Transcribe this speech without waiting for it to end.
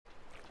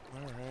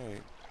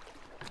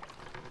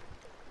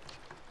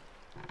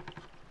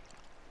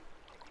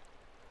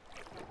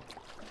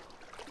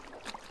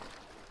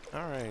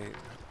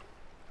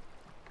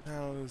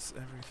how's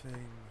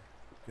everything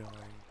going?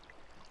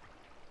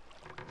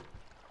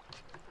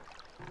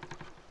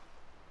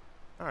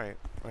 Alright,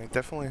 I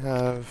definitely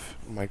have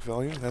mic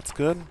volume, that's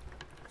good.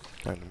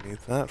 Time to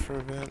mute that for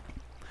a bit.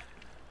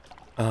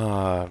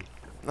 Oh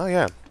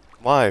yeah,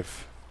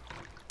 live.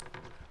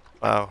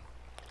 Wow,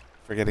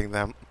 forgetting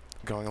them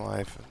going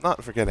live.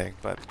 Not forgetting,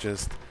 but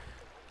just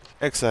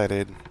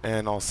excited,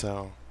 and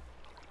also,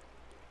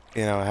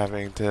 you know,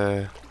 having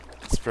to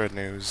spread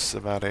news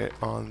about it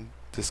on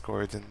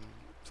Discord and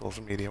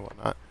social media and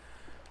whatnot.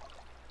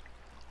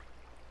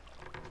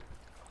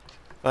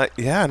 But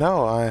yeah,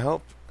 no, I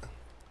hope,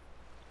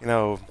 you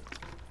know,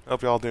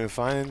 hope y'all doing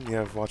fine. You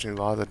know, watching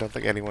VODs. I don't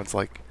think anyone's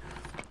like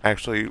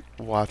actually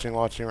watching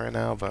right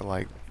now, but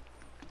like,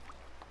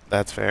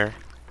 that's fair.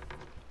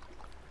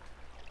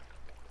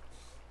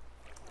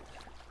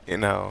 You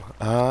know,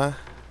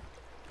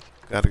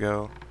 gotta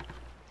go.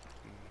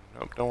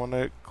 Nope, don't want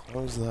to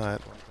close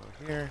that. We'll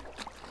go here,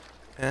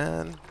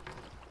 and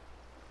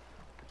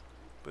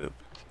boop.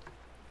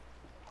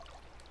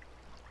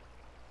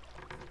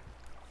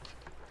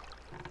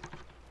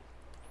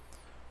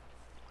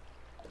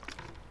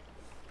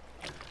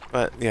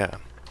 But yeah,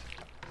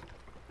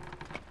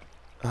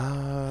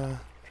 trying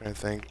to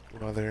think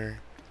what other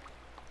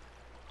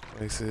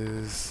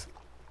places.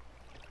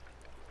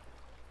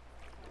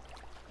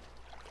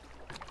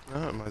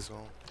 Oh, I might as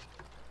well.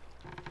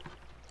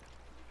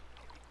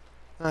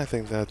 I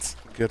think that's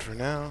good for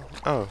now.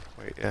 Oh,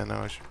 wait, yeah, no,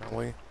 I should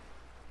probably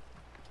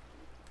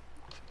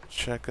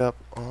check up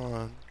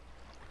on...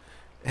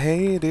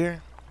 Hey,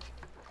 dear.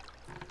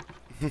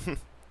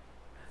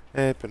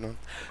 Hey, Pinot.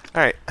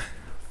 Alright.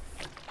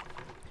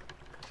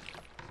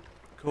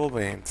 Cool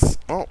beans.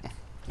 Well,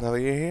 now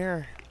that you're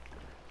here,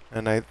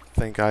 and I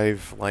think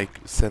I've,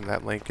 like, sent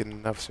that link in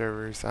enough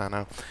servers, I don't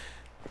know.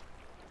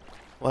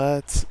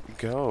 Let's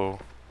go.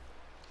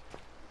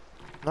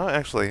 No,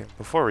 actually,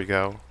 before we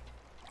go,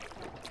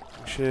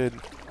 we should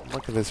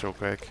look at this real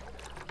quick.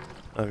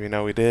 You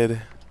know, we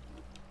did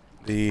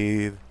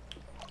the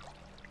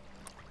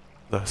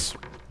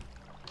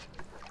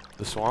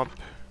swamp.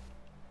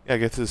 Yeah, I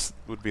guess this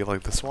would be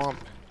like the swamp.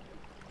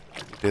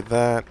 We did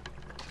that.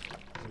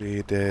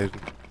 We did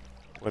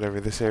whatever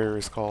this area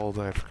is called.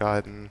 I've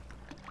forgotten.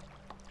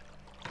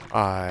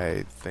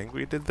 I think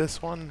we did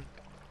this one.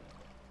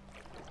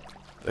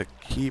 The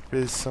keep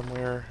is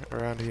somewhere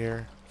around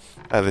here.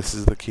 Ah, this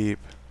is the keep.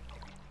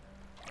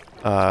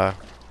 The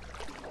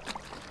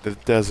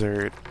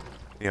desert,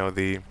 you know,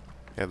 the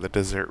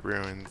desert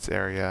ruins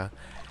area.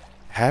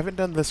 Haven't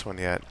done this one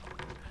yet.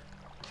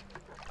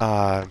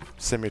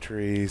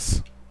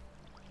 Cemeteries.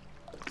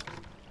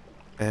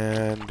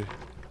 And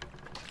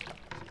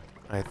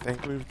I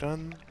think we've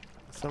done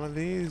some of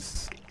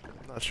these.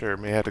 I'm not sure.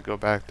 May have to go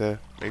back to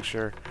make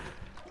sure.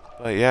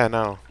 But yeah,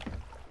 no.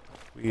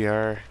 We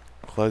are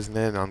closing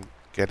in on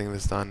getting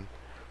this done.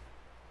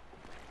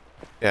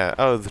 Yeah,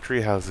 oh, the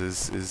tree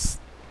houses is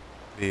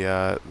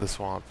the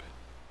swamp.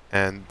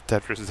 And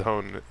Tetris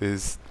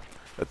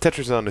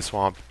Zone is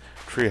swamp.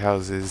 Tree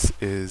houses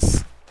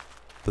is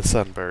the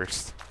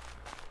sunburst.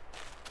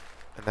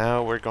 And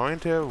now we're going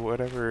to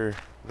whatever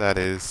that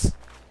is.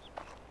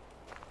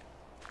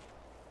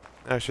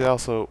 I should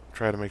also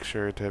try to make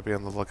sure to be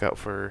on the lookout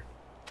for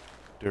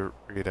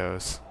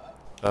Doritos.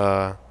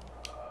 Oh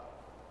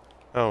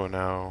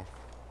no.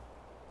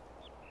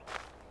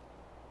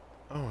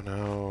 Oh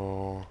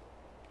no.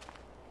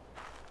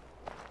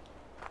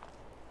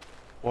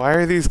 Why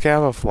are these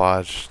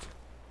camouflaged?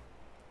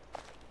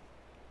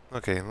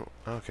 Okay,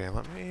 okay,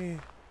 let me...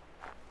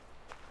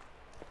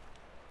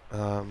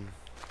 Oh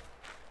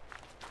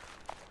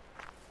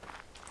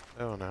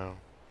no.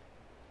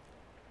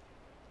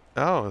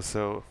 Oh,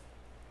 so...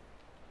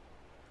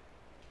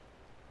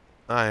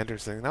 Ah,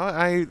 interesting. No,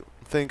 I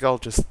think I'll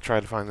just try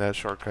to find that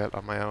shortcut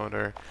on my own,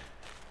 or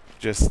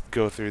just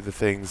go through the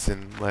things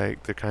in,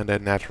 like, the kind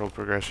of natural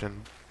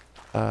progression.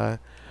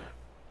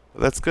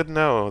 That's good to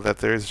know that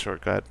there is a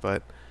shortcut,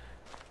 but...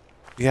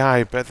 Yeah,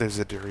 I bet there's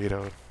a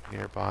Dorito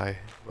nearby,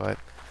 but...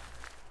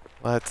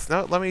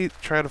 let me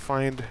try to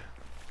find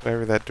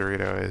wherever that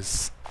Dorito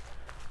is.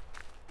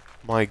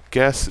 My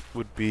guess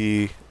would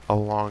be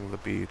along the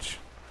beach.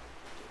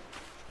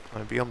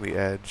 I'd be on the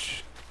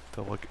edge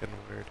to look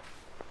inward.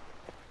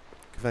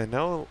 Because I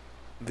know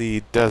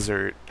the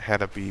desert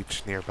had a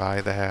beach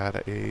nearby that had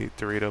a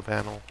Dorito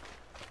panel.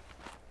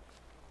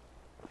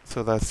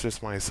 So that's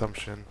just my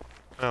assumption.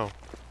 Oh.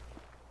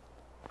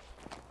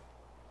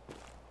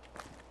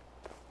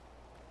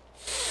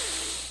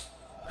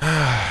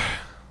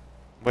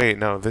 Wait,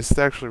 no, this is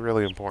actually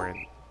really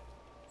important.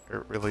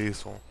 Or really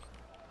useful.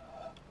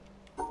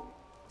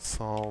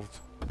 Solved.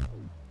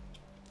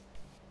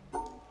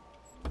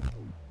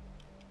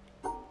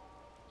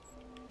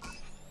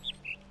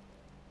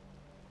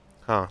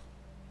 Huh.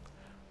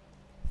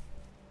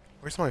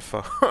 Where's my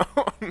phone?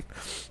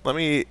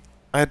 I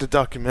had to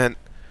document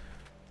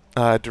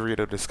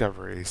Dorito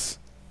discoveries.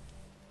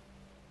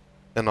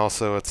 And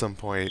also, at some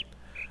point,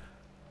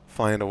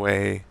 find a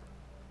way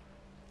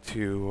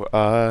to,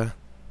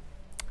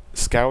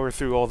 scour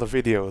through all the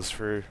videos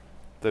for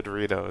the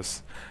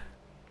Doritos.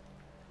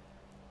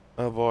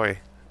 Oh boy.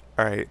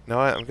 Alright, know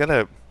what? I'm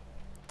gonna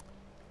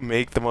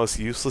make the most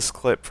useless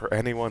clip for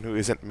anyone who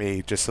isn't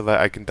me, just so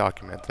that I can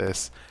document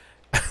this.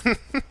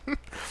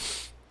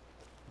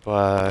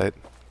 But...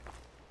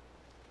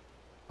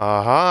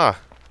 aha!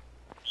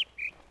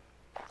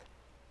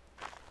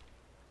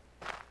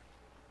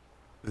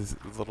 This is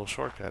a little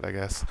shortcut, I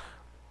guess.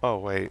 Oh,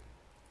 wait.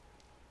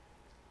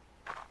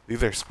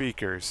 These are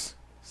speakers.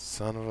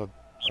 Son of a...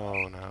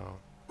 oh, no.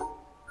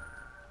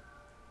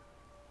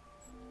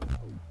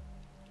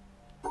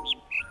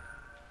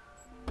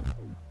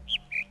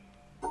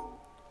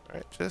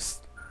 Alright,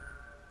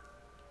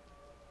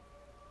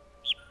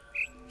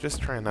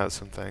 just trying out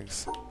some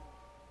things.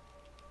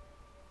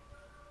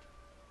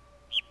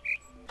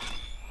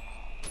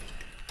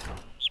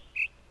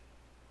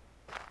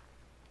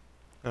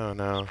 Oh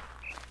no.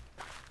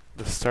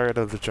 The start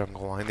of the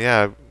jungle line.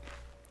 Yeah.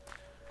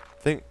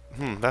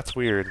 That's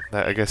weird.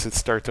 I guess it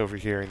starts over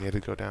here and you had to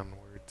go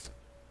downwards.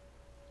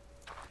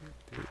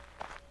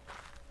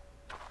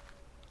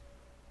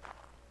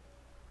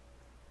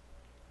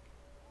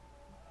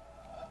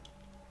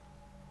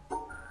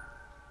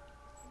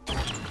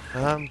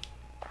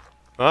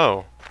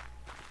 Oh.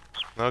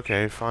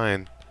 Okay,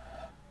 fine.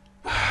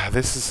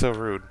 This is so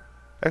rude.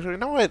 Actually, you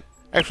know what?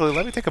 Actually,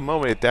 let me take a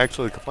moment to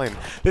actually complain.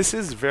 This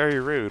is very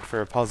rude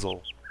for a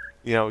puzzle.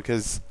 You know,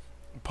 because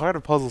part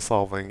of puzzle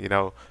solving, you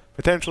know,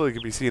 potentially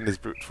could be seen as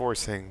brute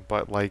forcing,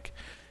 but like,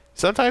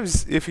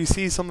 sometimes if you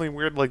see something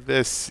weird like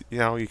this, you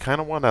know, you kind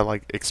of want to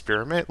like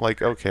experiment.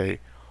 Like, okay,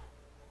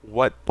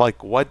 what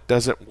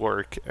doesn't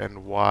work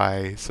and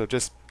why? So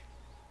just,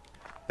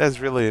 that's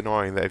really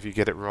annoying that if you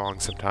get it wrong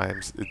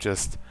sometimes, it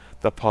just,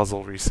 the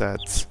puzzle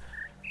resets.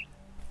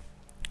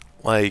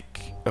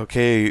 Like,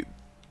 okay,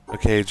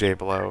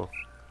 J.Blow,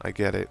 I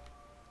get it.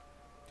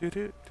 Do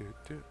do do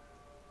do.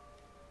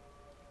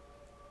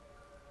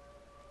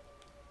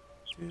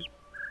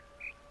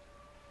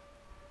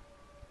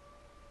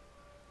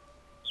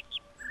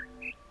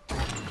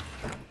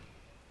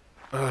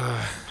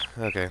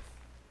 Okay.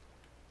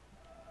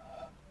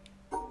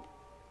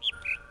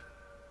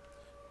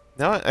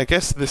 Now I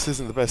guess this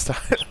isn't the best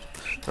time.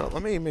 Now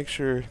let me make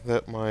sure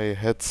that my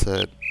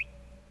headset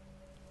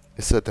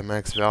is set to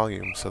max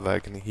volume so that I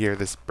can hear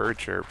this bird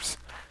chirps.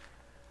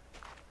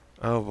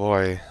 Oh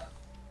boy.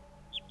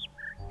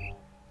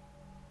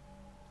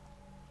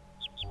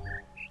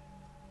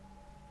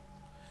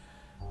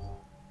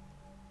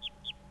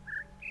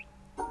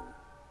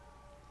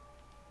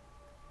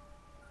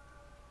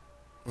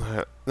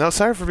 No,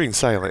 sorry for being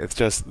silent. It's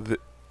just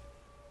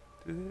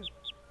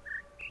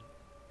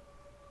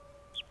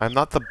I'm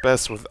not the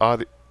best with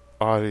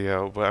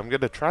audio, but I'm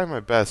gonna try my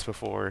best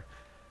before.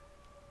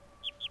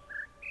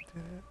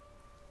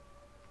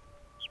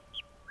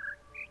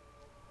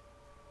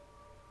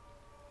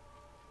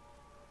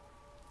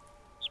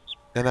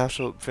 And I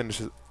shall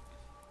finish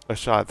a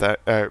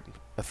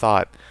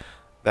thought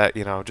that,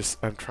 you know, just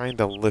I'm trying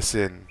to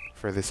listen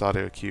for this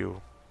audio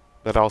cue,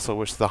 but I also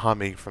wish the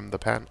humming from the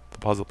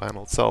puzzle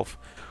panel itself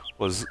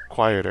was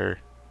quieter,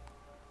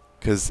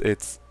 because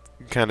it's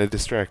kind of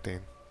distracting.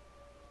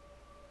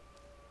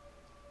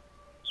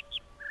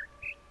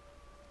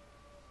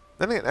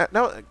 Then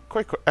no,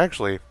 quick,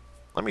 actually,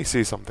 let me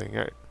see something.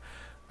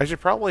 I should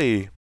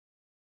probably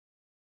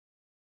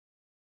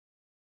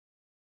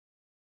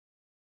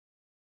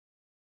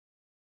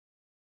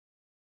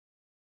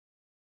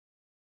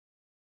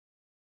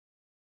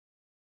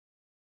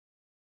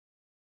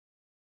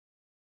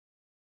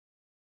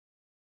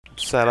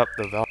set up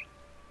the volume.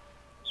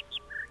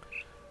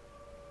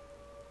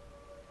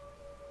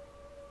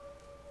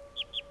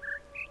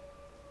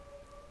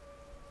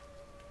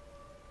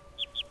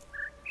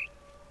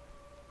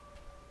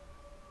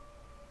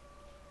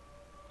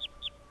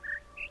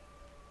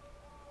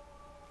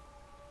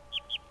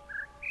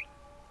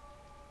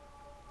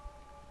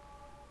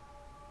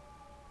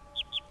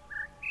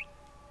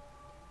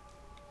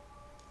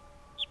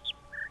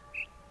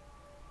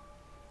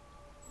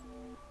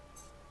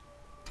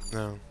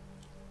 No.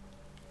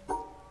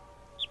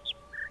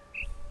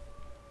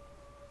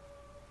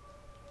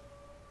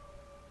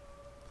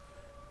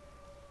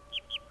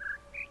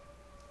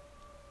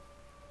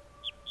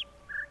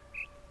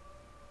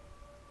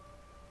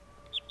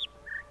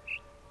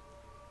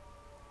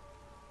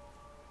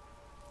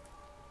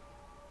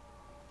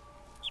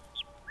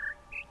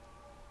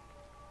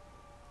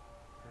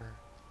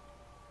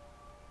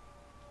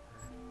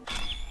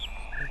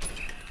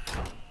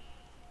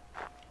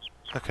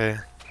 Okay,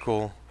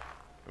 cool.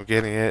 I'm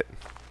getting it.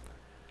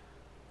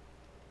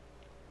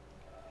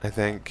 I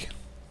think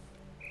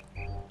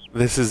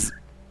this is...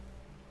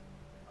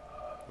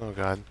 oh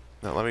god.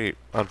 No, let me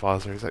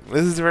unpause for a second.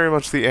 This is very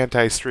much the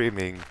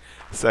anti-streaming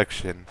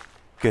section.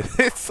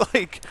 It's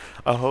like,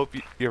 I hope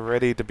you're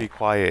ready to be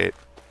quiet.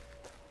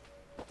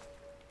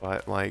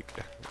 But like,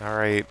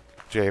 alright,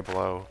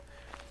 J.Blow.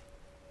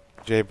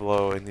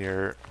 J.Blow and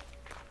your...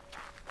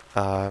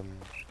 I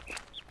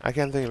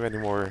can't think of any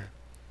more...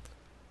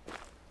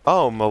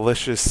 oh,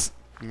 malicious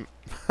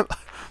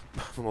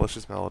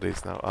malicious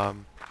melodies now.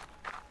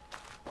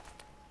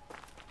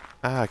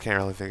 I can't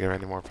really think of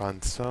any more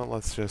puns, so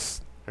let's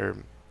just, or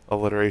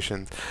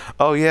alliterations.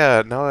 Oh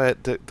yeah, no,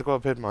 to go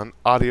up Hitmon,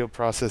 audio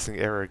processing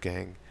error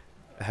gang.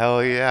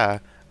 Hell yeah,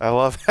 I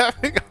love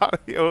having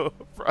audio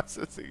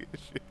processing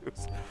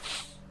issues.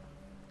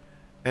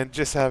 And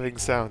just having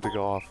sound to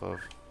go off of.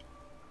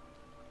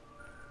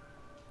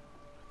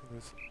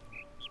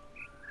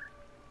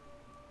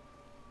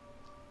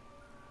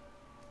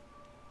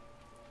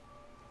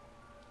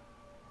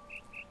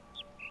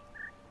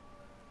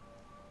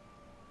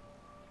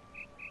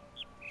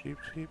 Cheap,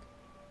 cheap.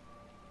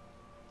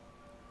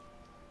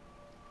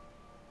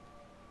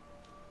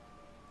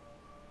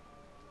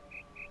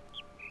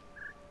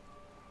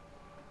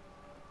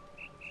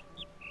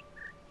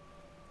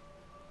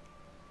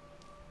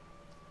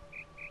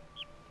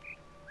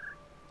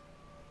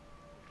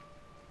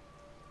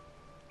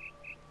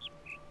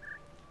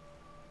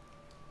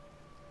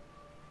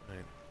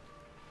 Right.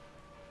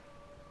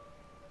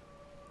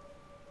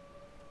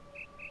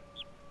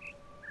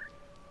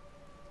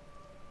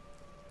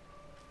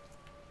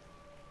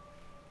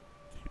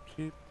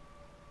 Cheap,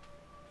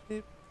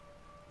 cheap.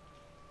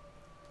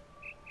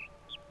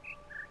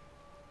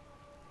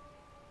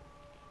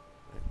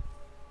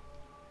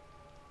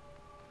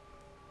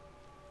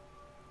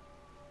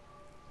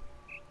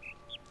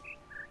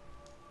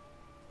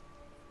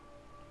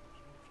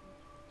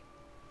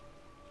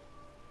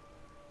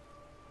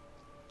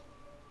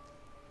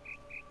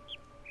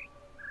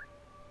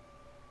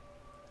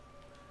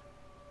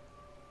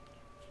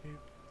 Cheap.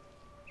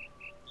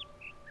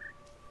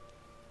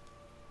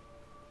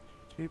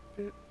 Cheap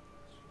it.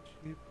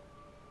 Cheap.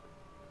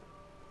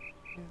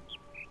 Yeah.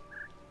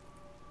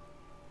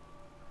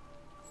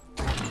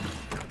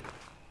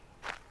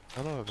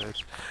 I love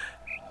it.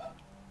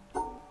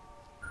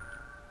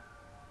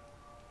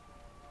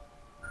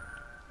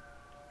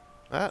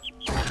 Ah.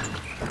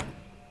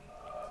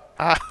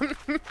 Ah.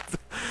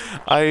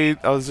 I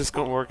was just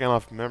working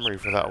off memory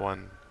for that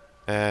one,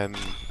 and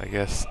I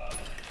guess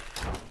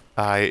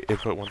I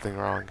input one thing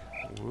wrong.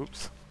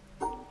 Whoops.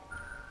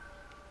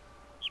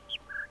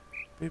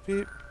 Beep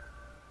beep.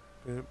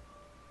 Boop.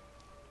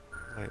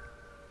 Wait.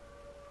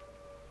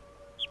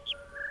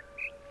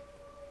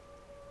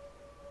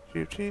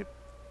 Cheap cheap.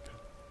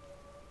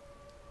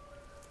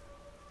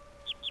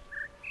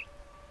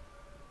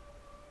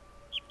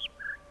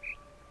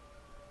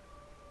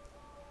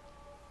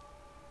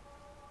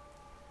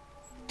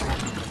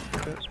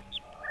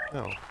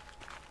 No.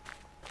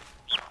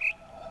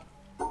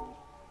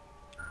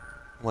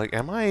 Like,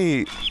 am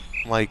I,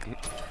 like,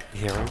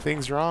 hearing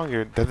things wrong,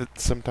 or does it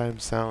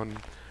sometimes sound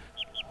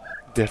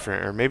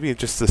different? Or maybe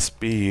just the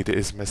speed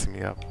is messing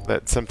me up.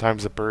 That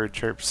sometimes a bird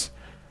chirps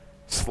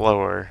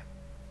slower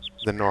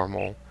than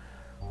normal.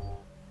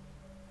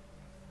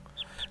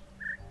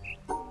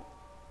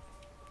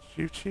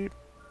 Cheap, cheap.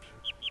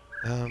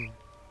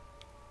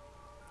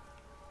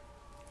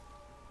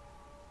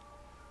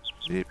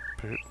 Cheap.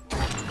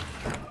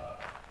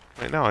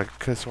 Right now, I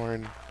could have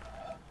sworn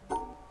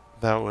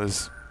that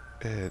was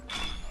it.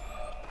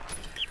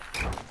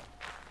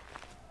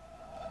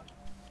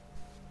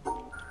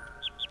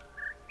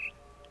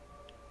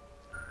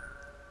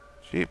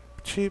 Cheap,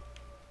 cheap.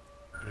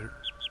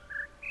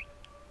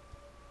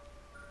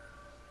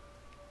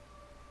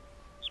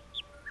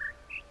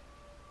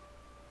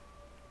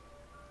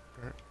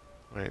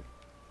 Wait.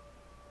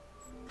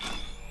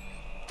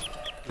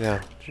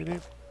 Yeah.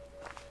 Cheap.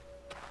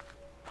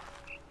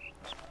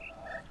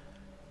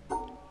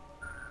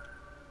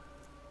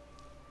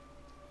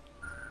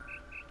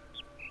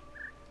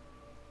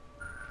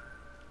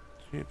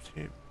 Cheap,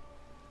 cheap.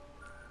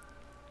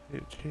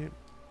 Cheap, cheap.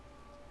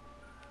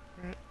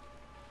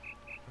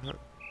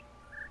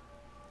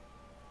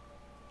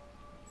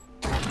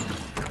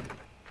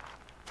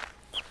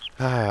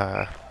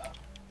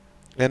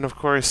 And of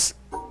course,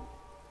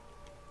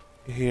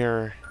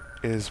 here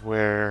is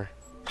where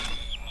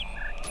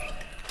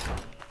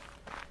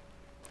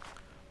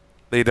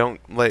they don't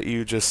let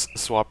you just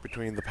swap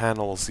between the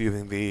panels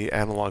using the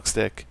analog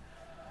stick.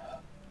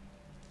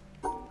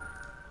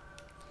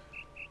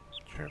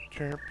 Chirp,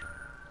 chirp.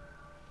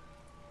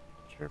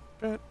 Chirp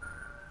it.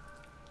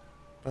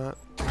 Oh,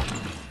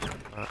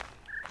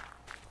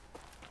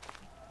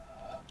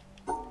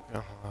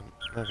 hold on.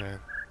 Okay.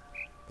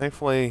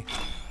 Thankfully,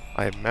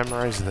 I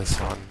memorized this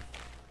one.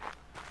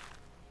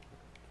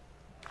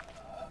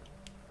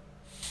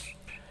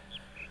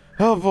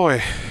 Oh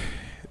boy.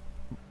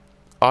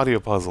 Audio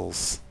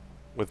puzzles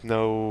with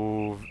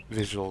no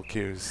visual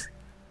cues.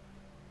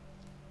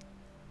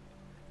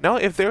 Now,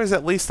 if there was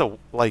at least a,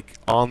 like,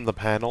 on the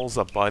panels,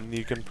 a button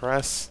you can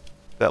press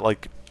that,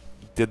 like,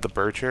 did the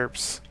bird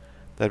chirps,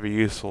 that'd be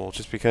useful,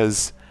 just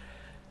because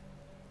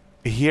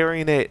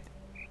hearing it,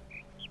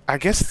 I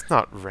guess it's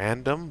not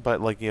random,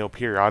 but, like, you know,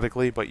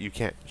 periodically, but you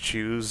can't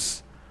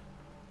choose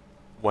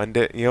when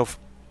to, you know,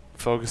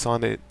 focus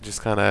on it,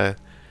 just kind of,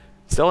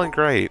 still ain't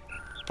great,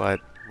 but,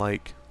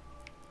 like,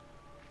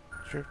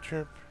 chirp,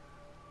 chirp,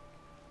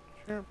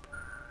 chirp.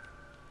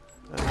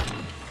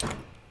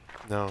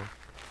 No.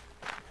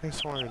 I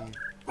sworn.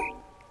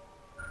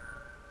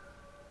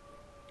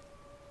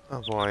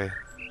 Oh boy.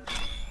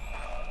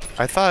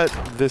 I thought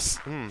this.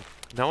 You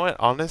know what?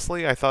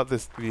 Honestly, I thought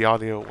the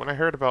audio. When I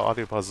heard about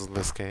audio puzzles in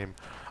this game,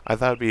 I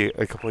thought it'd be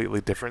a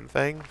completely different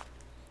thing.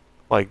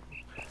 Like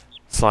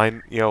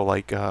sine.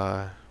 Like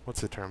what's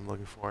the term I'm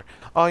looking for?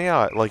 Oh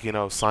yeah, like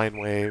sine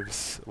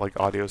waves, like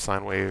audio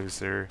sine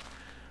waves, or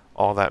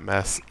all that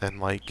mess, and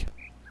like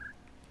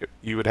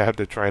you would have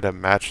to try to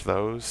match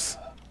those.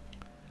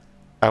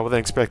 I wasn't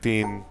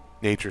expecting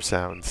nature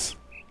sounds.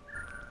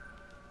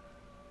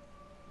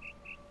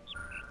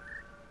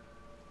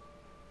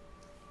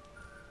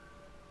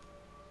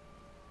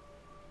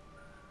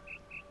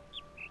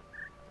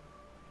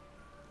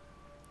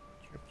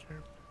 Chirp,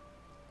 chirp.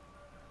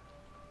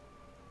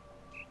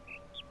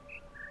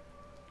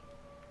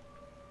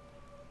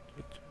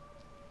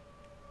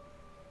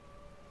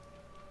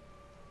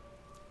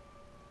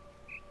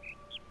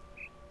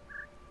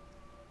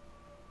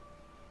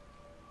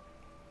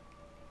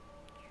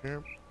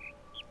 Chirp.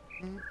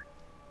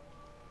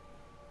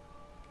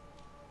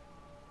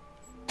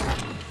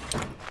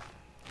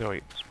 No,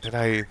 wait, did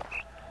I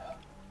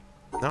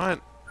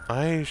not?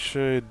 I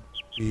should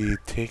be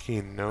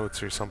taking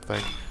notes or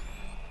something.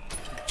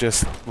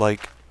 Just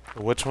like,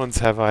 which ones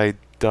have I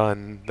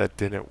done that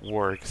didn't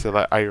work so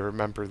that I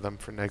remember them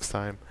for next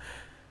time.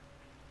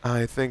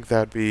 I think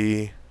that'd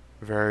be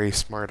very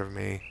smart of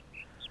me.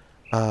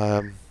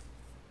 Let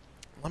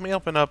me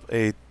open up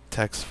a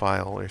text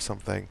file or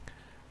something.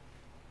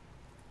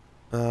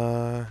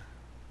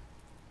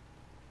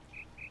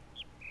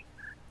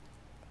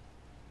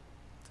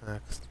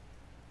 Text.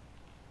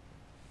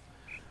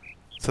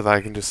 So that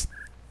I can just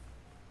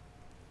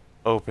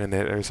open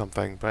it or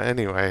something. But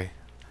anyway,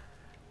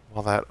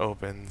 while that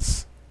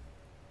opens...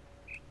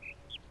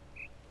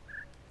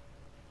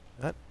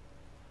 That?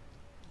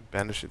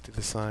 Banish it to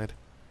the side.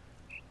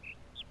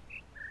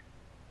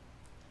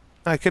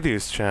 I could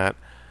use chat.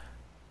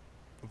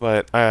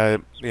 But,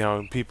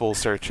 people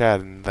start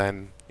chatting,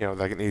 then,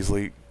 they can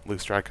easily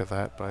lose track of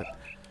that, but...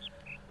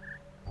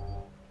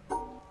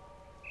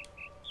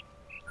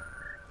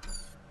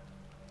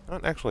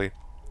 Actually,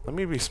 let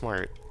me be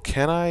smart.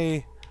 Can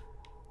I...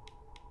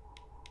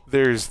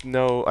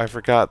 I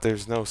forgot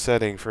there's no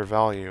setting for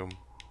volume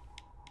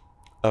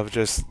of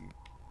just,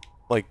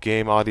 like,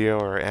 game audio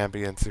or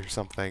ambience or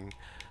something.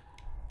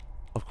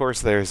 Of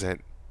course there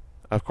isn't.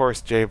 Of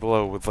course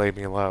J.Blow would lay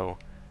me low.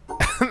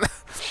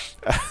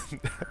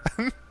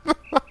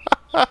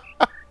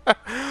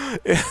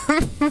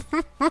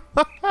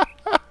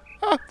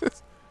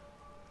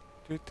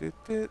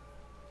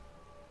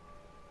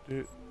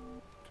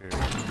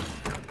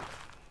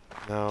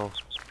 No.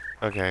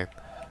 Okay.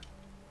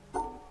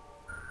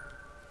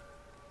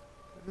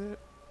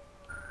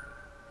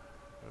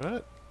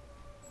 What?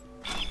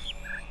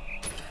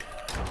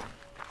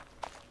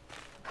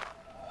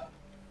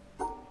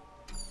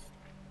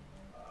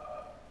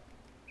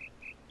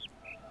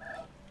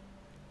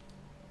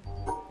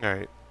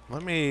 Alright,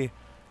 let me...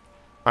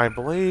 I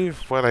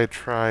believe what I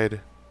tried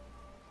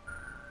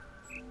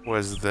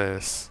was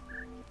this.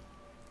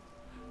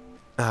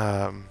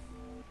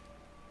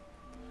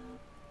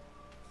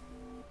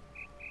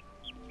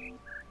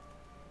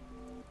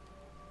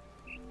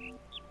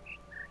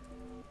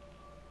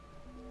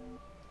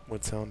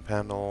 Wood sound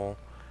panel.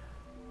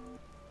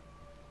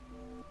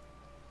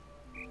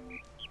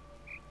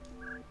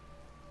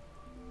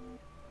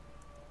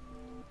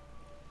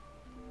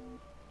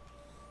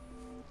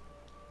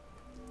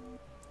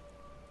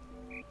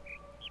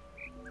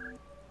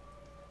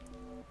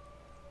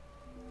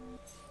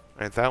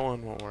 Alright, that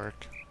one won't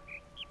work.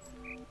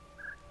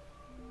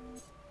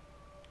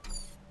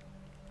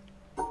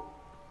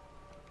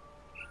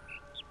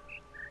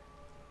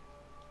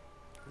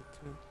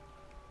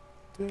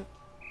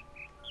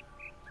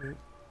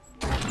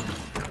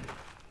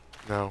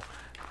 No.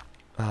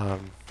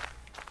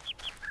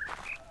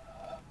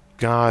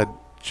 God,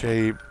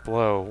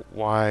 J.Blow,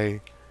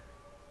 why?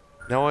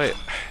 No,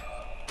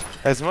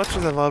 as much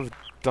as I love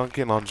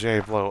dunking on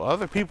J.Blow,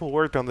 other people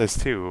worked on this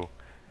too.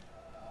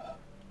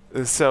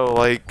 So,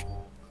 like,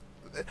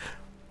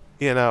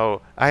 I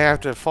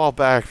have to fall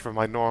back from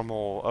my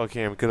normal,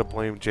 okay, I'm gonna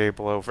blame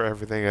J.Blow for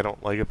everything I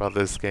don't like about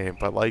this game,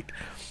 but, like,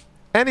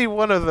 any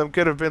one of them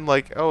could have been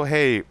like, oh,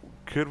 hey,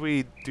 could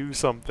we do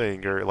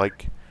something? Or,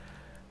 like,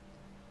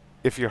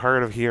 if you're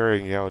hard of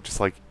hearing,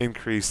 just, like,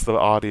 increase the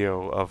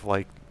audio of,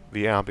 like,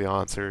 the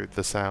ambiance or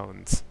the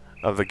sounds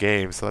of the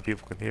game so that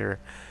people can hear.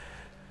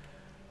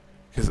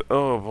 Because,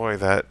 oh boy,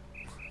 that...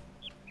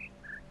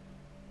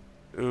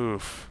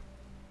 Oof.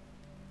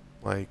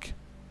 Like,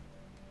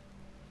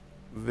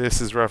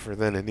 this is rougher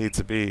than it needs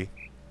to be.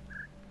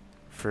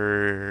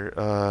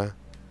 For,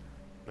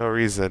 no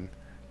reason.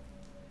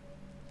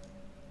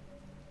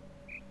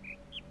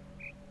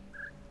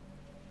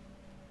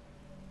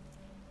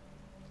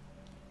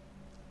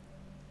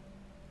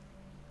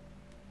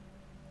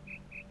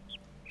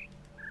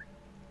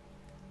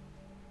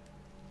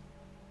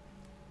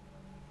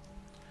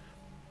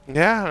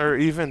 Yeah, or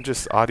even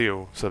just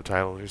audio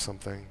subtitles or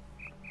something.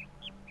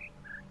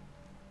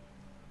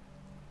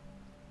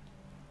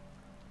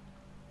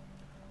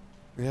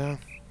 Yeah.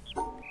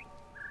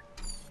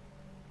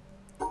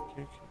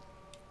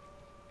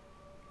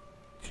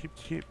 Cheap,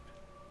 cheap.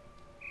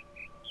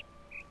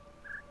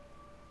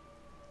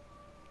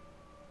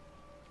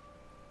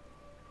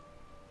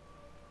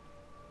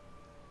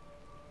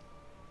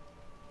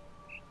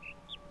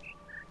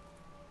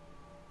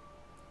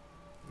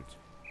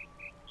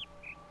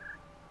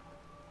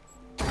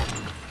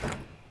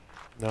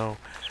 No.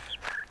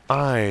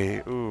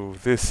 Ooh,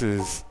 this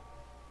is...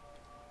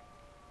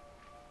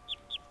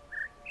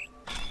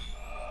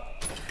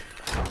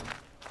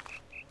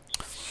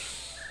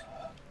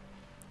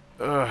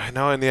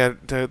 no, and yeah,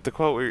 the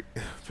quote we've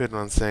been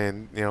on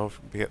saying, you know,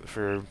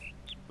 for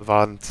the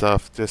VOD and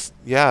stuff, just,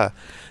 yeah,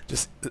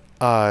 just,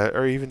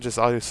 or even just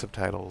audio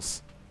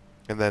subtitles.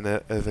 And then,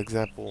 as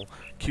example,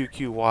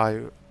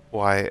 QQYYX,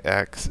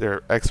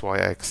 or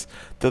XYX,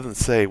 doesn't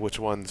say which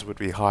ones would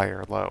be high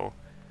or low.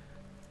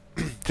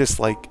 Just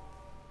like,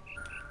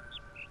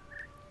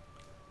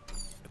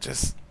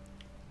 just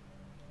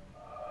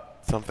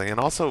something. And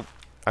also,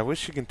 I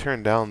wish you can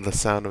turn down the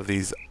sound of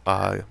these,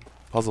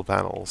 puzzle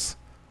panels.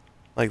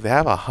 Like, they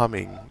have a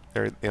humming,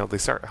 or, you know, they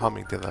start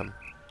humming to them.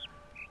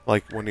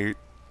 Like, when you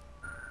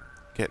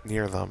get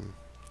near them.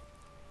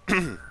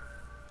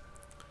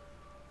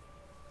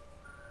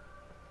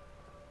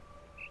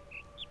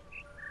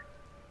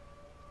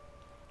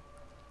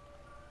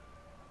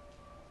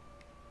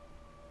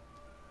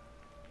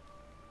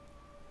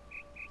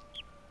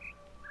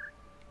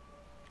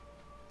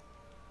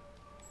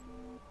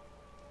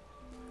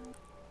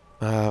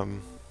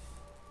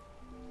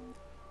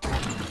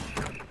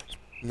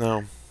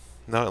 No.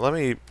 No, let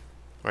me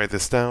write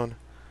this down.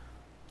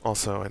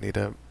 Also, I need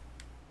to...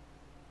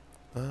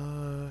 what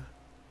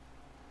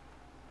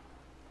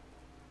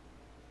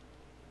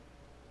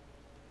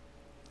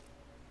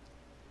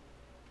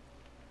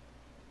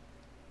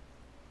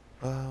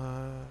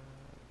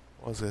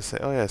was I gonna say?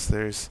 Oh yes,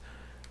 there's...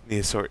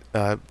 Need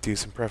to do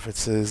some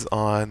preferences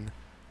on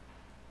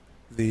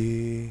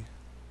the...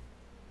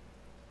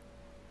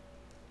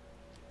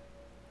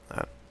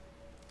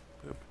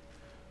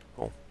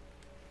 Cool.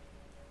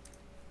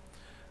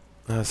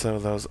 So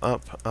those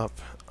up,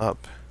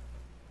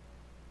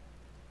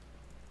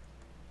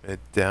 mid,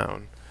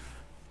 down.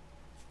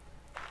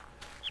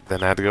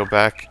 Then I had to go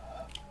back.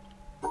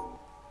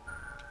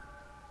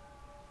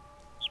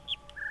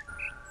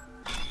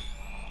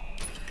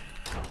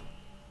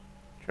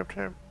 Chirp,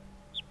 chirp.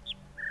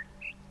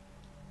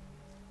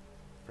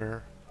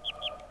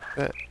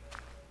 Bit.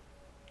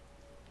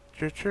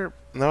 Chirp, chirp.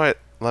 No, wait.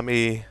 Let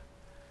me...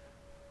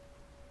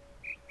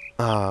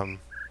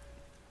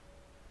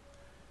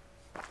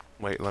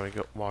 Wait, let me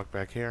go walk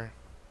back here.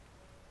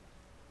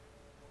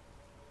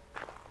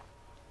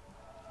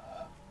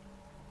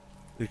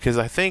 Because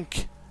I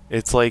think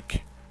it's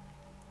like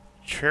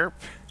chirp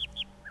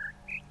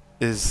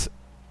is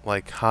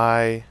like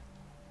high.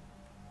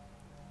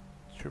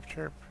 Chirp,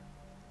 chirp.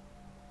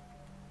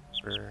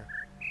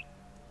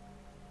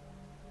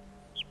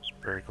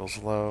 Burr equals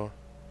low.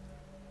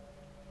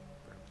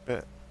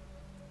 Bit.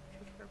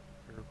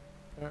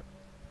 Bit.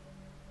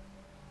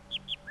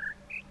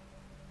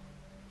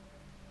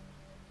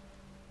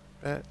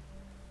 Bit.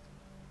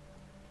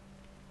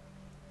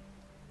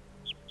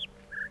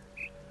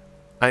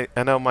 I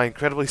know my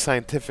incredibly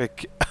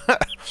scientific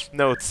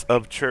notes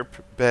of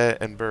chirp, bit,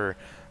 and burr,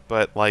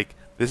 but like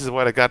this is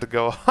what I got to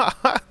go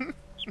on.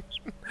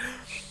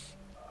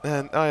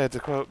 And oh yeah, to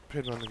quote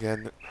Pidman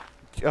again.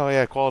 Oh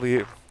yeah,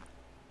 quality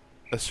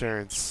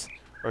assurance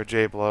or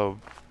J.Blow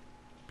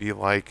be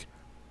like,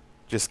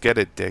 just get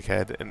it,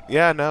 dickhead. And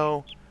yeah,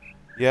 no,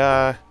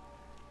 yeah,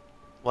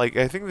 like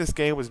I think this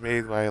game was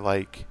made by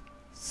like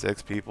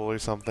 6 people or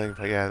something,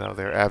 but yeah, no,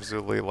 they're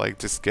absolutely like,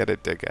 just get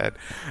it, dickhead.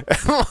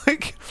 And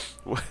like,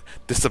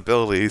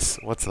 disabilities,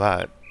 what's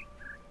that?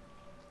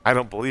 I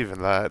don't believe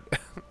in that.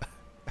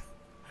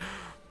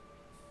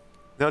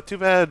 No, too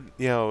bad,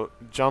 you know,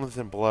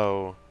 Jonathan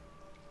Blow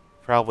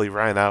probably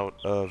ran out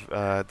of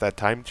that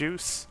time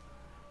juice,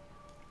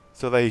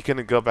 so that he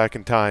couldn't go back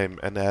in time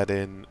and add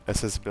in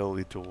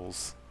accessibility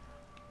tools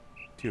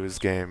to his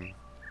game.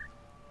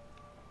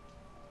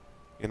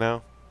 You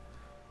know?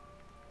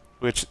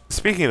 Which,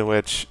 speaking of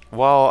which,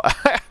 while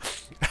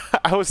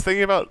I was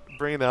thinking about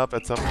bringing it up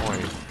at some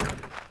point,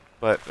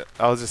 but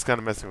I was just kind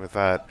of messing with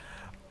that.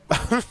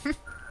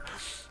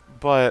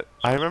 But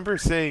I remember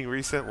seeing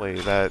recently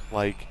that,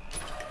 like,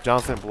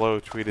 Jonathan Blow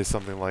tweeted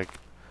something like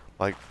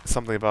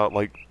something about,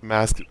 like,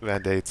 mask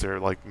mandates or,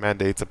 like,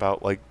 mandates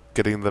about, like,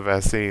 getting the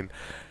vaccine.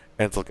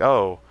 And it's like,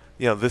 oh,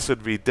 you know, this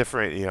would be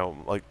different, you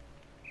know, like,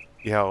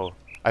 you know,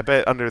 I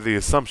bet under the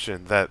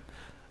assumption that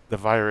the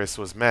virus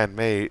was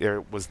man-made,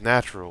 or was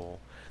natural,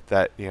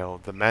 that, you know,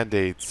 the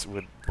mandates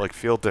would, like,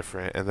 feel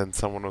different. And then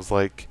someone was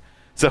like,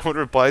 someone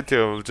replied to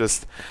him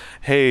just,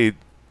 hey,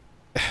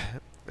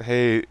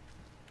 hey,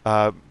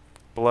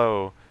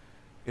 Blow,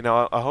 you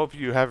know, I hope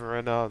you haven't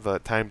run out of the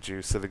time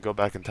juice, so they go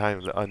back in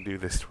time to undo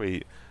this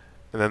tweet.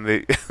 And then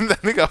they, then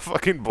they got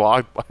fucking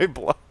blocked by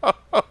Blow.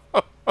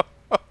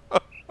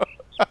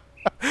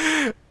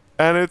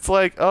 And it's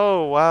like,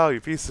 oh wow,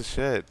 you piece of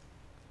shit.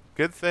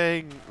 Good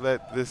thing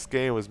that this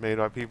game was made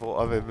by people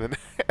other than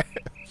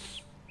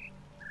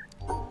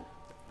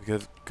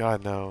because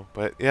God no.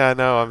 But yeah,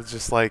 no, I'm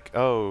just like,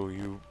 oh,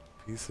 you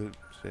piece of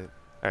shit.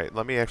 Alright,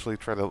 let me actually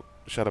try to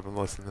shut up and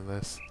listen to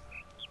this.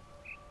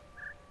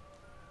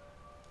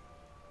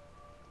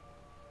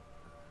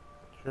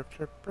 Chirp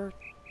chirp bird.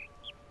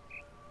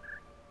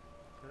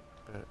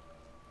 Bird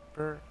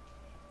bird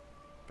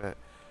bird.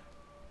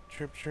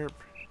 Chirp chirp.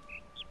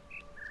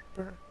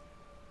 Bird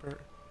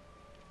bird.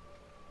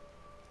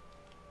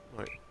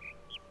 Wait.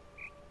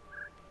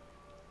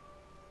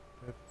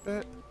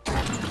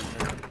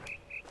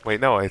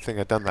 Wait, no, I think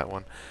I've done that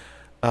one.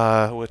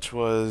 Which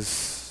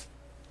was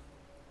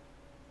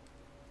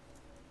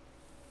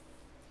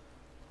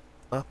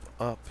up,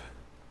 up,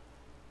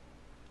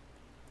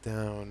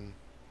 down,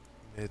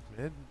 mid,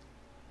 mid.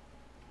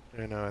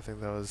 Or no, I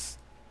think that was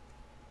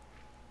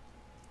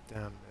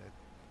down, mid.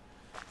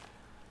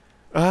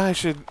 I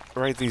should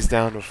write these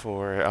down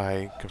before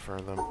I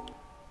confirm them.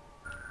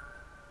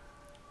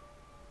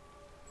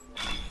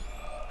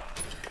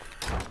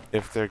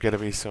 If they're gonna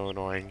be so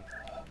annoying.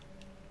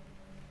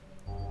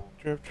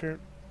 Chirp, chirp,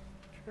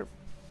 chirp.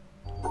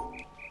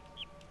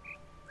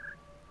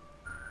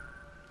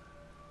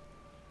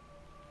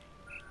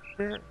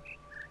 Chirp,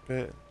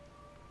 bit.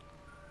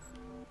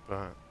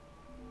 But.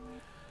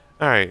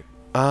 Alright,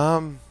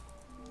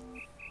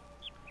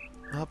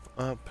 up,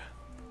 up,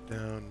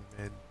 down,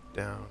 mid,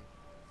 down.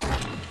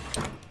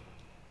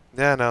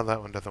 Yeah, no, that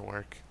one doesn't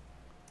work.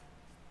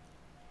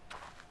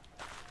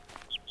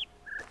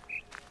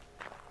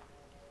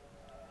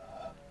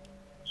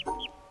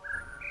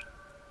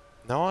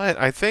 You know what?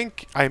 I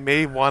think I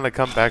may want to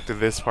come back to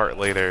this part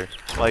later.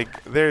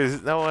 Like, there's...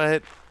 You know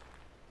what?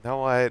 You know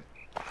what?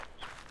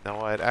 You know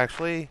what?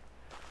 Actually... You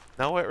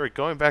know what? We're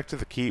going back to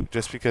the keep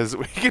just because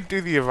we can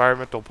do the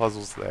environmental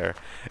puzzles there.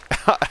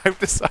 I've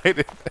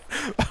decided...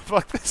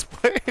 Fuck this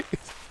place!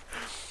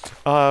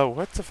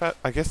 What's the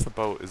I guess the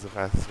boat is the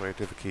fastest way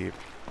to the keep.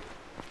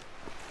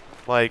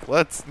 Like,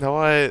 let's... You know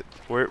what?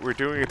 We're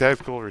doing a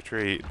tactical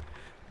retreat.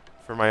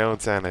 For my own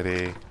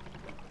sanity.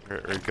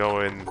 We're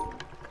going...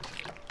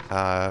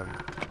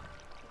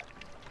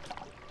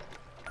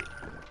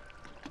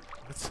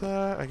 Let's,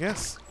 I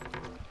guess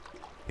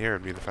here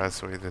would be the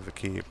fastest way to the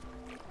keep.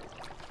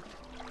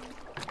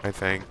 I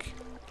think.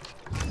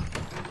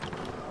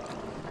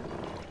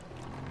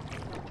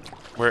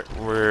 We're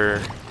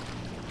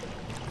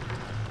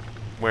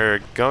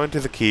going to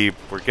the keep.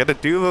 We're gonna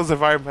do those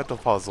environmental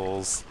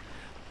puzzles.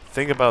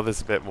 Think about this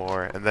a bit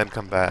more, and then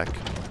come back.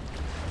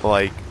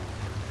 Like,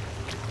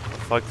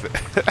 fuck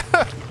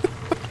that.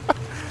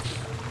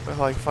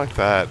 Like, fuck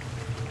that.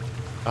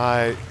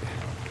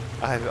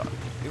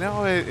 You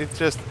know, it's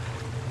just...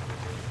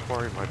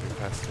 Quarry might be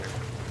faster.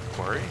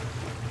 Quarry?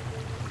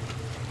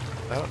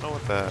 I don't know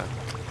what the...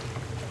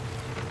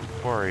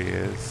 Quarry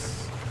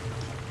is.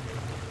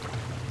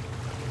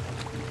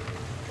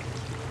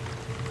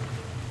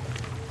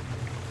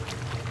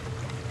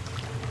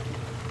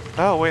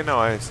 Oh, wait, no,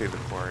 I see the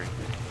quarry.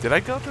 Did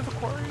I go to the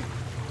quarry?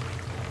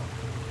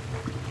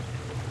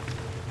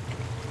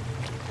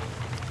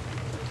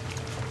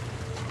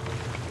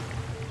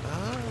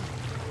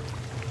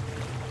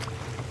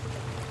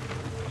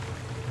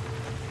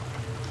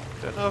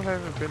 I don't know if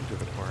I've ever been to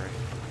the quarry.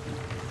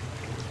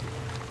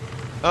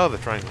 Oh, the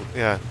triangle.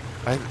 Yeah.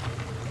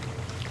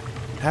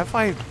 Have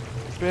I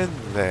been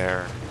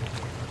there?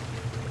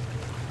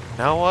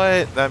 Now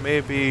what? That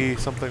may be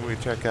something we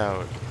check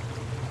out.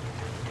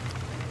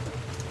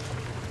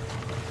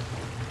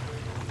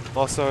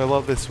 Also, I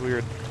love this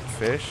weird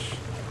fish.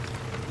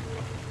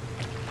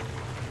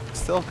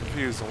 Still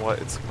confused on what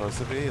it's supposed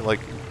to be. Like,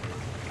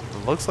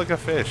 it looks like a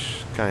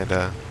fish,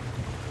 kinda.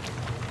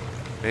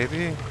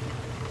 Maybe?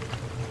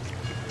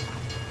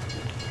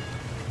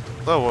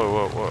 Whoa, whoa,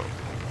 whoa, whoa.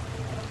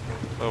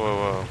 Whoa, whoa,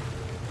 whoa.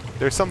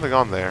 There's something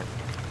on there.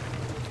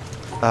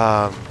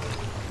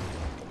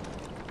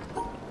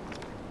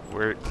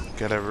 We're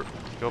gonna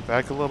go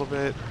back a little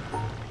bit.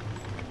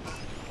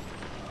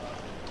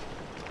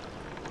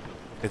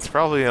 It's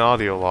probably an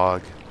audio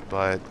log,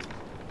 but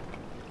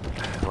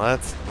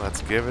let's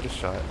give it a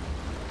shot.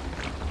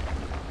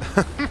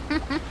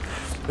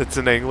 It's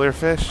an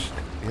anglerfish?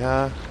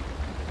 Yeah.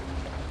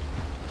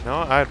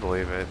 No, I'd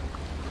believe it.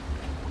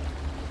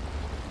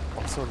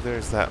 Also,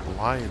 there's that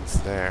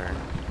lines there.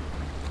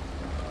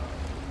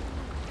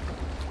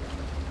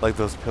 Like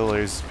those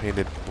pillars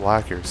painted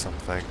black or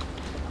something.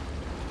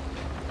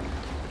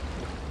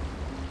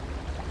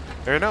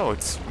 Or no,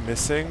 it's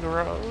missing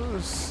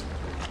rows?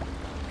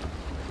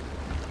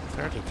 It's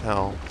hard to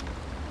tell.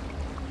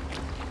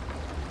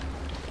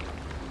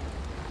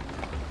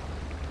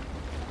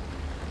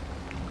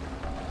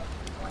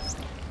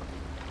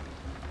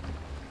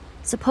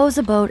 Suppose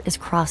a boat is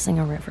crossing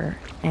a river,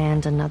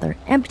 and another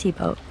empty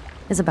boat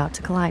is about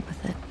to collide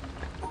with it.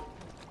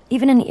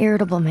 Even an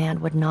irritable man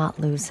would not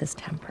lose his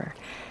temper.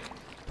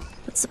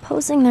 But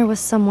supposing there was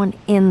someone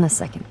in the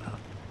second boat,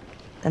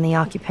 then the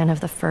occupant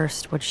of the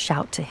first would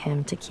shout to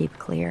him to keep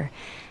clear,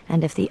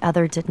 and if the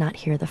other did not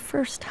hear the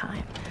first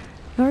time,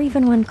 nor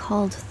even when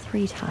called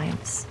 3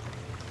 times,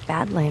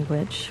 bad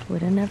language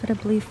would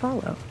inevitably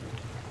follow.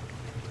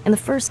 In the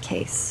first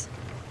case,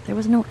 there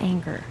was no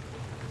anger.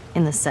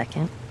 In the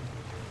second,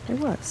 there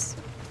was.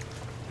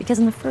 Because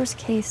in the first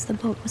case, the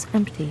boat was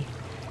empty,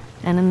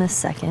 and in the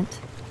second,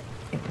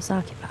 it was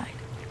occupied.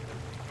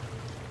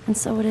 And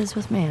so it is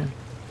with man.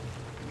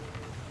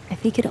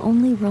 If he could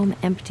only roam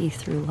empty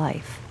through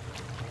life,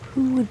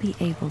 who would be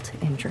able to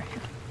injure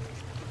him?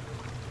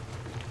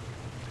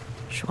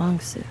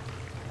 Shuangzi,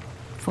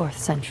 4th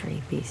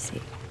century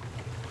BC.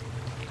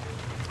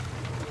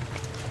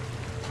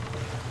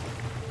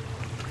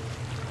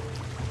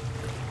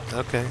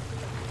 Okay.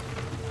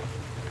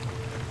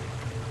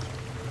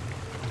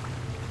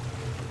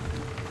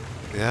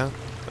 Yeah.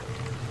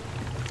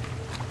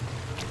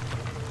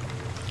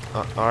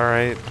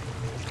 Alright.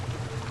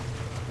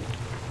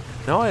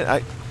 No,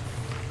 I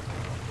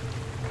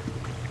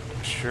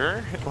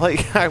sure?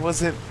 Like, I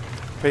wasn't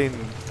paying,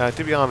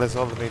 to be honest,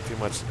 I wasn't paying too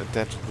much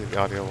attention to the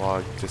audio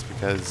log just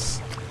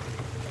because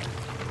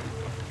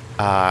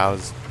I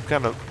was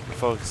kind of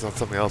focused on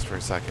something else for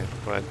a second,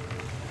 but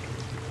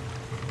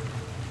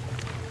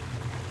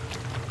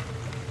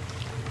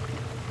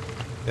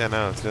yeah,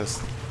 no, it's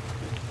just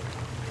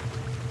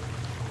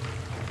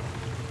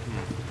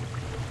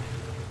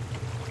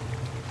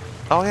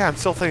Oh yeah, I'm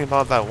still thinking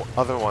about that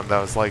other one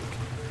that was like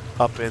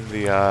up in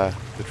the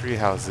tree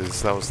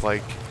houses. That was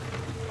like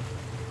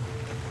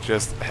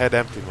just head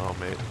empty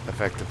moment,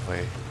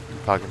 effectively.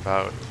 Talking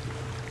about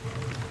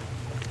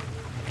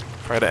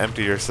try to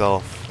empty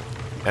yourself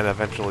and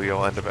eventually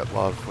you'll end up at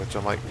love, which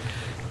I'm like,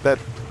 that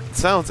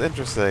sounds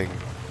interesting,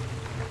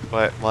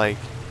 but like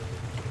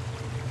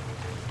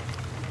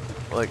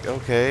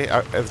okay,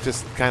 I was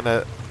just kind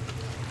of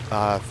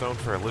thrown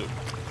for a loop.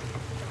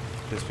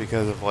 Just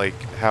because of, like,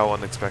 how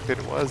unexpected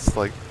it was,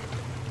 like,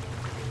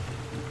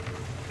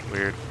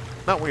 weird.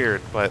 Not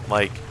weird, but,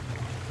 like,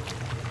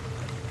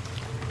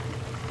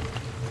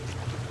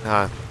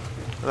 no,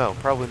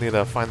 probably need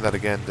to find that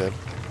again to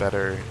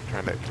better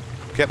trying to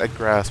get a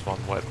grasp on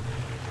what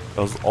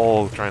I was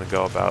all trying to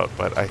go about,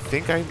 but I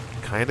think I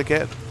kind of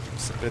get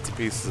some bits and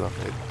pieces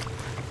of it.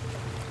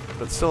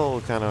 But still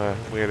kind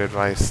of weird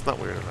advice, not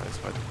weird advice,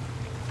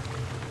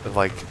 but,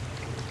 like,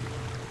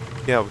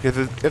 you know, because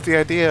if the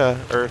idea,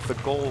 or if the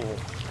goal,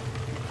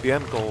 the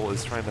end goal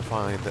is trying to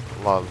find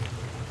love,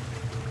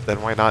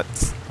 then why not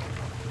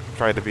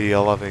try to be a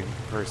loving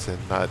person,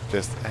 not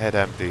just head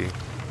empty?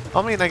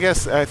 I mean, I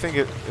think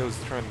it was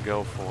trying to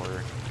go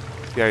for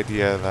the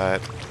idea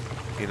that,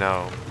 you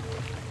know,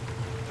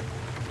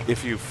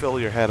 if you fill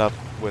your head up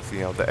with, you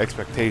know, the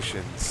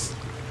expectations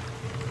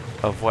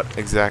of what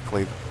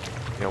exactly,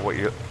 you know,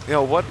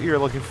 what you're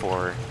looking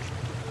for,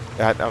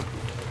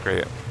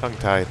 great,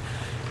 tongue-tied.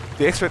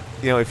 You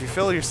know, if you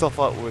fill yourself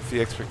up with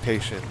the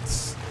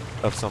expectations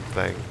of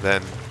something,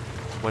 then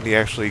when you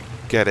actually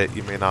get it,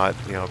 you may not,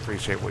 you know,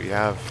 appreciate what you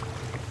have.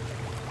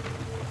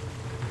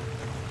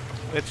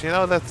 Which, you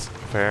know, that's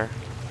fair.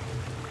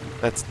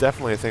 That's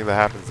definitely a thing that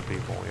happens to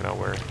people, you know,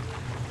 where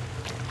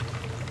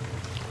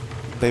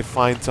they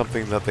find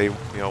something that they,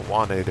 you know,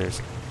 wanted or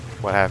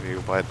what have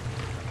you, but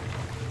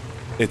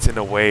it's in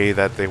a way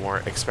that they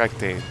weren't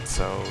expecting,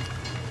 so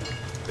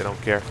they don't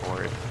care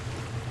for it.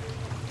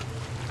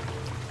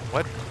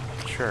 What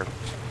chirped?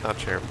 Not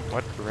chirped.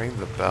 What rang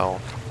the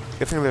bell?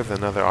 I think there's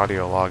another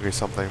audio log or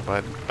something,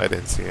 but I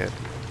didn't see it.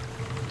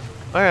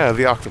 Oh yeah,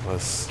 the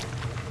octopus.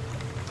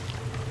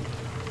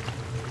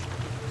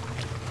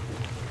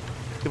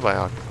 Goodbye,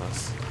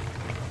 octopus.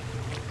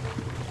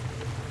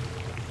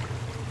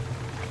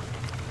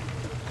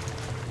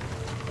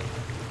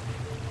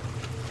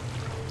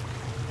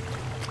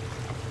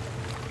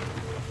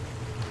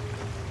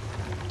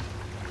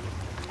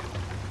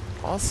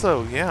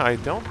 Also, yeah, I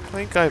don't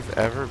think I've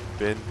ever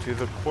been to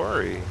the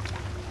quarry.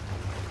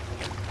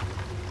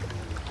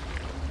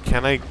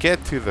 Can I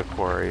get to the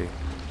quarry?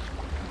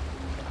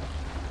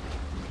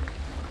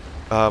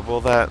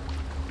 Will that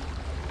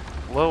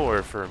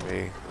lower for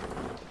me?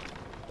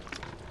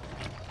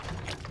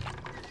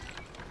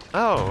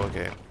 Oh,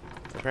 okay.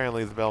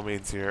 Apparently the bell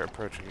means you're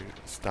approaching your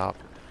stop.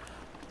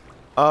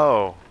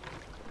 Oh.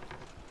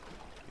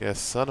 Yes,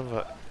 son of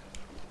a...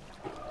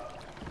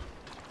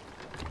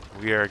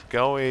 We are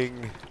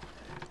going...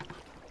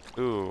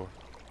 Ooh.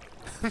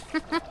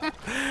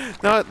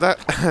 No,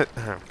 that...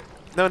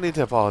 No need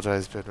to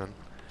apologize, Bidman.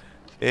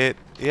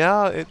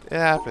 Yeah, it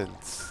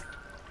happens.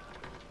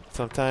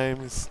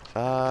 Sometimes,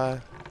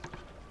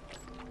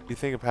 you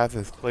think a path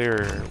is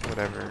clear or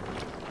whatever.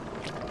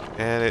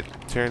 And it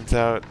turns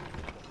out...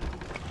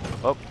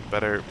 Oh,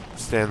 better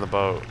stay in the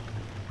boat.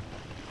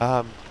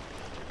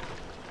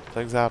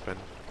 Things happen.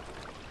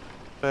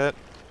 But...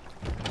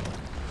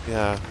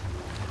 Yeah.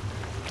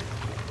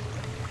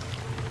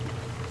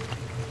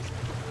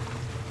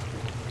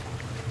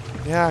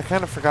 Yeah, I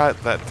kind of forgot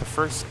that to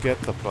first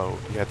get the boat,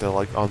 you had to,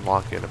 like,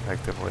 unlock it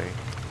effectively.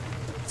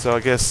 So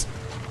I guess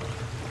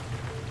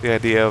the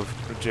idea of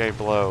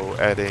J.Blow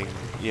adding,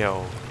 you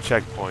know,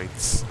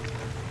 checkpoints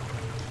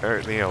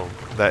or you know,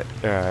 that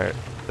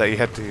you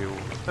had to,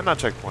 they're not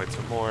checkpoints,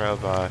 but more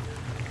of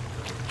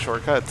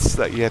shortcuts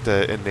that you had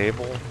to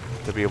enable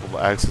to be able to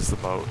access the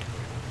boat.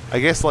 I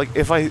guess like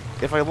if I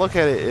look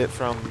at it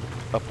from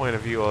a point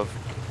of view of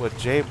would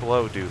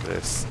J.Blow do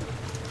this,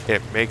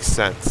 it makes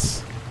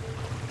sense.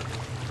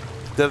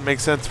 Doesn't make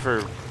sense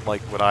for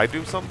like would I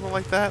do something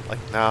like that? Like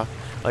nah.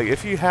 Like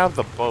if you have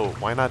the boat,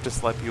 why not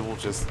just let people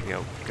just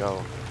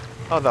go?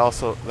 Oh,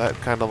 that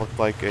kind of looked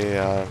like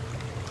a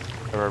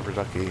rubber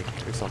ducky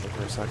or something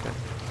for a second.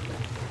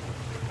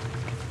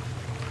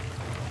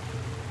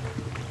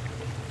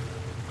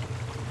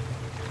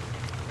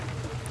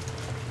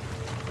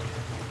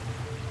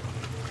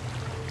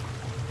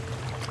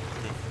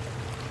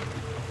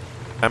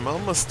 I'm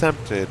almost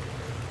tempted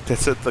to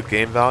set the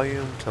game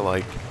volume to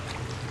like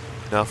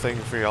nothing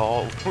for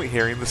y'all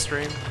hearing the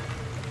stream.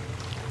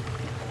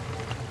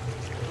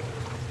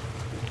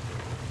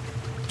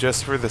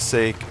 Just for the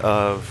sake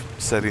of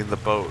setting the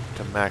boat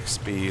to max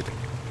speed.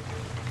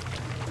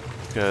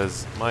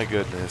 Because, my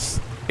goodness,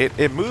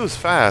 it moves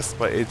fast,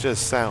 but it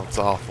just sounds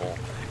awful.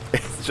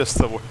 It's just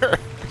the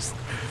worst.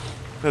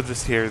 You'll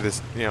just hear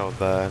this,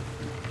 the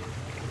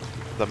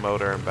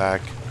motor and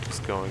back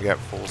just going at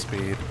full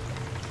speed.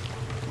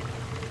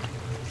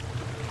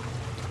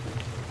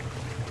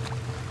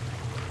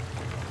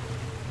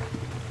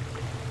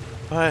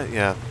 But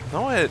yeah,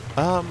 no, I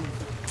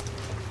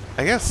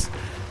guess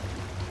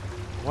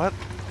what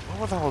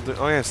was I all doing?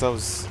 Oh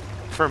yes,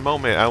 for a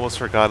moment I almost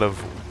forgot of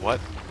what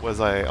was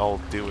I all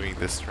doing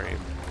this stream.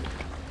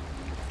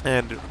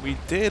 And we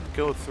did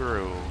go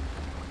through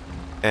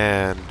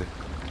and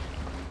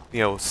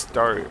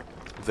start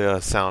the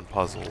sound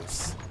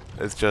puzzles.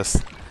 It's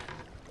just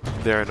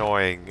they're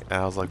annoying,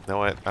 and I was like, know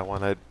what? I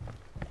want to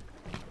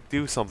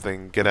do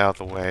something, get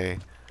out of the way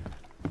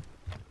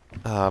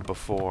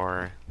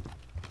before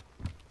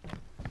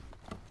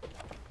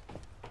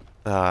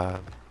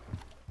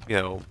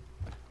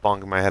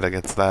bonging my head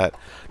against that.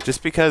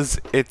 Just because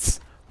it's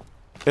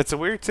a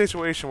weird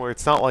situation where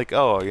it's not like,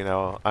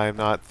 oh, I'm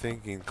not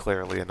thinking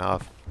clearly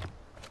enough,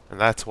 and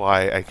that's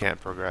why I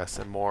can't progress,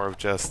 and more of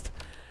just,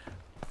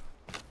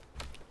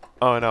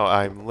 oh no,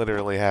 I'm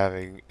literally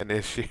having an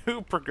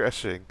issue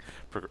progressing,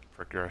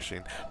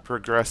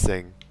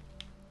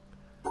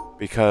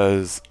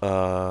 because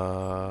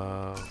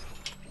of...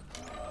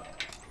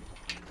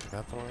 Is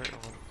that the right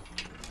one?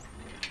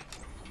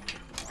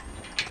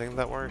 I think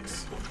that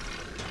works.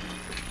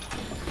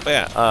 But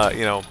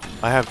yeah,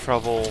 I have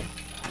trouble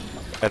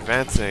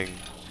advancing.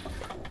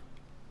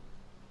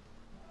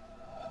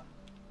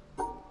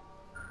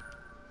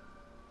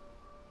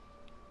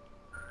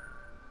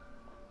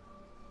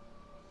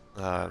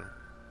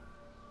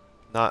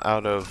 Not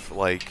out of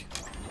like,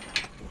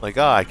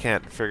 I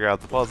can't figure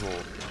out the puzzle.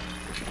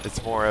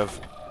 It's more of,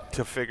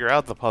 to figure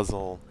out the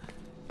puzzle,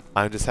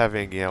 I'm just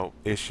having,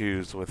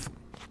 issues with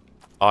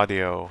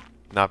audio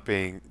not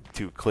being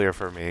too clear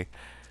for me.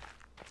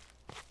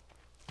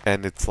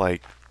 And it's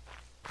like,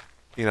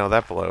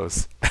 that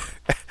blows.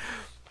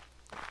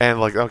 And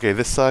like, okay,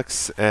 this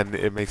sucks, and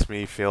it makes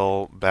me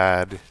feel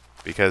bad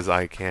because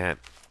I can't,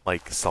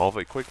 like, solve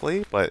it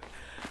quickly, but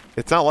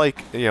it's not like,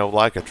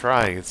 lack of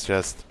trying, it's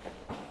just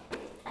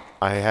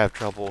I have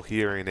trouble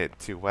hearing it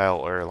too well,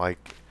 or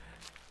like,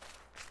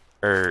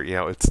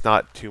 it's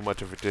not too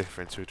much of a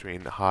difference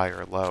between high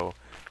or low,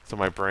 so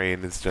my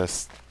brain is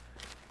just,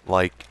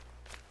 like,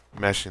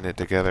 meshing it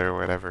together or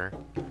whatever.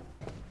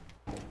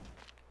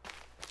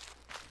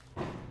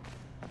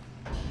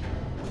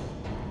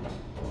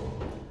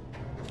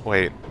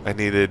 Wait,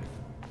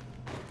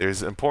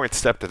 there's an important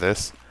step to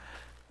this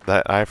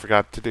that I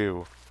forgot to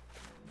do.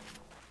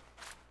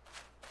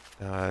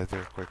 There's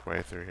a quick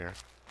way through here.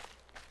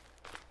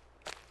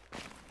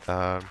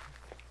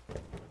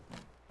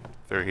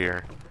 Through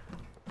here.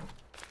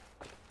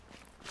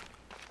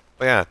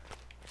 But yeah,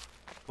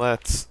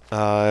 let's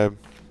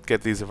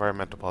get these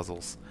environmental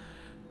puzzles.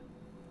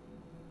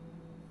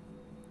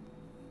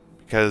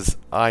 Because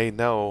I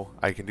know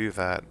I can do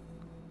that.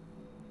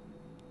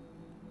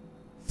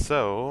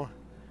 So,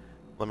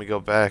 let me go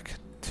back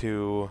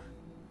to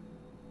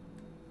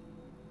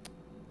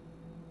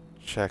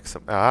check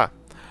some...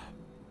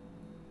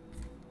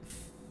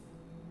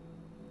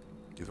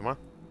 Excuse me.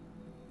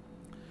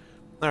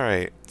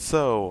 Alright,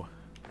 so,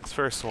 this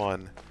first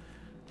one,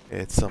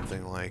 it's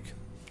something like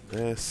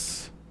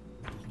this,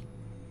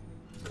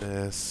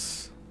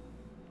 this,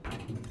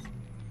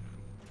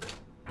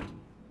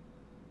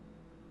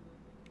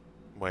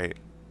 wait.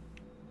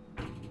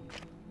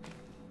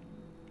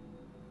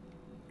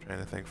 Trying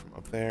to think from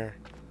up there.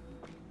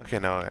 Okay,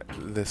 no,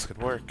 this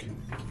could work.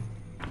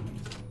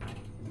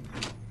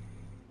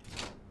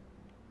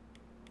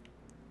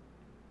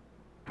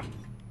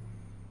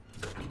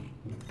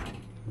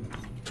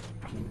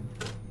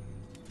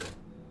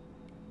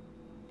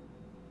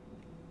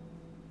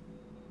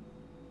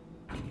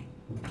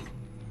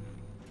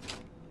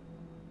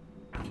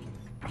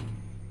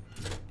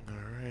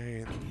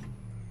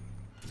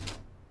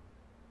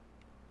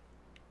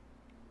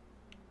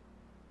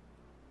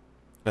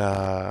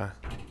 Alright.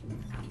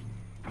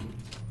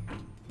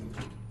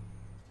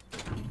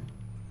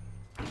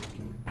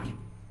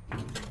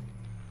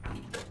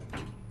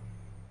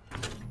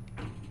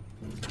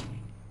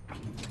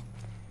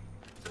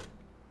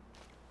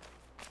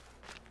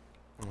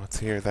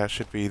 here. That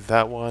should be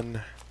that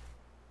one.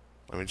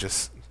 Let me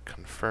just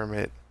confirm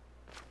it.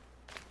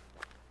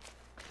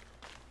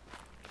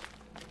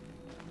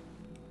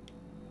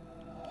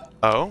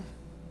 Oh?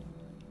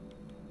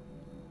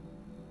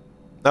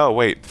 Oh,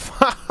 wait.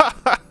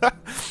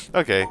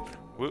 Okay.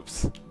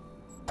 Whoops.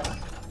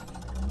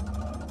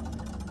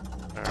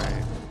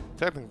 Alright.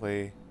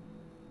 Technically,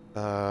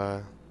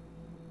 okay,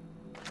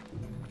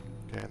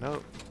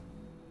 no.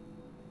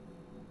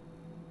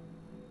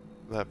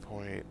 That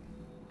point.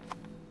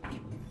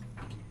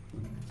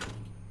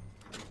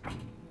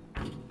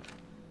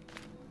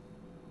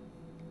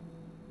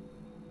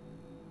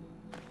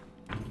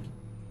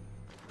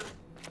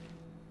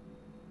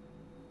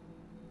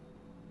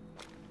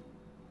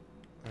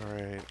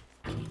 Alright.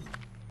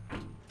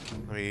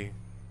 Let me...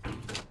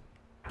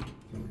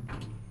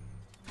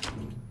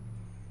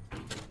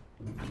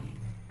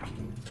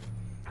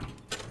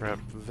 prep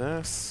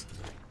this.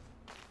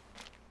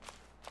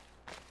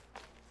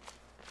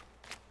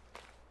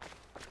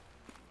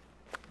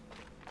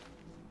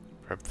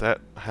 Prep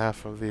that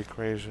half of the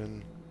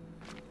equation.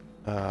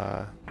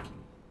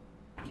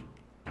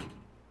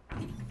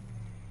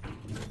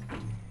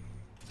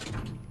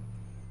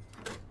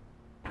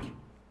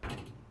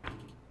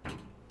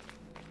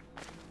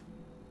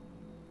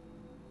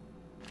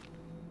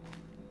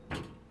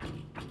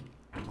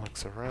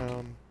 Looks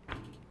around.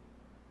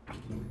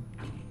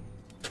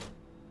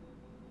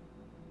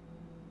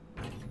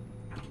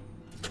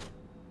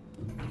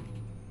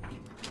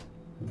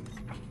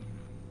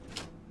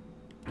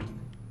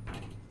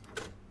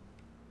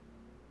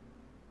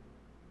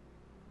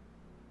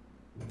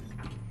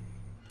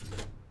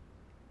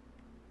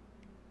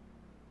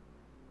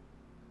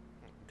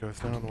 Goes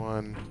down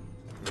one,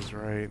 goes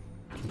right,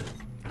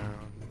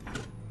 down.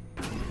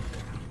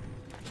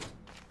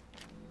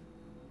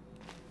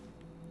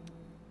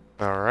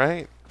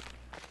 Alright.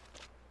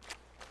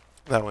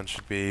 That one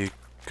should be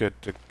good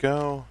to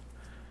go.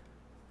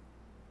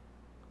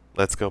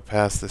 Let's go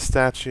past the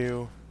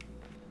statue.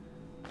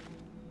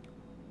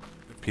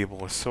 People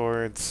with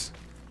swords.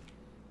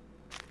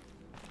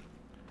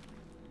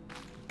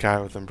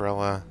 Guy with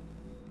umbrella.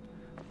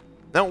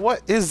 Now,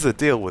 what is the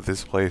deal with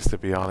this place, to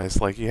be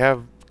honest? Like, you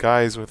have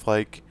guys with,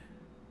 like,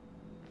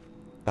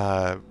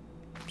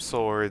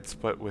 swords,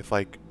 but with,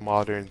 like,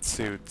 modern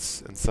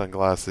suits and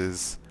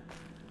sunglasses.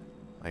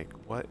 Like,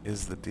 what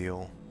is the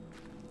deal?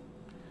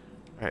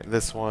 Alright,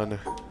 this one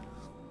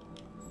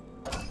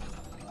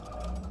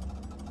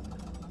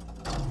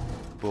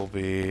will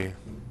be...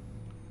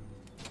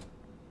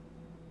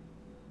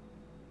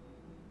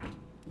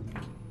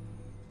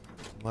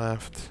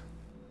 left.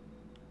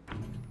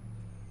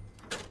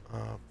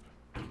 Up.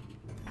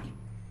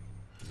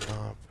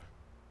 Up.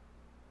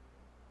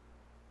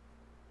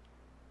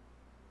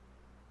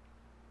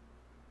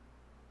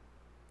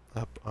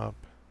 Up, up.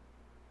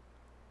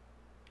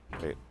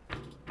 Wait.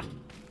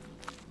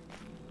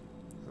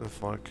 The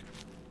fuck?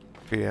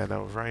 Yeah,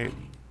 no, right.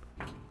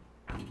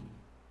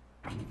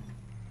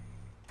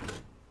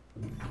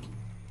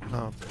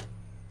 Up.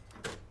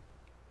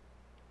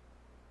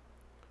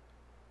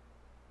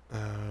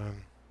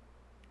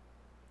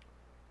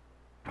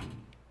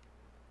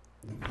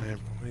 I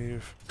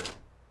believe.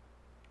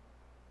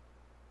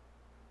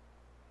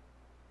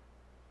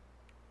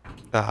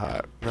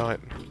 No, it.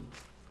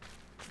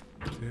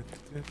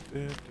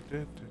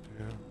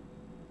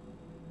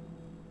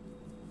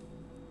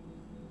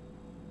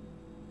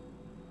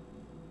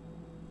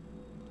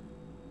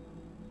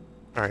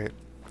 Alright,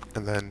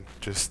 and then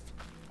just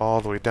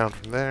all the way down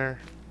from there,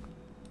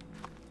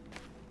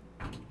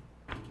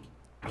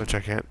 which I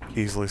can't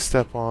easily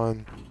step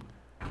on.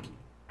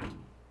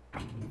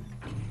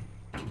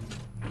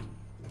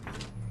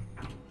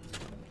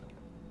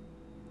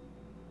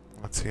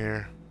 What's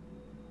here?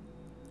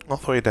 All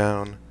the way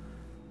down.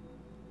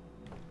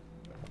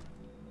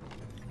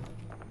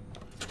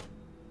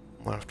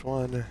 Left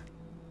one.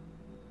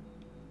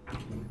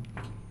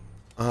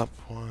 Up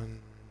one.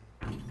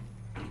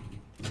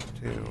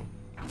 Two.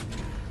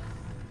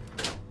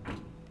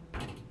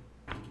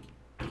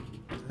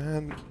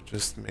 And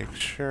just make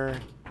sure.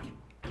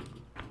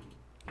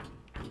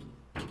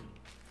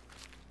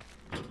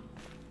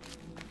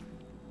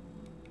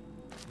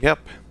 Yep.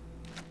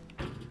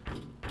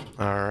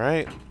 All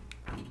right.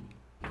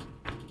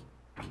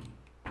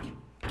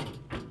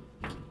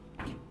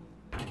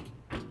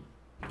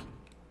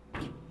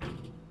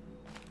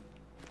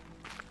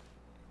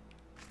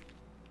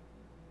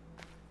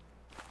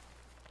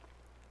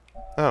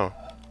 Oh.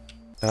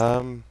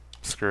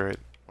 Screw it.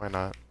 Why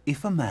not?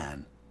 If a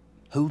man,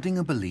 holding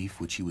a belief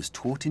which he was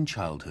taught in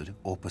childhood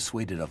or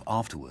persuaded of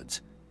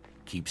afterwards,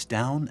 keeps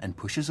down and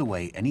pushes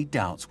away any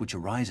doubts which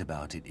arise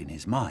about it in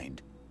his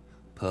mind,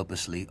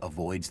 purposely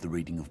avoids the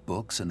reading of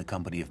books and the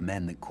company of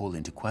men that call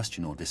into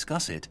question or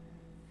discuss it,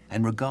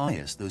 and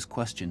regards those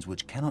questions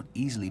which cannot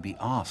easily be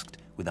asked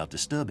without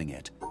disturbing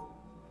it,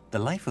 the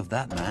life of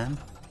that man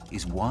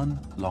is one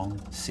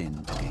long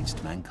sin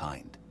against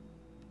mankind.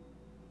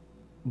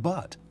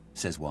 But,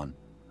 says one,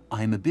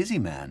 I am a busy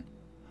man.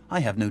 I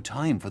have no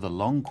time for the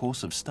long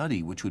course of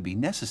study which would be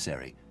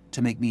necessary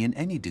to make me in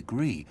any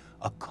degree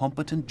a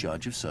competent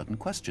judge of certain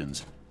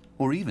questions,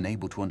 or even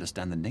able to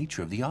understand the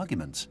nature of the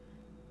arguments.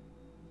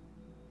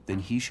 Then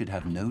he should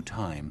have no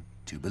time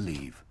to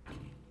believe.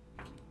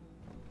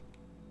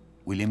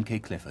 William K.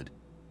 Clifford,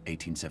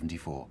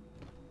 1874.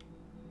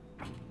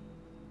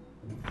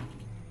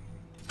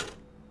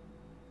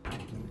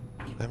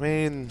 I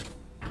mean,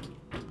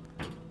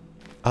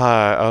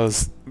 I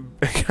was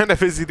kind of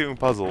busy doing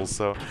puzzles,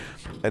 so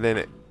I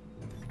didn't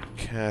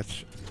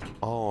catch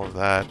all of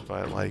that,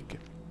 but like,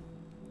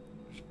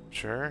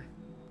 sure.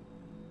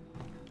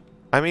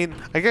 I mean,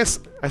 I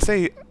guess I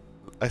say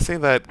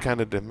that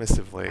kind of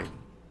dismissively.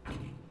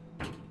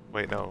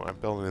 Wait, no, I'm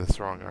building this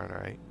wrong, aren't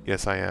I?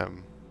 Yes, I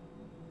am.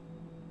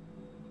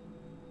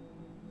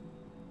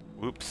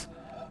 Whoops.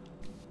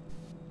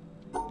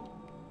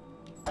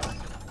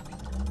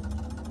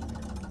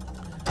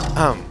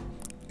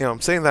 You know,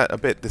 I'm saying that a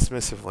bit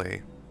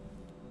dismissively.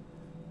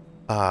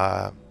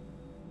 But,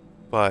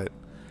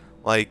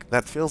 like,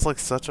 that feels like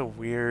such a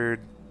weird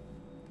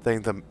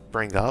thing to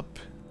bring up,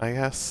 I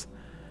guess.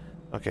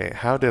 Okay,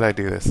 how did I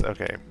do this?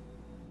 Okay.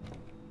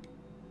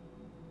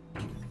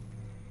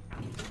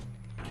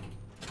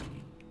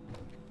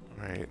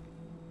 Right.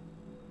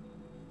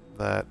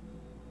 That.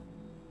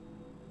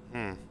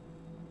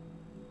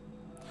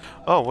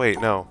 Oh,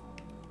 wait, no.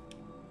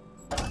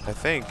 I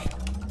think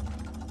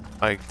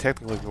I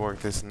technically can work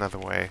this another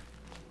way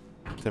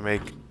to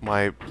make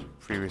my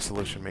previous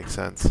solution make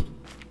sense.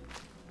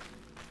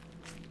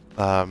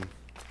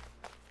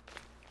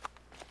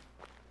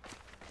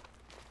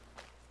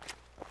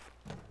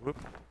 Whoop.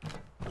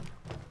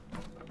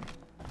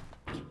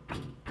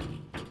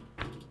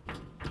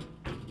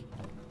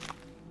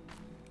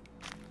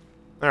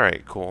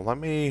 Alright, cool. Let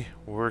me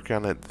work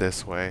on it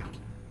this way.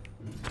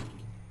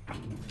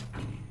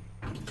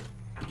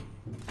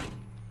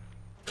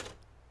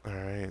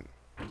 Alright.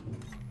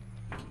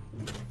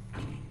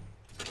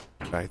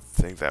 I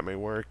think that may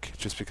work,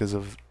 just because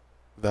of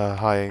the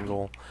high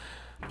angle.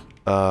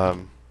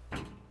 Alright.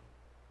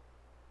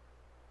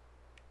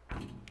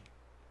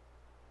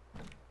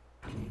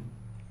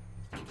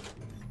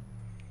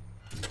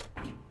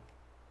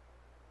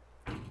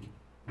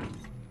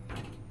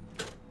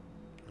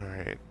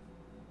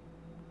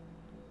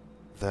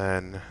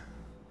 Then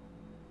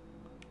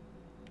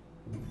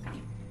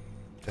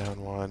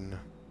down one.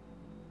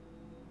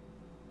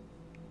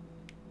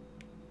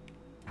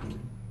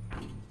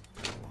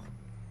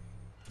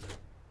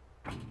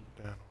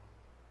 Down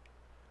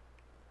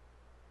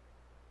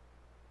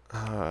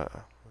one.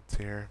 Let's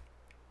see here.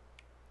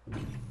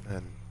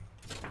 Then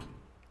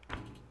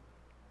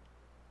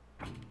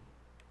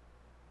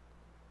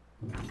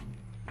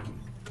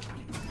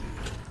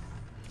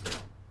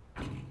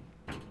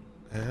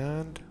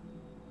and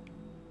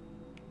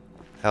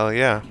hell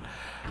yeah.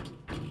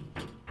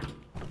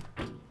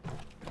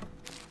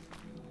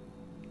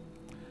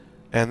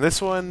 And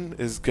this one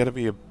is gonna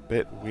be a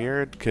bit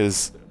weird,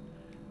 because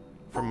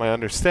from my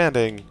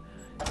understanding,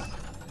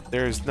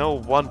 there's no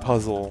one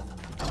puzzle.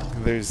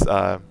 There's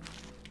two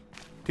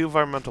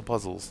environmental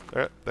puzzles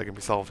that can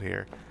be solved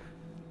here.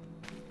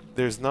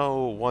 There's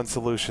no one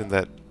solution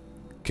that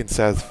can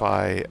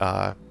satisfy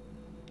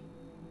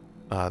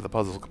the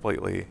puzzle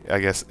completely, I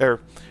guess.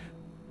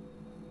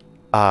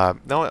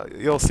 No,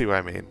 you'll see what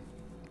I mean.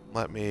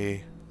 Let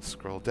me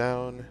scroll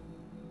down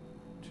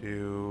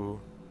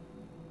to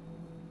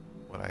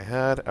what I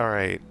had.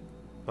 Alright.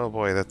 Oh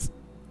boy, that's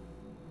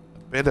a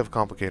bit of a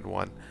complicated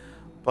one.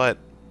 But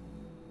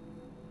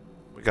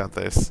we got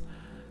this.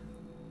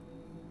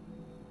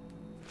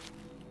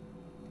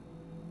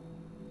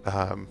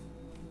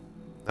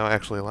 No,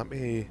 actually, let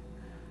me...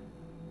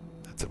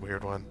 That's a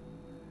weird one.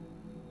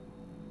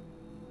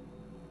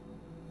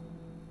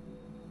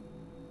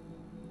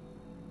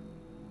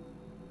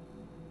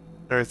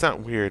 Or it's not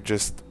weird,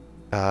 just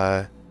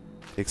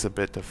takes a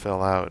bit to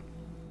fill out.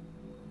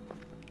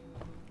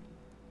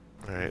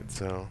 Alright,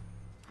 so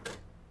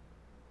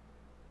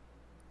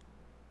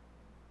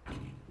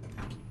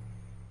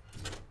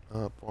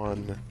up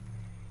one,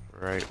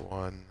 right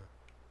one,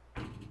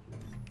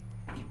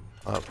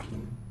 up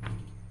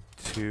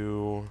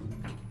two,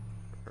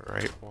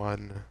 right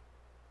one,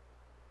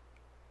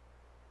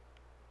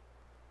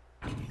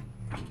 up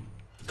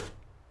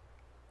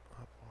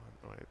one,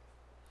 wait.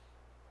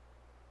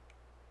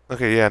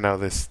 Okay, yeah, no,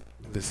 this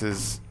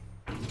is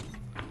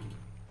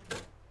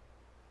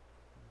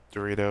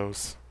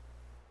Doritos.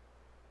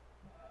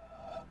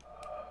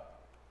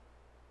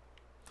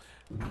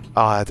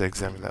 I'll have to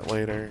examine that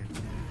later.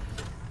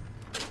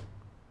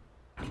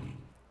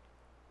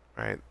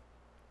 Right.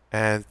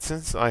 And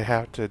since I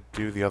have to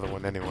do the other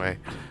one anyway,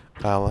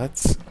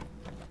 let's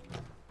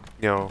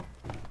go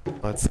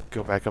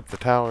back up the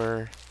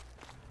tower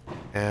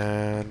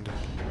and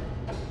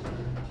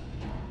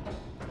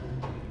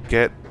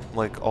get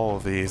like all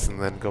of these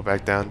and then go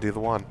back down and do the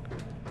one.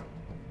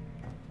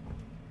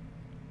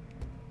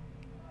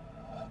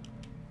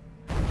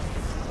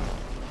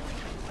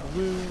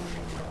 Woo.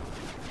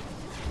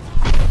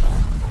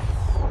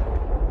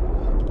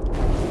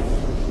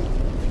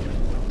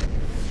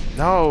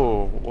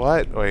 No!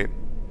 What? Wait.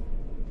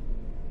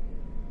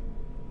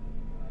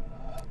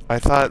 I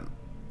thought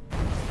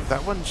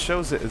that one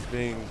shows it as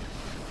being...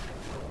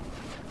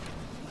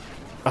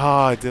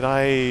 Ah, did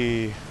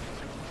I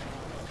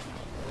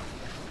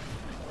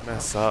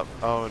mess up?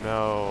 Oh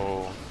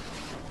no.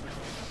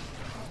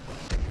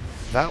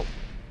 That...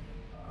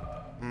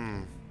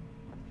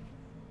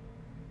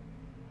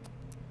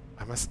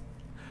 I must...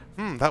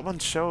 that one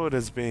showed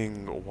as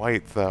being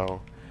white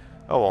though.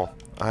 Oh well,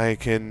 I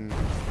can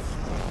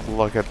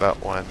look at that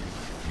one.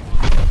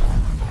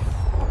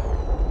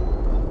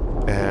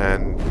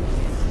 And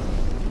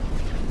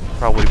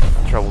probably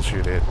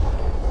troubleshoot it.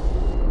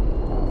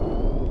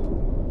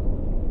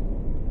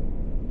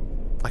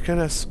 I could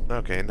have...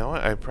 Okay, no,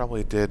 I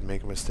probably did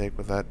make a mistake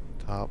with that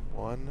top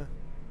one.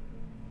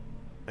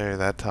 Or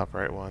that top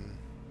right one.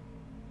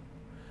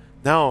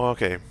 No,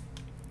 okay.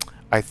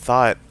 I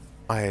thought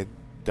I had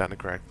done it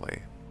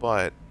correctly,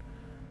 but...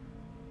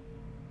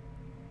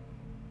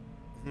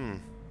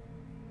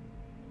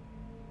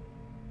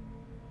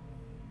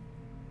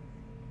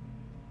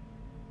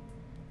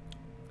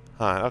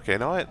 Okay, you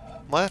know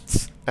what?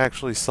 Let's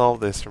actually solve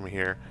this from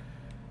here.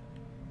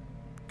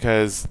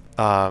 Because,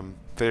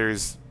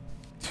 there's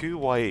two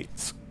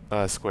white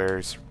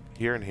squares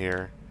here and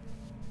here,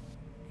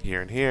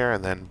 here and here,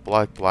 and then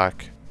black,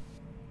 black,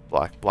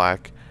 black,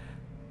 black.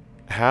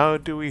 How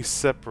do we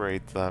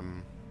separate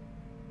them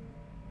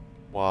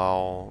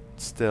while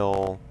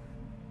still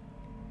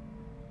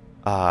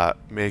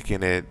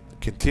making it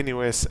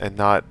continuous and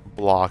not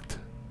blocked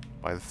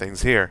by the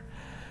things here?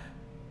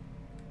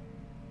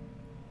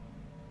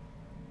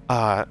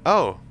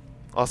 Oh,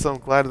 also I'm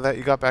glad that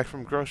you got back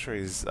from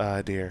groceries,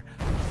 dear.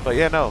 But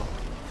yeah, no.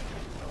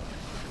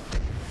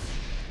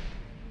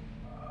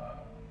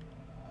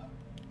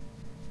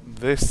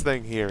 This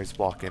thing here is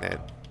blocking it.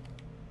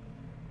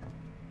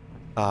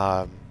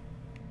 Can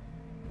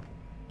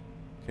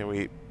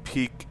we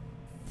peek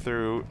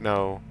through?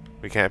 No,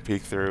 we can't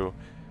peek through.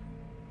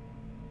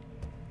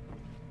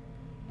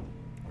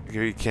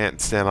 We can't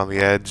stand on the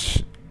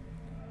edge.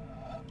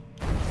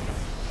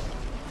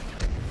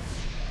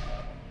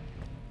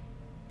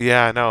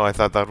 Yeah, I know. I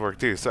thought that'd work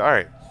too. So,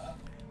 alright.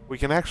 We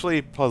can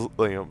actually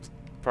problem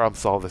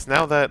solve this.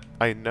 Now that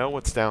I know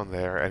what's down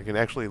there, and can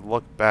actually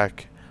look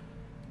back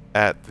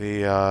at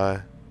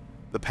the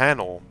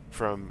panel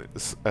from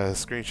a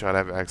screenshot I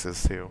have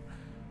access to,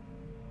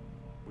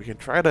 we can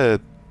try to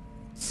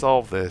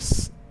solve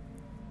this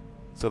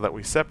so that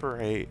we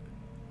separate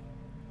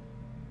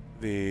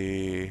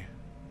the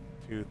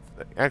two...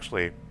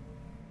 Actually,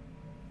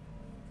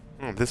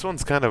 this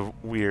one's kind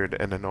of weird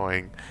and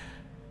annoying.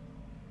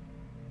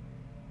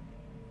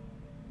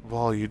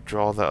 While you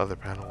draw the other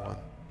panel one.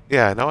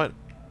 Yeah, I know what?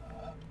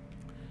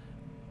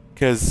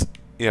 Because,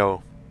 you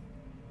know,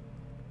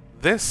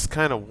 this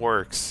kind of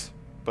works,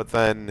 but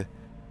then...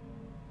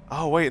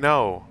 Oh, wait,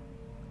 no.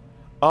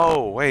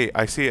 Oh, wait,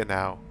 I see it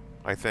now,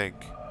 I think.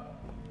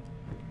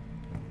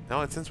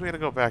 No, since we had to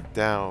go back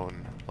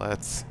down,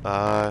 let's,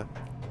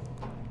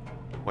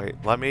 wait,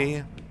 let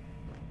me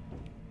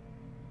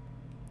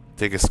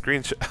take a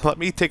screenshot. Let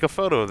me take a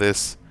photo of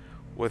this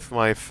with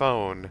my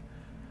phone,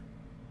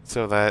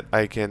 so that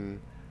I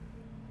can,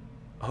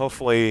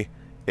 hopefully,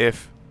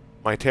 if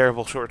my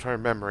terrible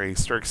short-term memory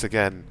strikes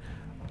again,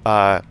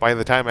 by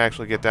the time I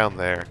actually get down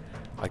there,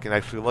 I can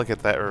actually look at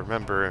that and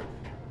remember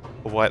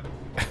what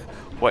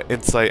what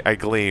insight I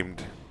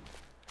gleamed.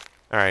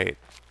 Alright.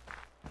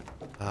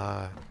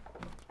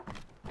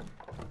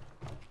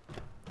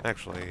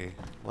 Actually,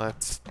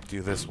 let's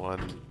do this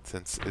one,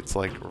 since it's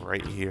like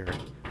right here.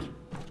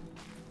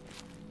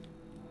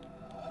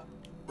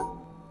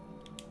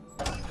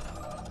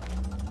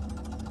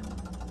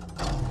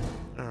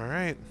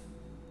 Alright.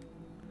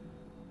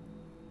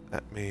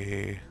 Let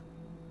me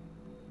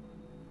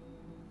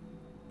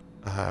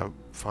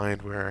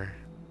find where...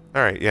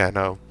 Alright, yeah,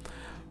 no.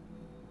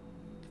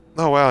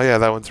 Oh wow, yeah,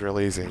 that one's real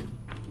easy.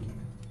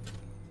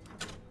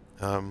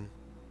 Wait,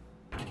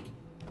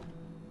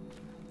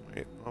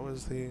 what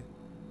was the...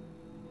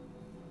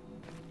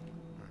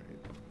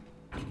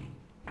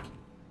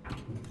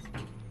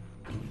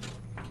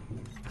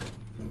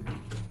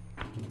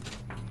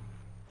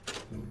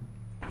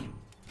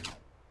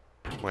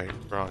 Alright. Wait,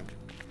 wrong.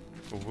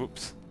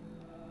 Whoops.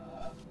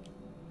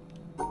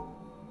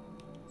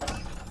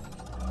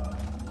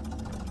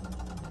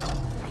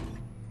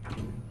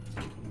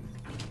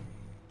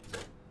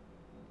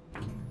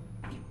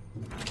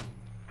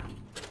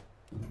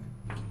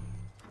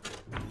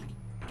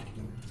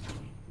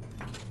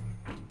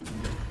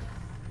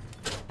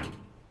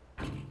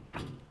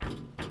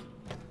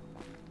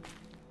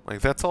 Like,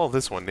 that's all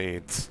this one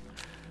needs.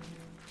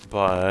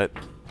 But...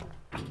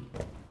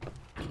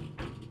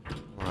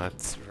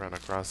 let's run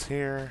across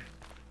here.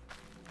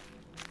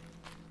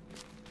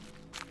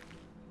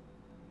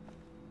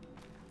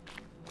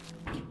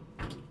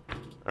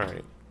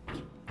 Alright.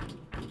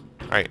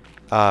 Alright.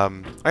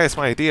 I guess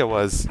my idea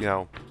was, you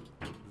know,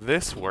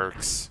 this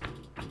works,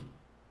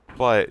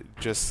 but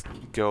just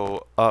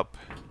go up,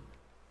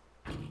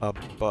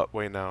 but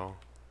wait, no.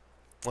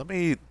 let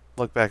me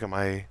look back at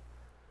my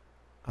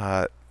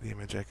the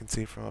image I can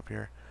see from up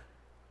here.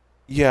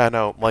 Yeah,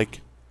 no,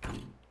 like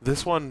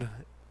this one,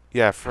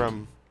 yeah,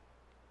 from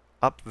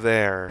up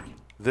there,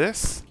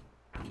 this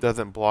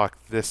doesn't block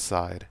this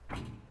side.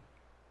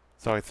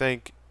 So I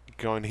think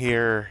going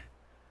here,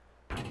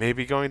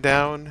 maybe going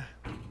down,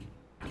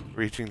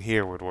 reaching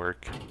here would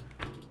work.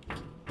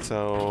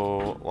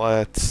 So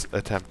let's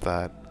attempt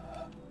that.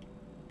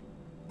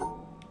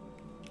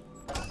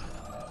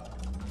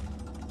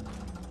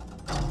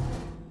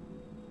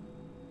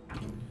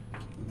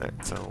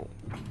 Alright, so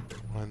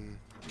one,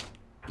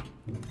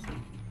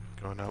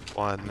 going up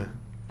one,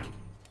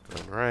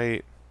 going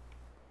right.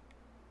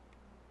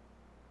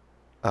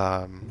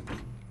 Going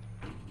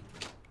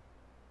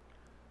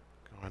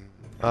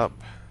up,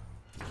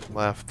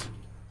 left,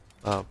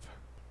 up,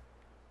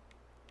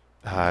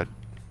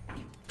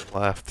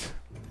 left,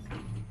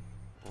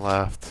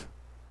 left,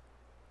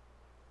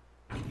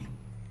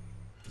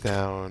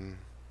 down,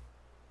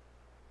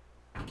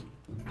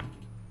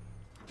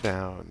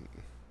 down,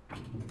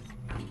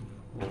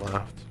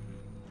 left.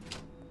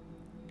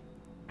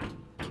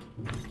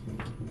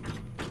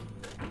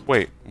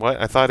 Wait, what?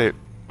 I thought it...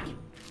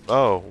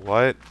 Oh,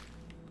 what?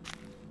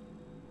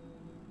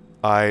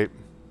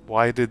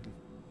 Why did...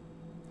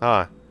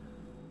 Huh.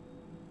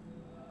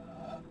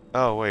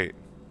 Oh, wait.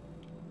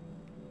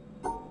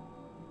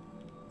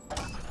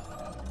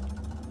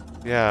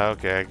 Yeah,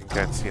 okay, I can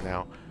kind of see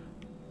now.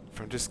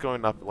 If I'm just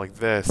going up like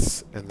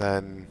this, and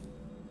then...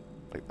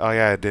 Like, oh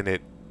yeah, didn't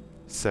it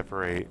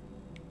separate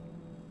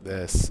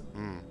this?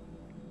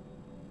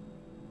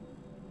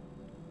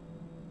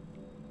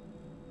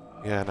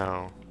 Yeah,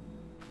 no.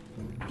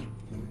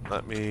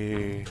 Let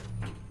me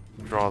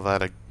draw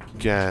that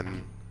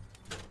again.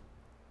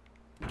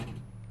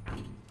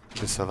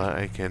 Just so that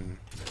I can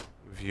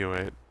view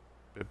it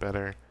a bit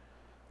better.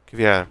 'Cause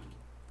yeah,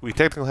 we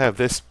technically have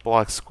this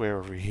block square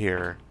over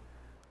here,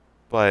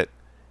 but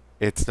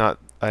it's not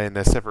in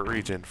a separate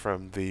region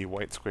from the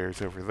white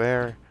squares over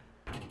there.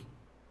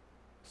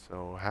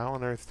 So how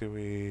on earth do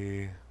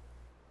we...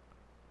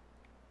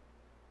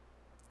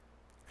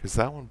 Because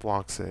that one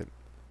blocks it.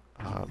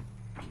 So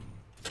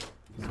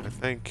I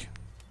think...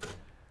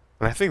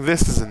 And I think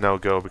this is a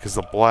no-go because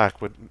the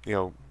black would, you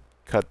know,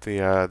 cut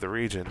the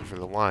region for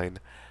the line.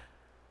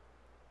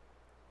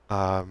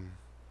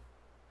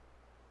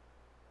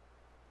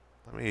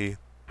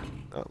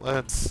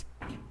 Let's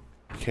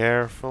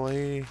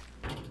carefully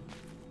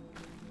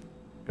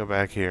go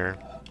back here.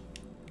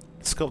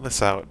 Scope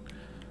this out.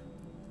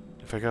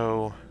 If I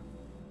go...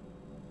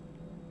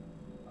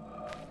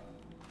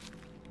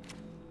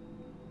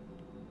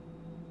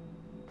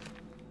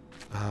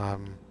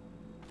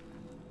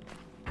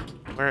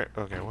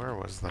 where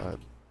was that?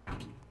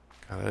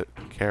 Got it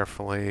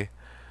carefully.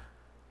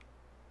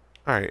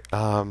 Alright,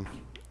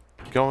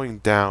 going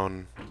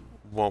down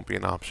won't be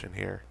an option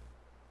here.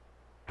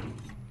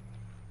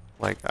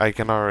 Like, I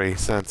can already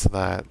sense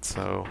that,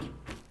 so...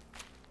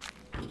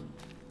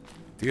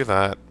 Do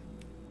that.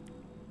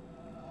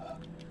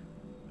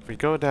 If we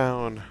go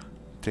down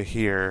to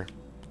here,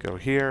 go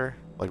here,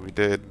 like we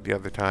did the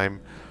other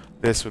time,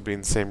 this would be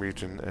in the same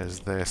region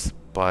as this,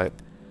 but...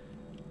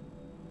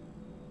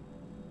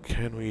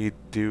 Can we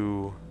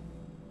do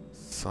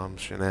some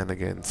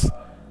shenanigans?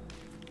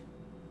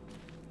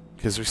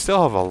 Because we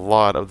still have a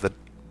lot of the,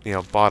 you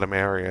know, bottom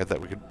area that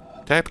we could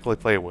technically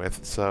play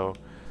with, so...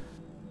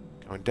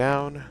 Going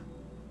down.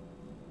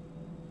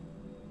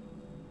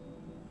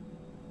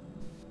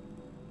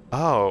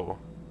 Oh.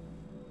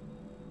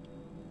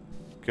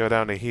 Go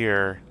down to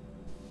here.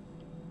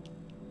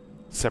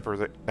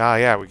 Separate. Ah,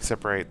 yeah, we can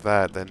separate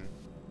that then.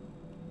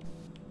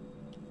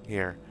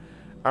 Here.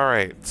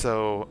 Alright,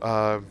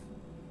 so,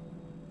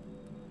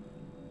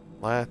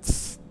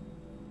 let's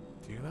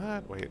do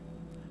that? Wait.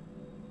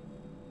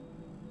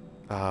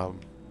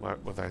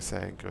 What was I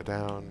saying? Go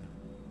down.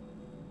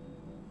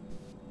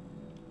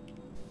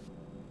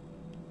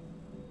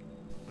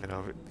 And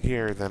over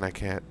here, then I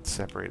can't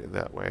separate it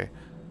that way.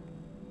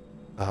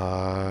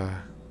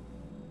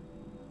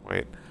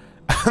 Wait.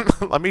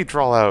 Let me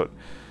draw out.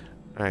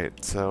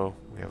 Alright, so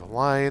we have a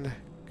line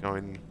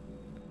going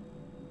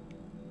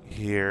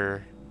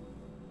here.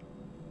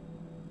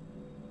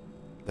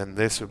 Then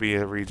this would be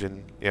a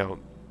region, you know,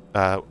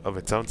 of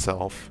its own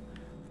self,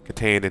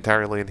 contained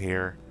entirely in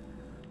here.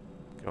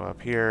 Go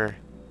up here.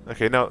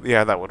 Okay, no,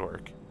 yeah, that would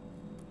work.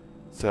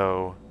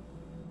 So,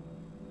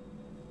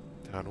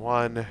 down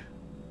one,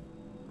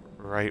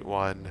 right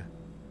one,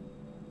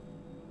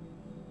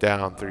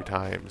 down 3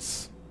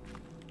 times.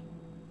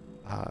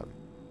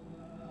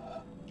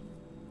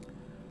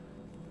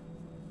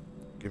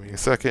 Give me a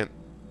second.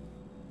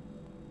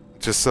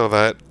 Just so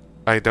that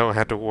I don't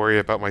have to worry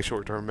about my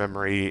short-term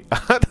memory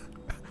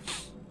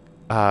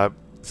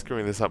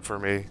screwing this up for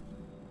me.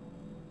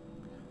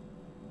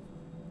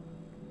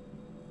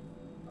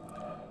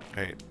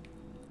 Right.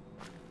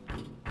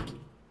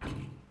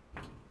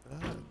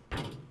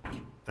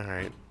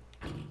 Alright.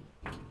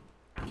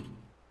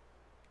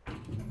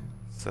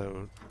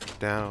 So,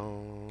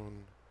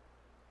 down...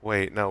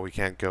 Wait, no, we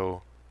can't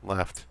go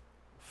Left.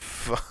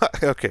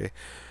 Okay.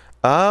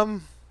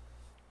 Um.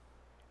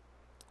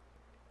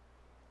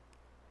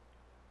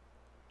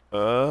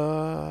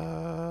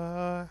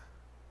 Uh.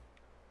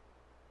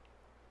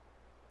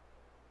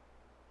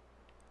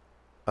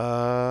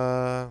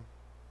 Uh.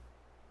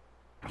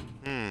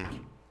 Hmm.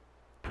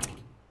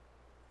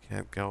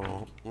 Can't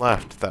go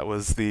left. That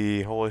was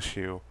the whole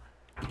issue.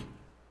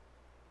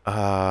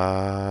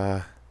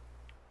 Uh.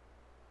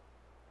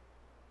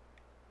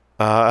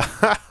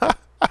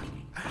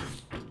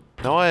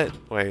 You know what?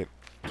 Wait.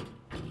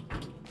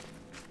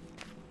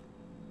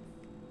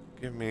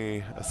 Give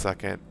me a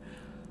second.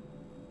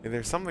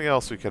 There's something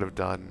else we could have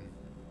done.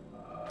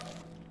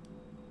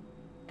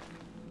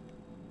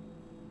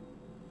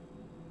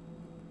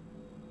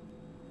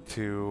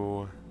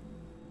 To...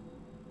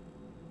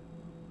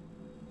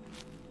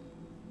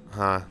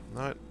 Huh.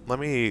 Let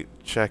me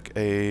check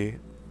something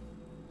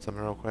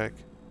real quick.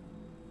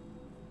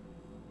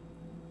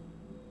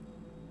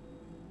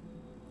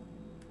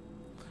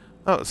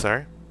 Oh,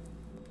 sorry.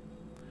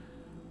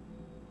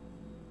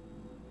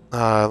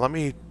 Let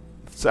me...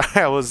 Sorry,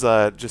 I was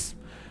just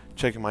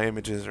checking my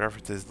images and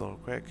references a little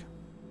quick.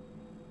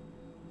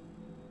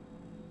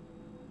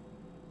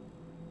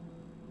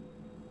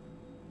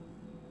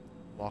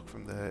 Walk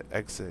from the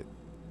exit.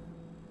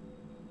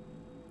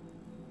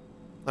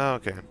 Oh,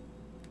 okay.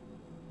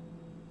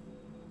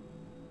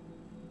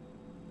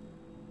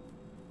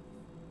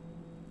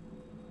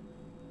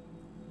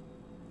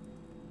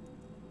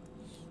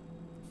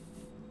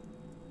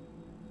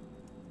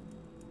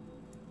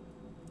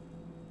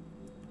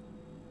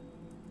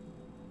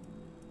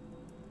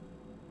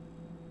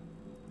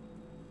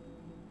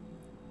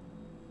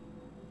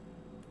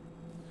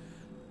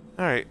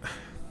 Alright.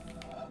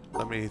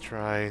 Let me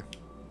try...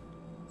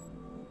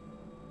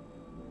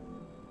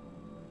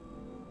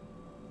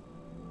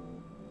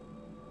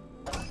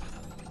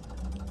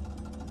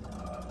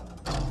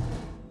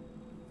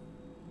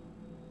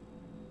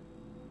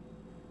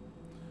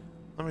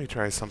 Let me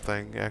try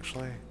something,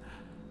 actually.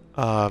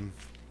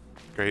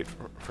 Great.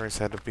 First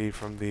had to be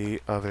from the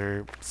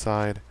other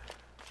side.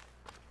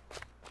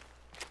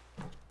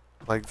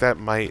 Like, that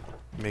might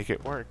make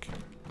it work.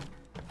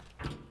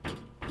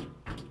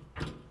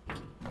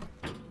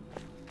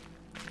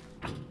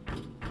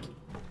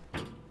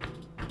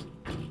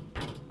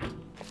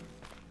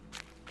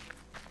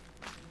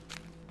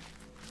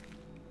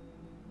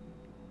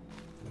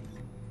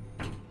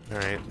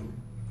 Alright.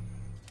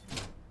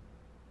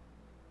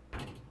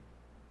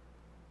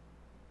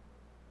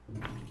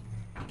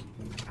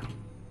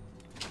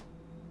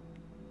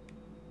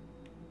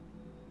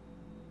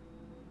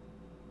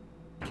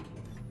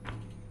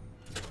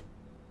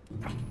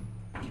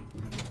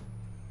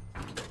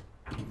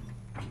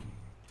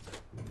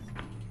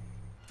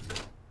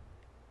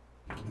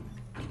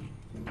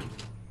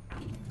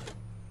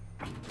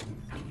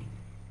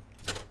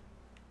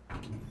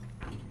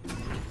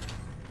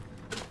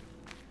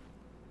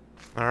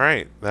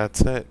 Alright,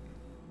 that's it.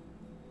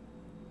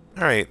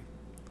 Alright.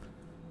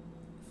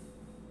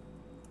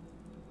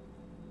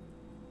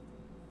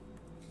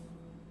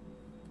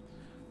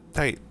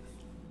 Tight.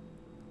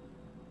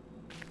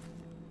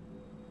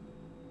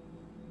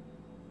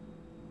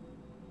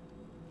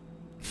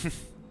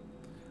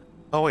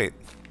 Oh wait.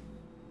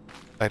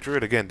 I drew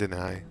it again, didn't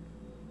I?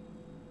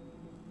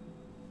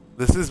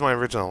 This is my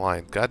original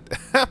line. God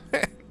damn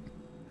it.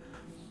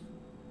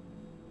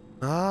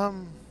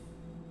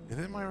 Is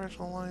it my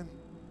original line?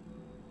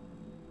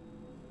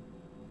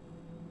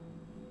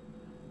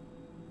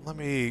 Let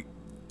me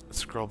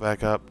scroll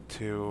back up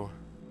to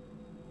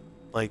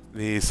like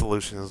the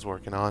solution is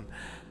working on.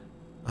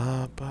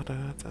 Yeah,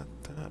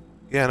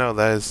 no,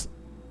 that is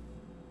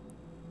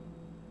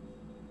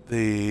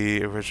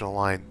the original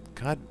line.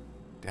 God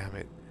damn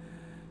it.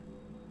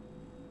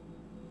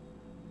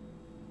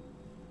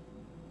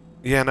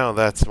 Yeah, no,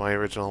 that's my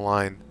original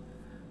line.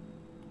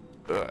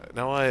 You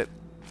know what?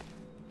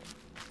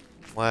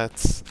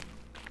 Let's...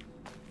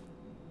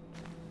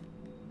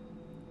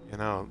 You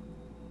know...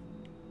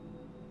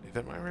 Is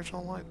that my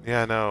original line?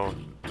 Yeah, no.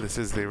 This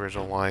is the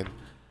original line.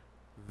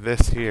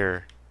 This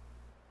here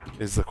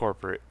is the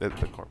culprit that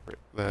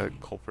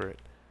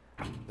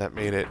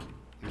made it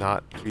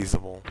not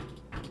feasible.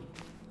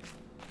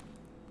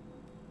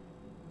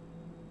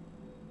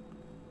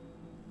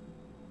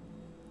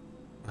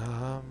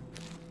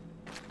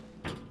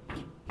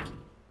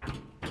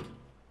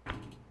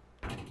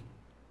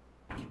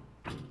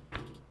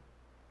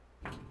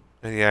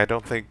 And yeah, I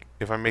don't think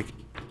if I make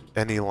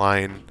any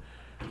line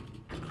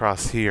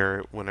across here,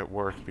 it wouldn't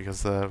work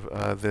because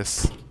of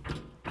this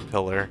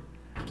pillar.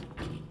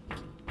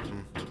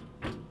 You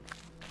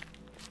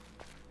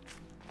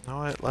know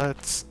what?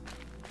 Let's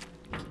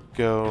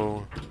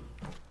go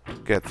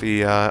get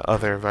the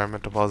other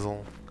environmental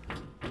puzzle.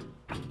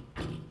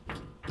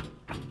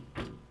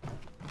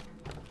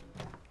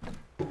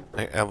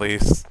 At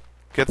least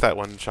get that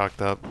one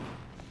chalked up.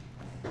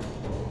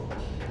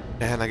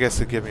 And I guess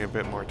it'd give me a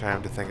bit more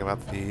time to think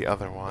about the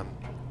other one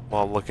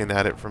while looking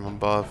at it from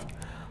above.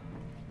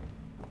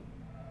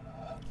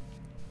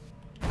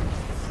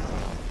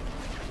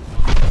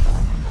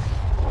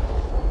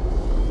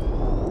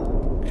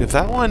 Because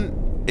that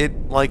one,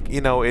 it, like, you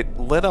know, it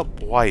lit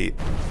up white.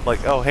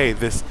 Like, oh, hey,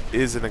 this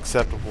is an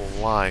acceptable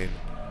line.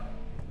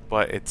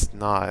 But it's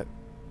not.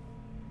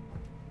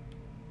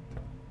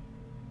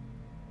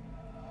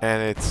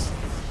 And it's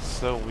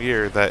so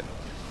weird that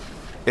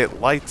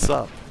it lights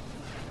up.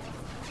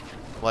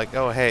 Like,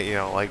 oh, hey, you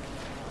know, like,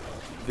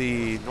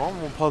 the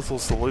normal puzzle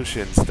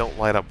solutions don't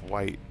light up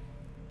white.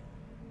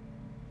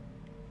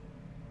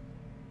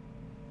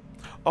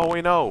 Oh,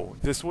 we know!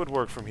 This would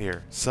work from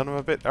here. Son of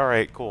a bit.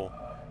 Alright, cool.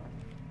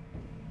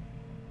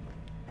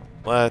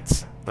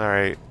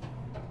 Alright.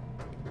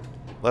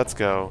 Let's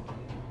go.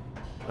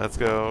 Let's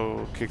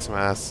go kick some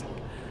ass.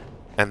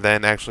 And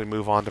then actually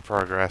move on to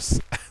progress.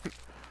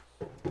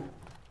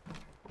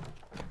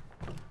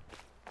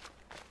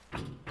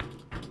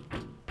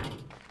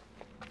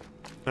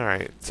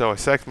 Alright, so I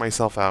psyched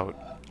myself out,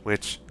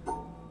 which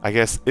I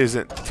guess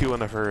isn't too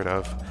unheard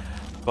of,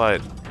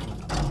 but...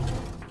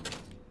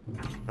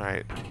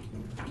 Alright.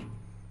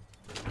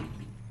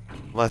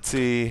 Let's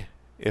see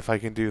if I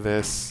can do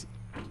this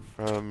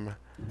from...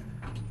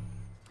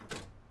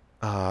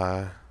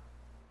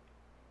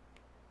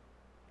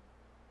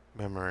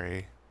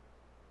 memory.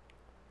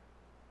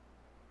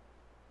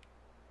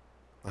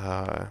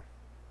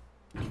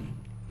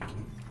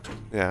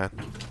 Yeah.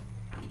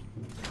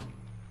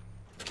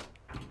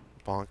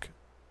 Bonk.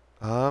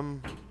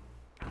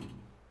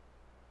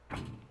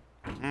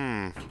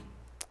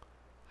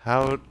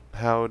 How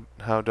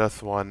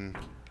doth one...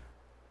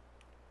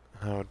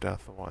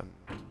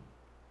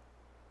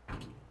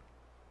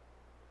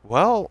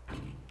 Well,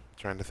 I'm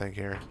trying to think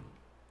here.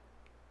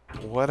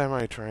 What am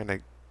I trying to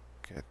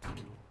get to?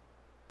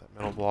 That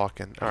middle block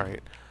and...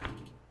 Alright.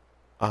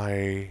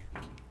 I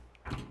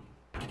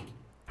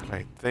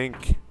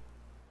think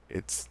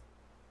it's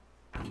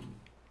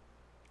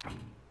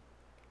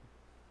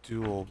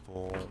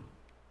doable,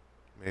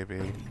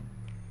 maybe.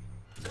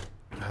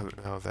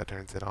 Oh, that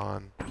turns it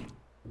on.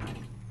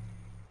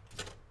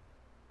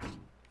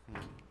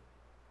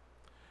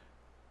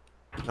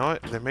 You know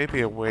what? There may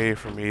be a way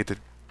for me to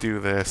do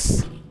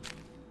this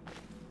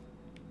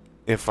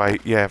if I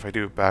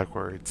do it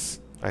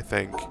backwards, I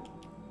think.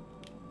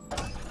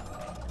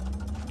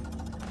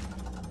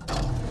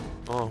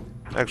 Oh,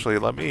 actually,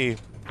 let me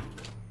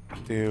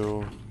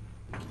do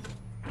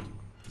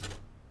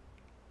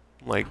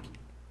like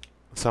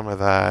some of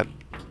that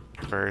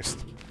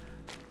first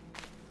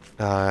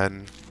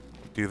and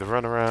do the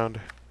runaround.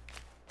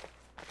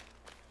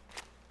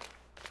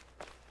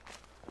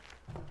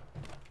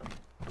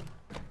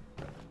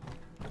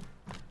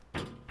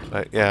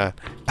 But yeah.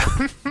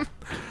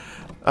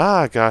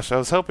 Ah, gosh, I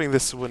was hoping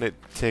this wouldn't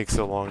take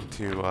so long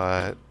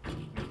to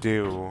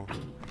do.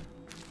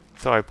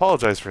 So I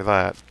apologize for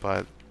that,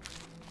 but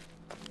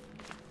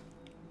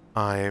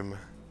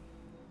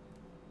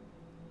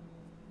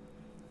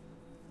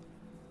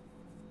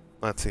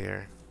let's see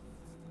here.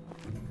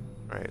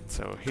 Right,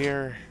 so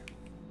here,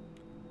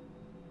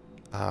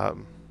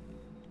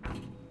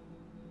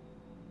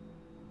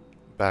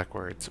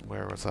 backwards.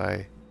 Where was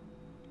I?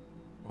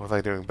 What was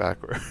I doing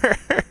backwards?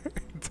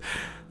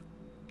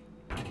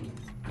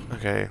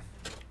 Okay.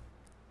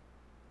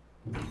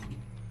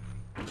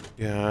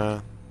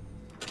 Yeah.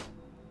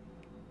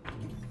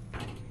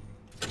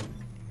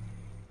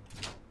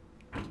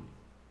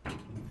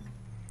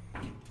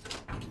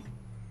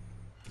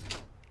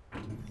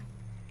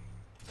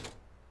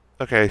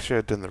 Okay, I should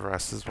have done the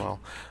rest as well.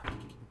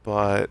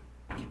 But,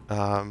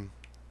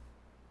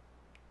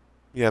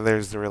 yeah,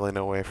 there's really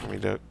no way for me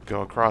to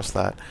go across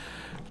that.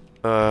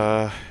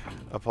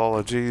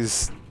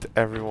 Apologies to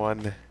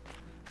everyone,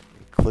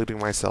 including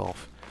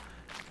myself.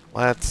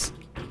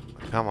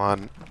 Come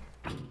on.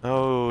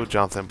 Oh,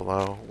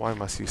 J.Blow, why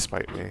must you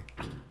spite me?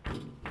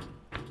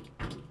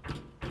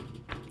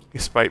 You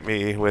spite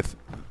me with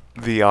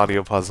the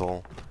audio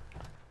puzzle,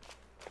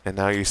 and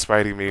now you're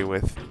spiting me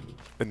with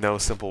no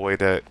simple way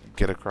to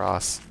get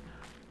across.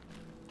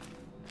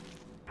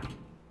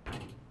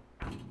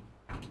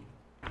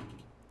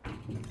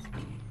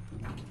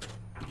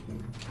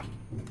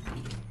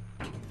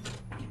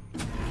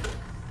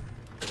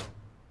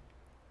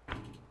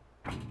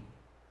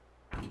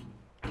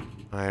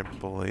 I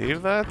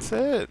believe that's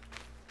it.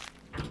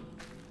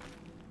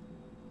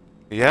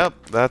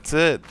 Yep, that's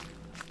it.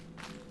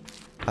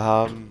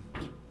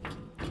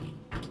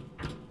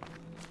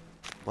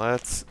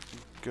 Let's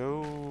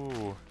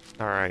go.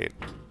 Alright.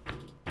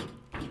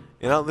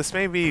 You know, this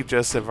may be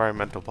just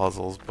environmental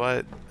puzzles,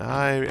 but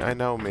I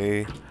know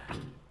me,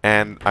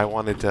 and I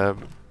wanted to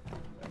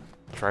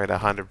try to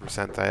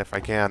 100% that if I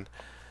can.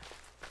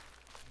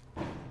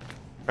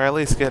 Or at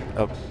least get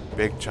a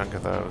big chunk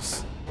of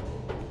those.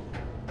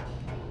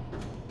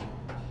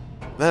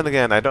 Then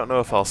again, I don't know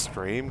if I'll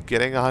stream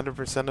getting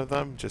 100% of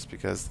them, just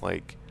because,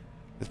 like,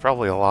 it's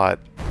probably a lot.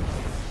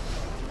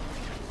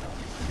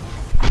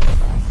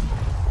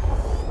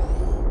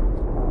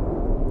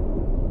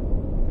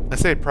 I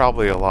say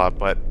probably a lot,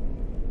 but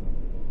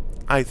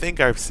I think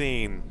I've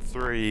seen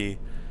 3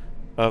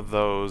 of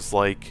those,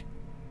 like,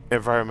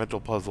 environmental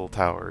puzzle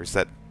towers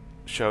that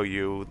show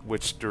you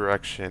which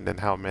direction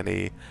and how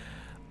many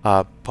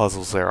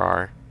puzzles there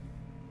are.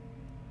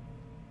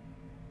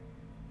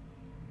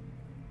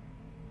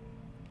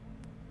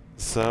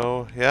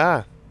 So,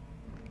 yeah.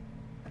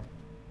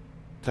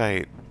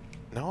 Tight.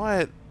 You know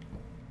what?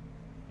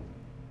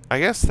 I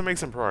guess to make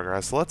some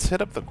progress, let's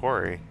hit up the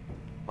quarry.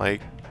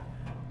 Like,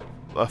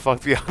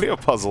 fuck the audio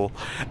puzzle.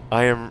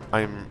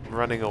 I'm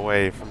running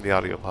away from the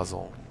audio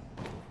puzzle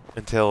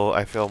until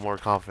I feel more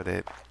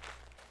confident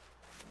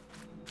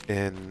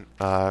in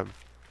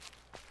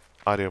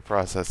audio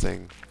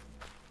processing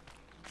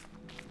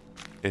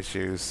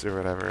issues or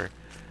whatever.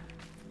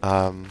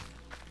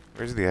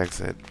 Where's the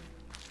exit?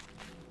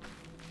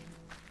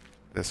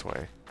 This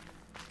way.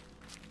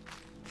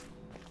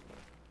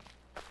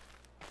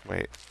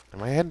 Wait,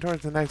 am I heading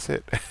towards an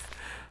exit?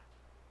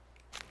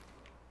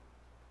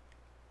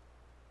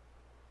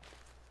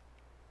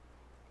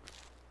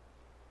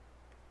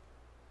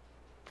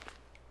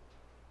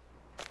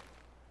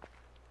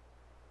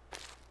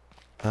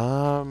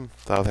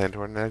 Thought I was heading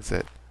toward an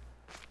exit.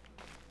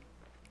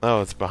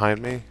 Oh, it's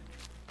behind me?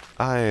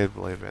 I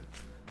believe it.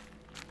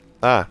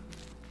 Ah.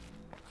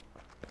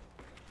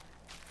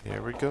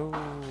 Here we go.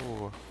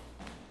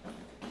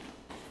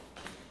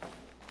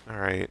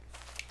 Alright.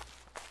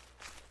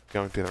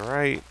 Going to the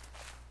right.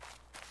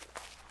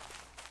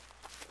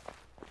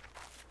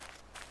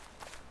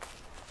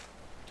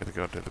 Gonna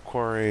go to the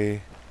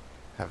quarry.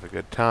 Have a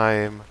good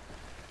time.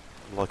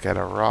 Look at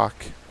a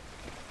rock.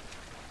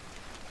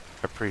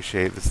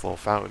 Appreciate this little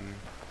fountain.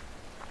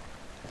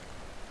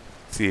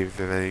 See if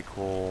there's any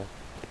cool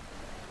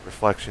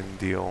reflection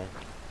deal.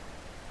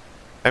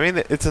 I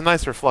mean, it's a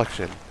nice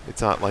reflection.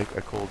 It's not like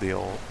a cool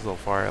deal so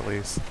far, at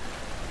least.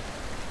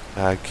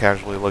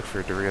 Casually look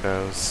for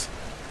Doritos.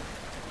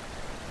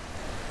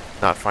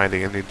 Not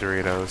finding any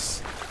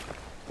Doritos.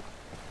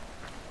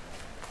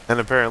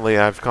 And apparently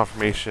I have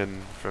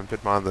confirmation from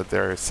Pitmon that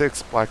there are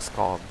 6 black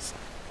columns.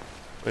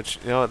 Which,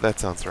 you know what, that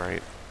sounds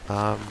right.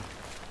 Oh,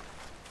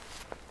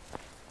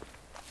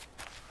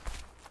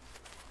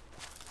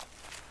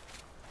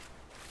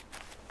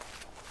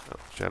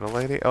 Shadow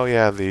Lady? Oh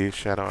yeah, the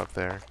shadow up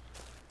there.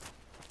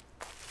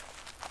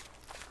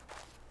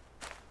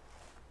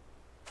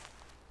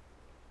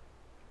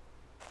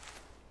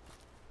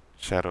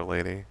 Shadow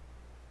Lady.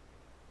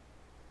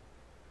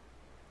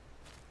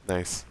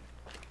 Nice.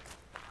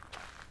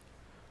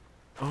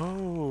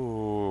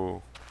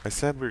 Oh, I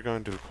said we were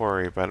going to the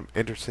quarry, but I'm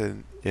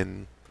interested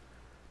in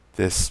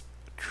this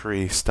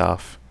tree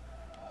stuff.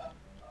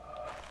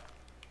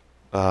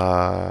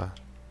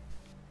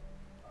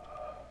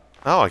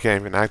 Oh, I can't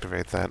even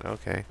activate that.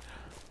 Okay.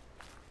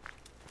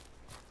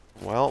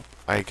 Well,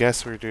 I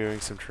guess we're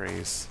doing some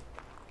trees.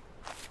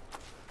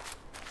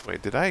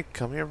 Wait, did I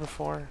come here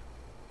before?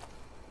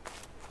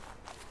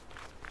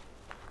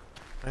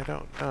 I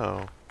don't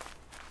know.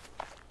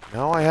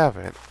 No, I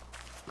haven't.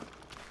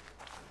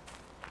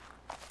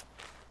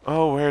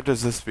 Oh, where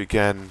does this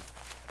begin?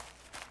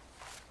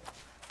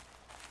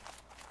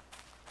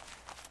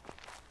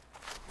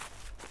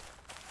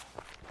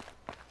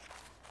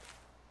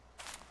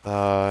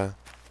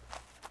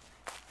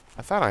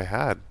 I thought I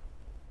had.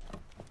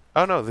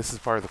 Oh no, this is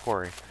part of the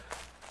quarry.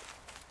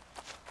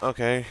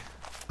 Okay.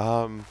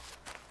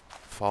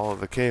 Follow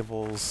the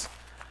cables.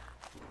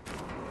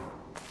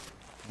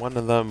 One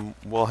of them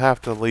will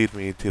have to lead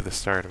me to the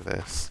start of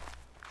this.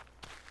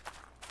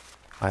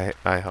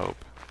 I hope.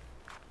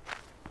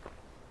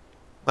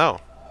 Oh.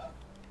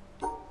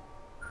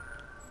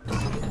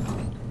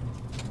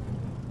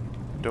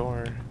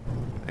 Door.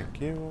 Thank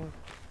you.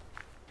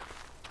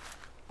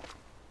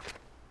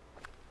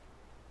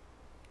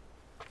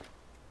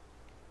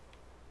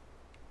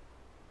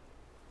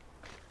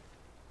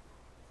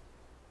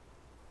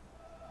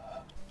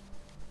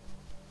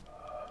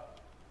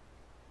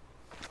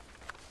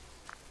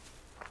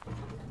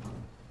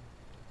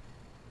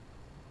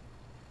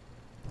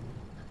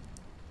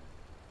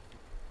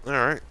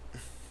 Alright.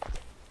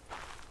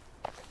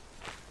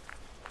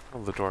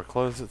 Well, the door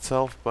closed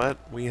itself, but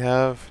we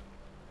have...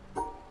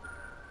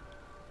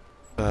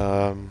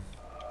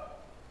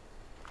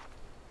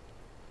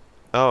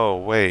 Oh,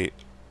 wait.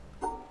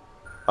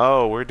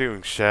 Oh, we're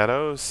doing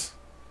shadows?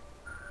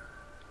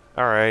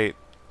 Alright.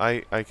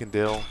 I can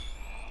deal.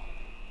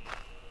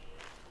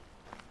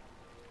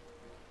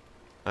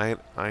 I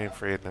ain't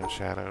afraid no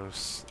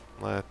shadows.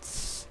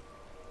 Let's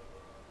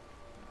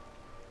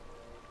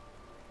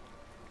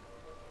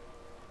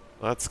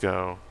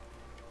go.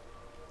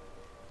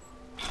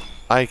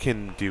 I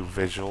can do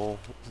visual.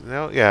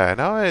 No, yeah,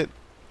 no,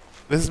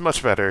 this is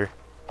much better.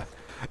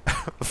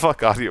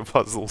 Fuck audio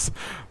puzzles.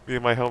 Me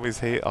and my homies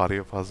hate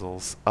audio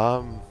puzzles.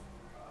 Oh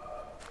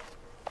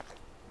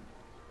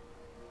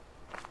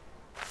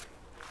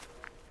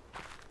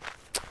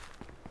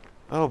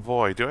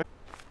boy, do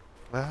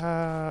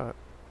I?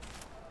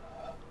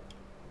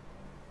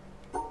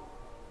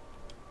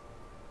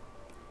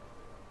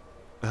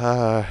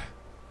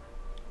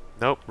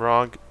 Nope,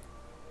 wrong.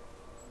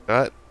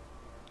 Nope.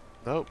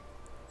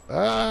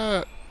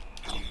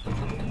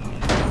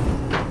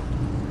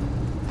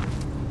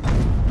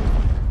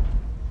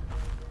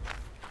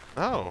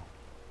 Oh,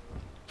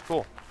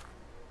 cool.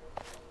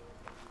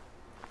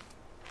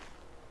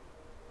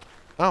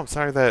 Oh, I'm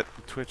sorry that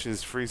Twitch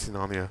is freezing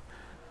on you.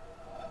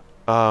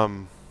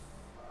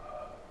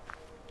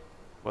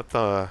 What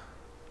the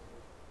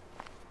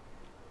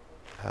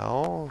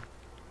hell?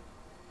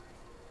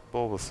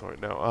 Bulbasaur,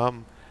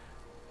 no,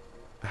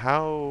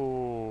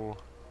 how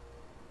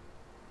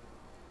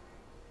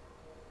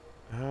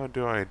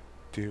do I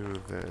do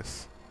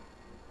this?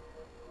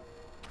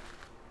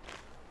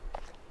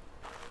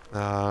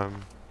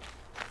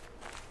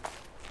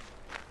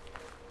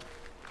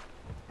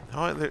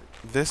 Oh,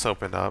 this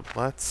opened up.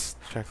 Let's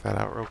check that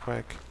out real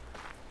quick.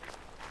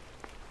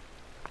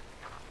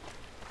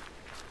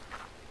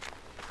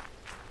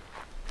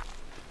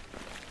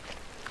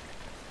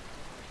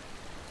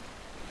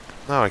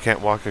 No, I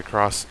can't walk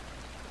across.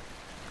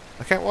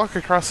 I can't walk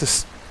across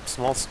this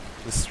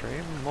this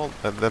stream. Well,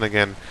 and then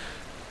again,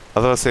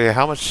 although I say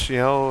how much,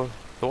 the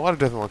water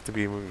doesn't look to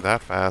be moving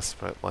that fast,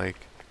 but like,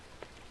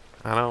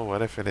 I don't know.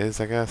 What if it is?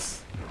 I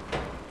guess.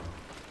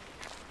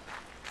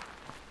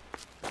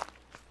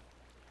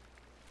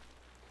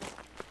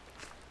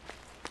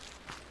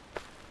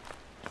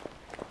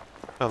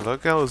 Oh,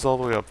 look, goes all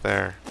the way up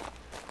there.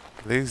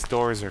 These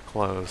doors are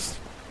closed.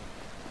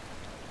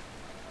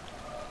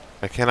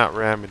 I cannot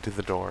ram into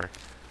the door.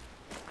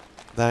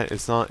 That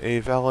is not a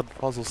valid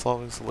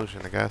puzzle-solving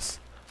solution, I guess.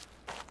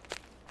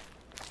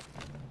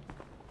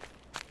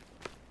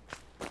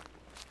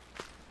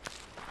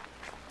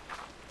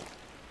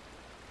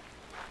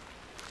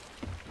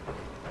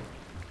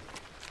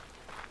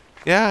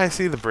 Yeah, I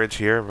see the bridge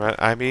here,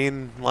 but I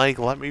mean, like,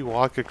 let me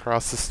walk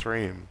across the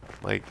stream.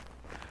 Like,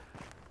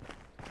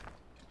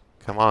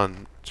 come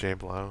on,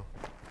 J.Blow.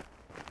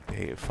 I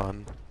hate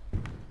fun.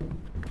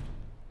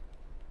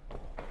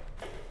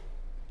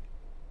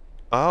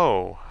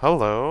 Oh,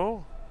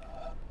 hello.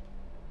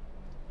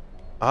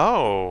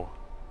 Oh.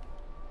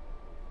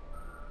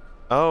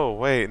 Oh,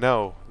 wait,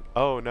 no.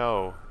 Oh,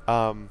 no.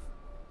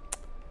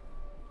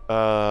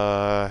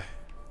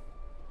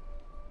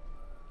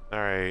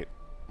 Alright.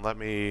 Let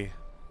me...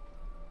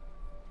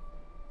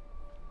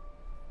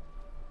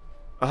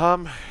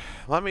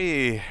 Let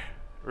me...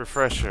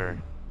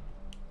 Refresher.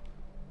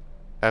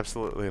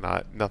 Absolutely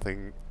not.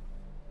 Nothing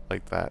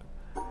like that.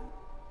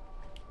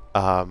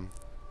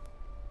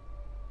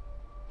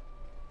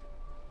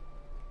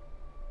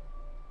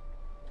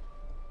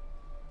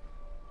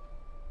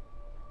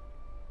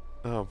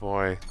 Oh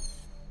boy.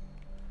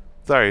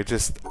 Sorry,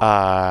 just,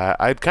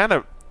 I'd kind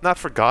of, not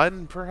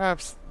forgotten,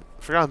 perhaps?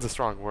 Forgotten's a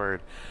strong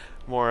word.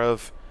 More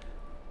of,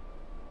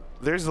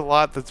 there's a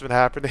lot that's been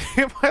happening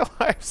in my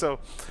life, so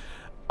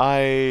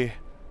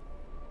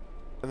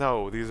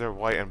no, these are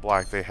white and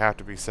black. They have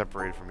to be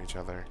separated from each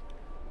other.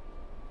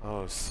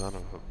 Oh, son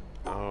of a,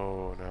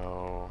 oh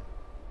no.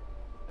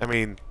 I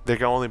mean, there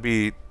can only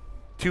be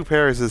 2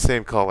 pairs of the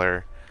same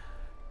color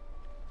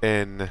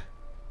in,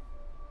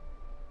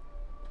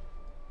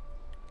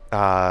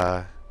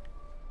 no,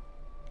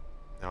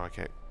 I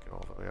can't go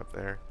all the way up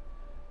there.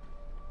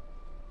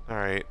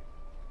 Alright.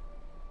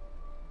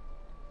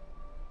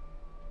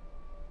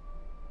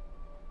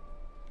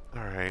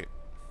 Alright.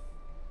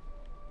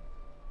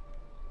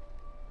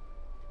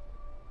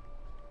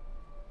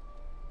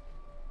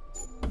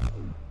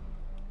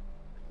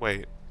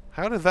 Wait.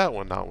 How did that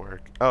one not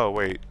work? Oh,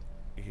 wait.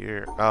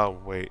 Here. Oh,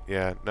 wait.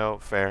 Yeah. No,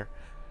 fair.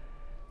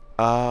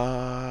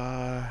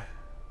 Odd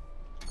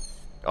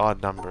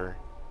number.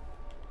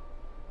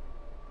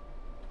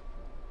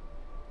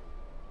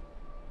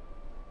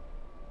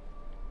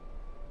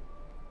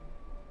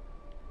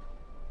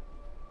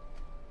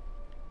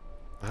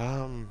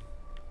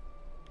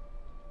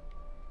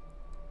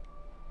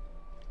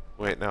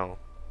 Wait, no.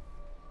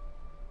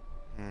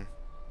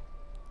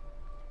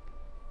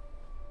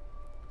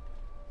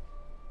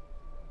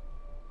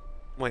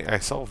 Wait, I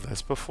solved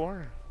this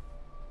before?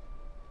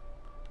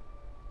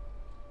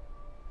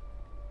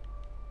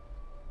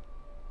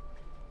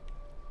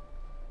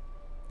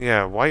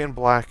 Yeah, white and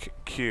black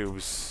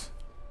cubes.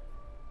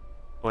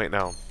 Wait,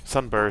 no.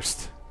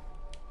 Sunburst.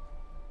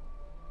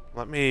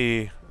 Let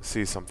me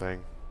see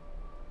something.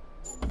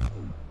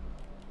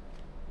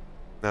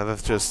 No,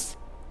 that's just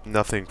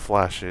nothing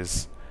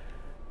flashes.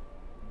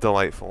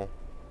 Delightful.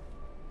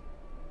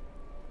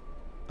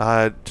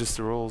 Just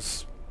the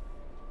rules.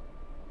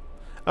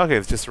 Okay,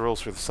 it's just the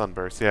rules for the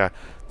sunburst. Yeah,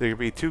 there can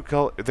be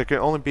there can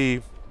only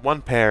be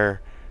 1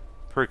 pair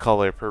per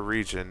color per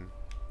region.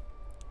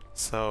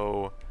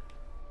 So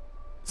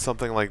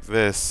something like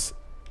this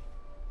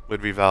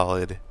would be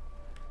valid.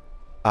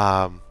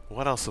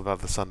 What else about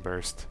the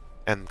sunburst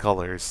and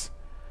colors?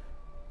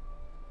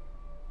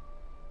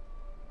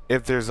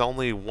 If there's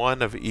only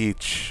 1 of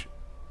each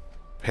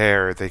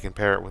pair, they can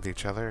pair it with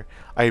each other.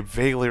 I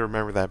vaguely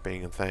remember that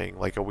being a thing,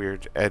 like a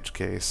weird edge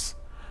case.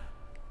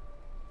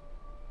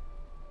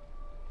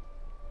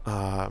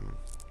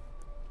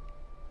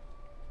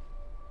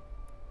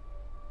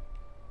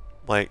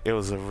 Like, it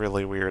was a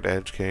really weird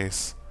edge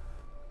case.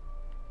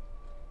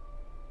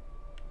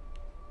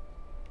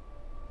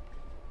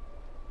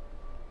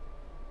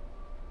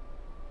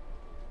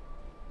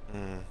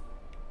 Hmm.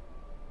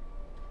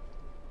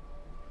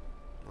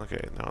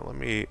 Okay, now let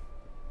me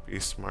be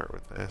smart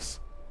with this.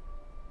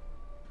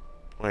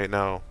 Wait,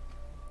 no.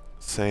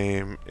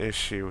 Same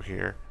issue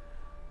here.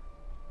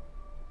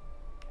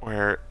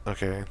 Where,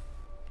 okay,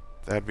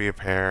 that'd be a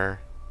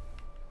pair.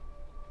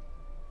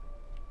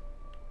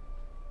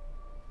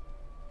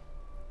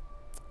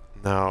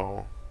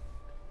 No.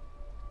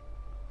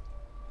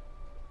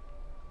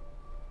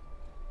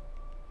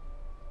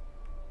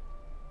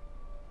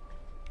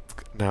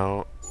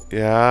 No.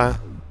 Yeah.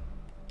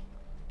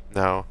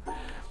 No.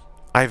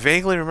 I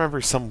vaguely remember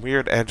some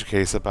weird edge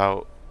case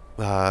about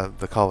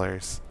the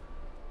colors.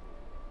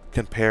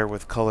 Compare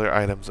with color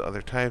items of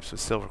other types, but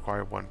still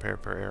require 1 pair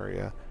per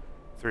area.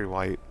 3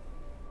 white.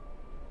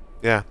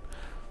 Yeah.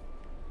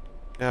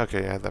 Yeah,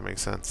 okay, yeah, that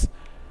makes sense.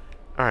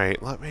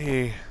 Alright, let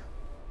me...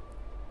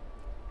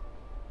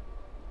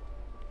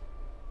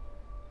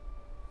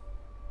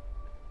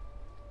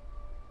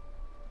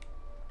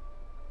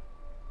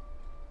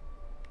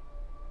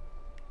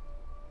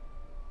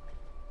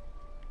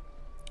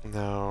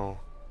 No.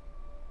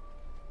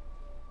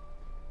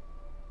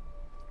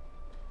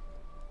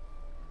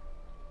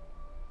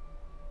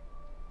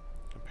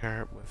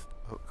 Compare it with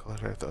color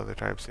types to other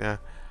types, yeah.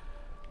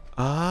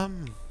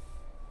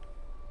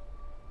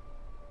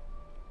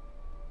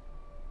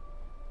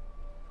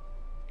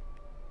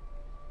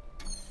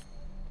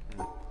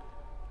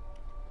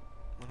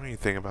 What do you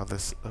think about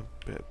this a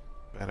bit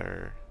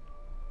better?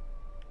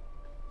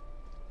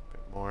 A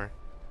bit more?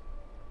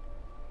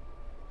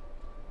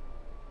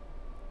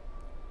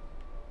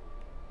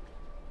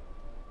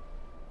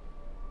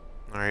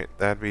 Alright,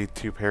 that'd be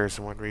 2 pairs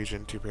in one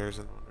region, 2 pairs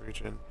in one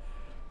region.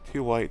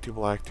 2 white, 2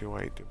 black, 2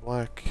 white, 2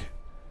 black.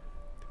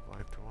 2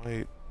 black, 2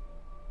 white.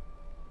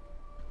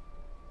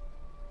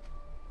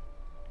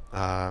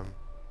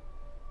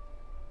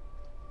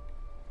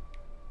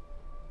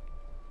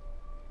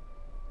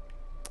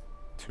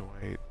 2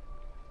 white.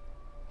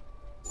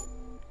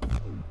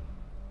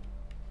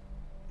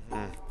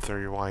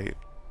 3 white.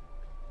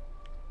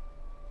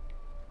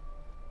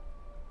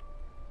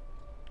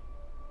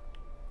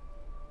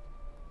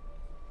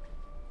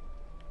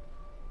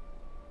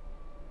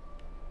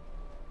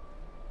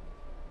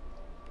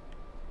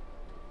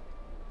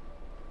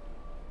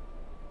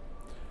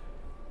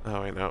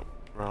 Oh wait, no,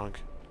 wrong.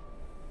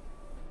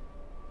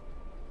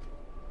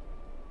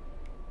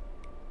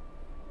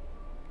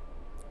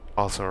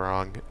 Also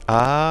wrong.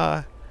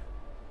 Yeah,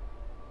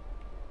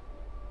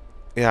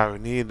 I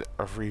would need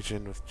a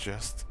region with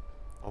just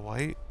a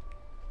white.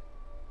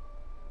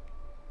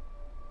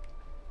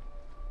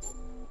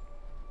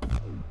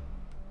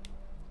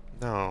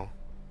 No.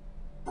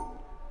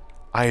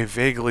 I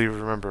vaguely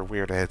remember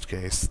weird edge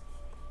case.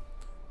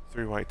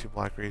 3 white, 2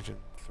 black region,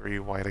 3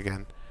 white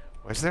again.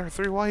 Was there a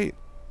 3 white?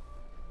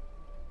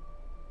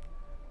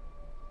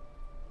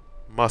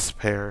 Must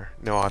pair,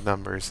 no odd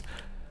numbers.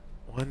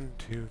 1,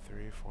 2,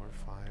 3, 4,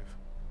 5.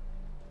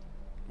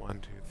 1,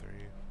 2, 3,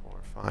 4,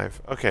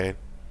 5. Okay.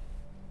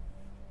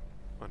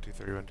 1, 2,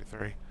 3, 1, 2,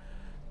 3.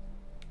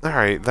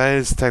 Alright, that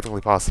is technically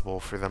possible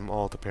for them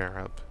all to pair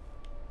up.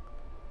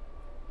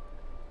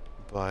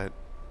 But...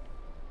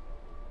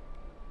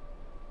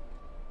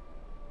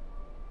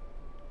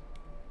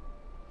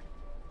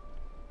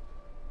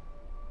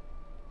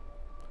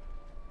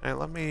 Alright,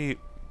 let me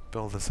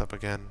build this up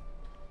again.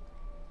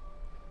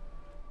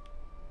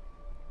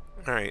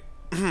 Alright.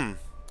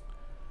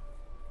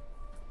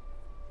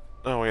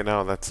 Oh wait,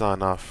 no, that's not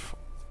enough.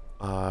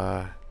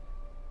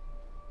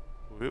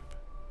 Whoop.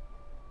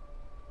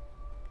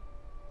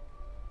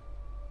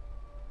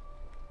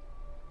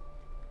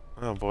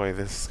 Oh boy,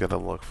 this is gonna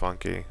look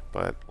funky,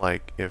 but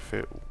like if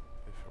it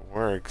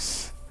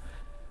works,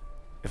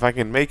 if I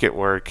can make it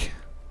work,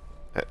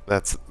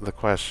 that's the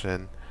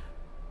question.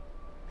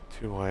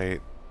 2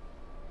 white.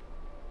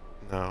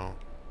 No.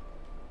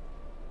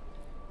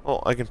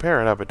 Well, I can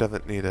pair it up. It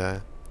doesn't need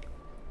to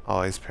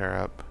always pair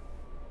up.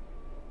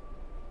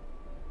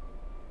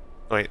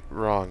 Wait,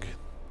 wrong.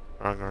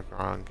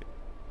 Wrong.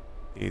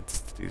 Needs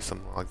to do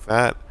something like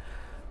that.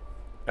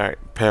 Alright,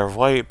 pair of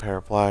white, pair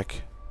of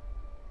black.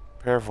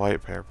 Pair of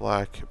white, pair of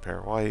black, pair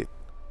of white.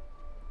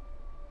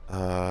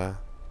 Alright.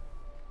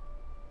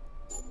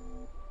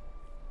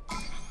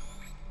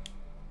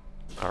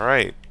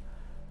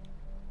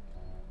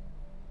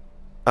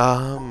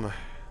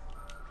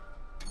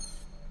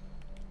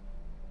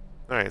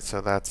 Alright,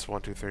 so that's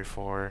 1, 2, 3,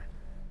 4.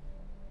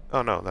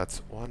 Oh no,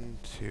 that's 1,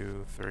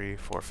 2, 3,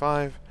 4,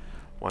 5.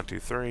 1, 2,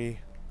 3.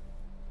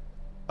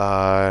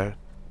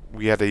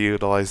 We had to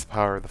utilize the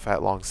power of the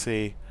fat long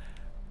C.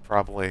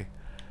 Probably.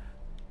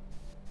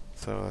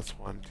 So that's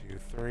 1, 2,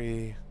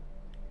 3.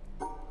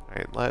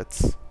 Alright,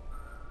 let's...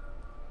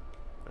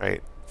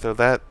 Alright, so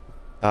that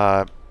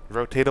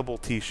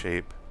rotatable T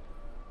shape,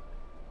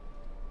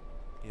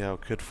 you know,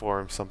 could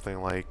form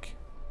something like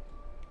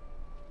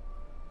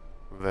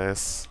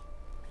this.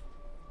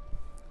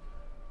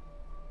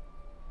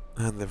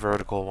 And the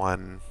vertical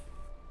one...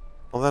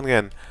 Well, then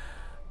again,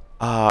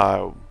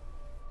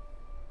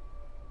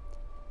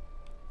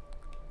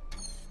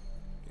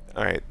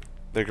 Alright,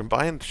 their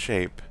combined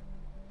shape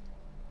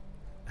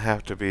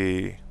have to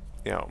be,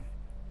 you know,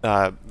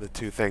 the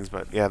two things,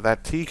 but yeah,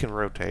 that T can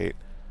rotate.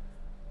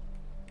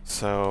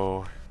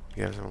 So,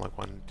 you have something like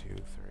 1, 2,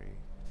 3.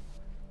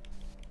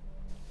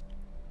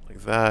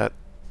 Like that.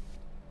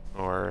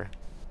 Or,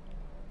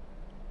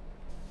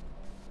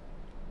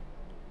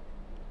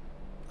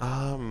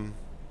 1,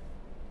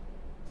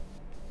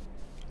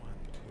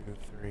 2,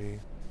 3,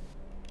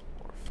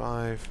 4,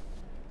 5.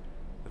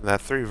 And that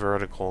 3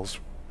 verticals.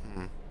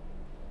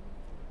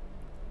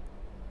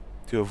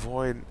 To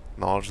avoid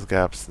knowledge of the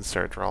gaps and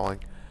start drawing.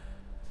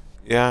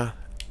 Yeah,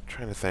 I'm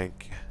trying to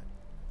think.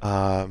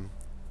 Okay,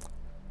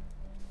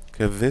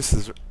 this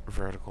is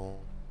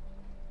vertical.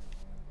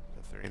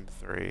 3 and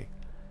 3.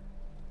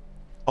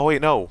 Oh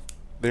wait, no.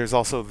 There's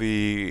also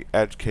the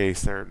edge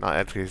case, or not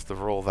edge case, the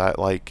rule that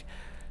like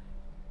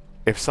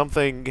if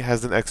something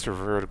has an extra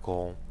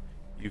vertical,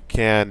 you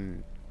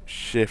can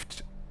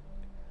shift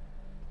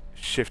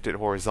it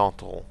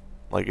horizontal.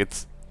 Like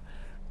it's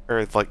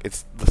like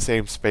it's the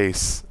same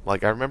space.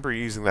 Like I remember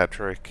using that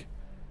trick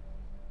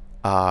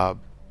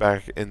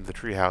back in the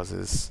tree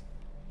houses.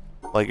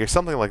 Like or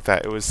something like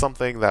that. It was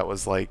something that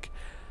was like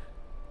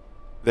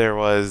there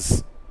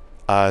was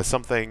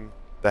something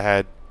that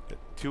had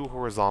 2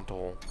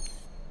 horizontal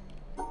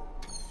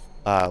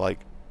like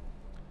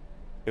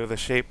it was a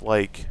shape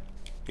like,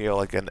 you know,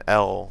 like an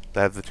L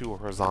that had the 2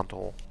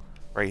 horizontal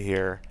right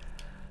here,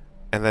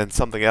 and then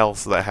something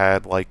else that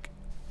had like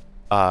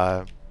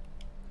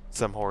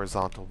some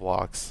horizontal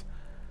blocks,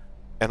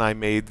 and I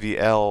made the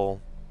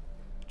L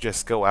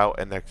just go out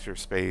an extra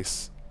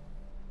space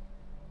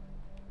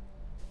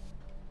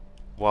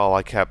while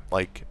I kept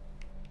like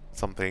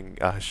something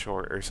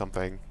short or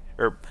something,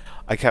 or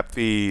I kept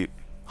the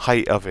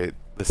height of it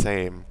the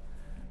same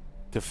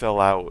to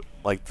fill out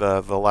like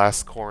the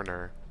last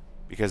corner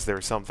because there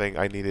was something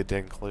I needed to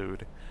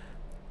include.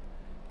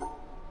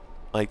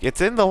 Like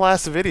it's in the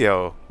last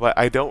video, but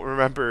I don't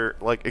remember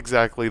like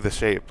exactly the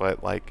shape,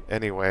 but like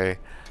anyway,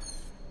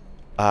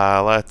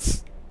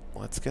 let's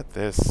get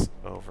this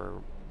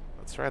over.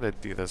 Let's try to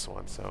do this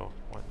one. So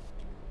 1.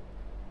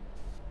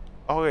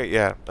 Oh wait,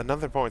 yeah.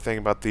 Another important thing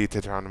about the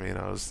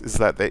tetrominoes is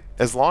that they,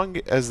 as long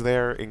as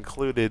they're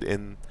included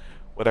in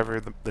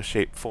whatever the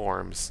shape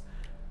forms,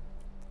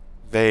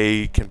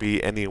 they can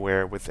be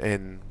anywhere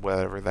within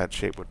whatever that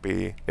shape would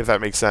be, if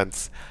that makes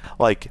sense.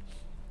 Like,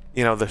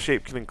 you know, the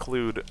shape can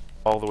include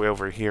all the way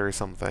over here or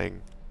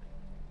something,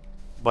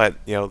 but,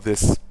 you know,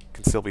 this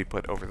can still be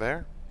put over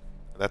there.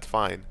 That's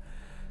fine.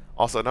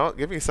 Also, no,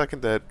 give me a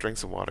second to drink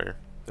some water.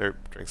 Or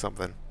drink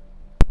something.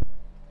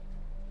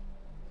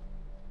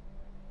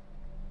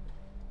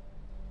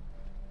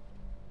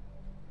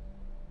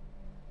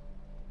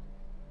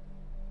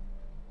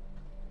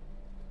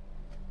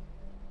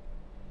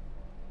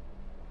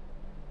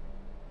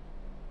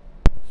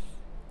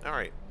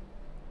 Alright.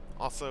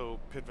 Also,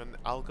 Pidman,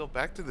 I'll go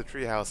back to the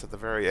treehouse at the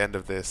very end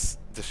of this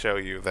to show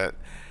you that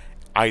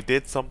I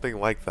did something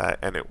like that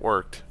and it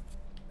worked.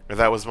 Or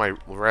that was my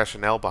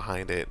rationale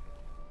behind it.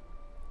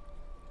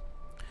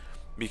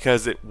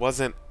 Because it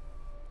wasn't,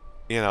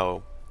 you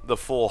know, the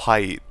full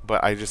height,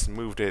 but I just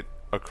moved it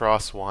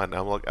across one.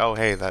 I'm like, oh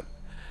hey, that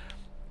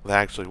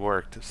actually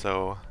worked.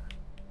 So,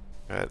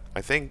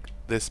 I think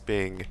this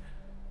being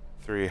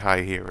 3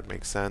 high here would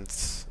make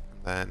sense.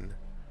 And then,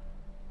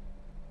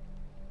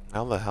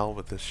 how the hell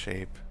with this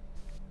shape?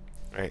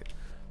 Right.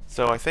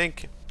 So I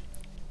think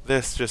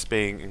this just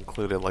being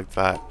included like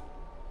that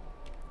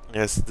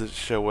is to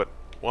show what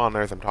on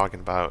earth I'm talking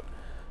about.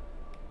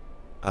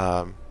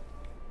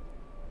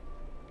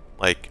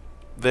 Like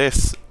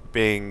this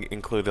being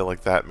included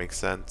like that makes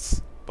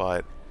sense,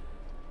 but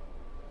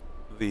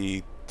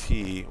the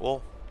T,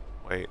 well,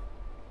 wait.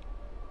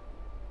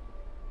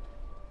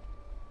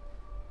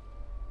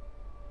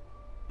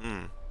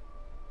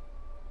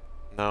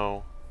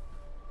 No.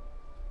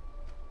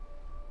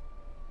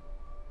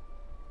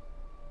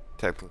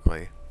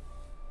 Technically.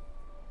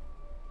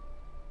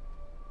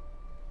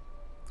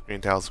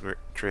 Green tiles,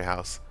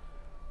 treehouse.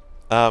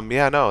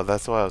 Yeah, no,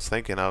 that's what I was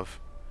thinking of.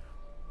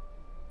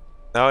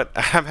 No,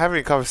 I'm having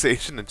a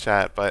conversation in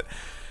chat, but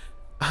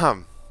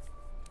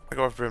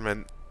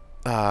government,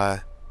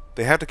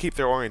 they have to keep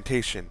their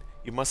orientation.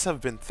 You must have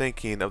been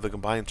thinking of the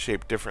combined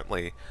shape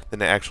differently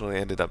than it actually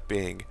ended up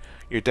being.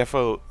 You're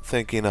defo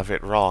thinking of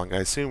it wrong. I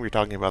assume you're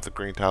talking about the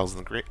green tiles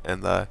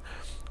and the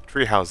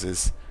tree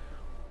houses.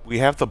 We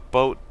have the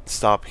boat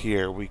stop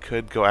here. We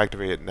could go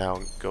activate it now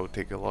and go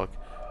take a look.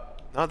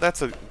 No,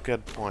 that's a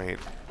good point.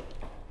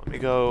 Let me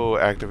go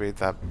activate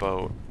that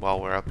boat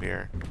while we're up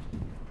here.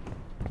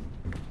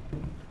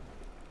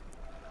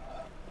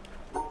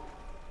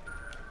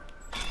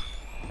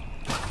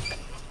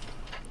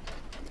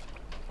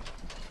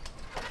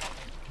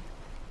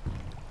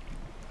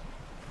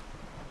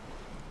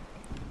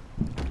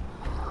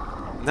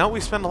 Now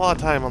we spend a lot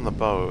of time on the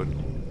boat,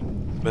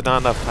 but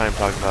not enough time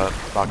talking about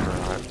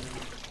Baccarat.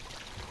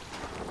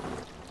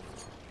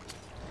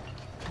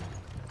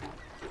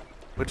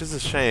 Which is a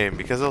shame,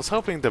 because I was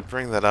hoping to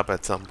bring that up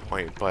at some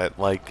point, but,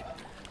 like,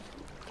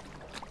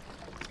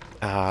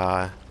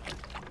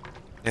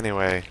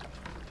 Anyway.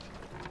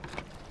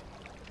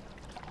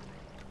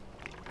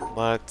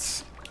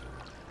 Let's...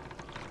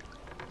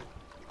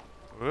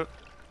 Whoop.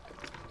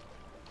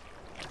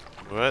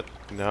 What?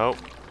 Nope.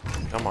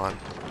 Come on.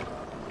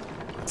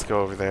 Let's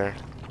go over there.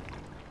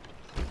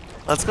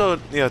 Let's go,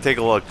 take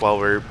a look while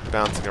we're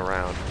bouncing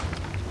around.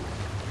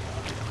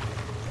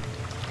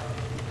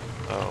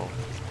 Oh.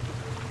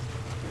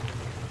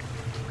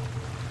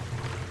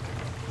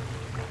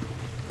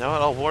 You know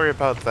what? I'll worry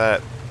about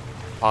that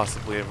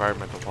possibly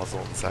environmental puzzle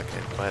in a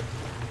second, but...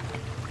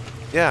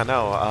 Yeah,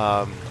 no,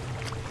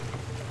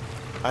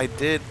 I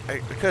could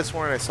have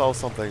sworn I saw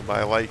something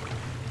by, like,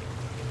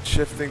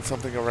 shifting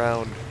something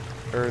around,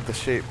 or the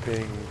shape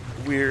being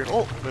weird.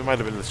 Oh, it might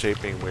have been the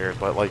shape being weird,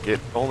 but, like, it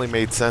only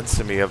made sense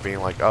to me of being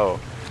like, oh,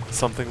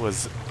 something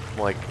was,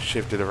 like,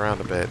 shifted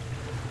around a bit.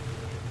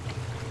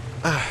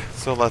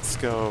 So let's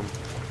go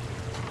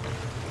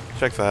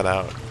check that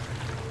out.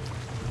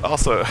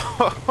 Also,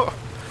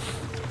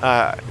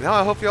 now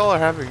I hope y'all are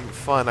having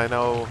fun. I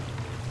know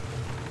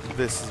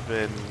this has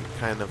been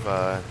kind of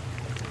a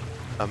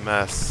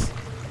mess.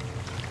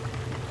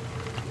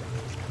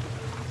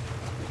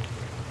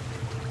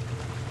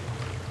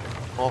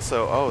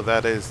 Also, oh,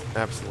 that is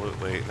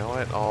absolutely, you know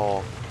what,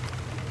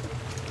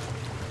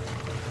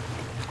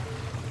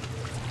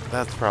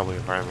 that's probably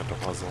an environmental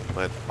puzzle,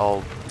 but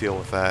I'll deal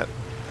with that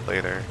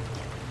later.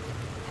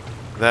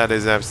 That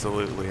is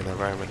absolutely an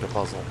environmental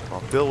puzzle.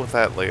 I'll deal with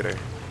that later.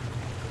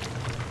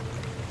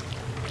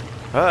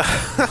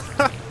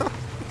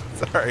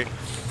 Sorry.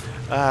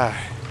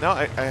 No,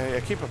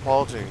 I keep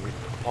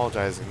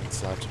apologizing and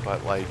such,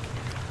 but, like,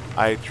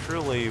 I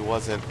truly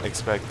wasn't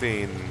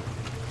expecting,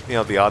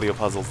 the audio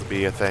puzzles to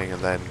be a thing,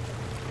 and then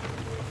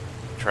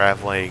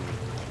traveling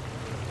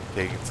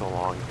taking so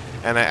long.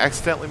 And I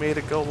accidentally made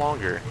it go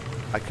longer.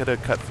 I could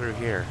have cut through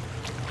here.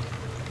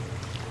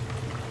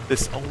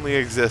 This only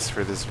exists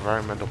for this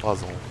environmental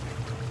puzzle.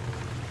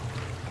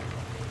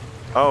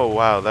 Oh,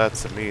 wow,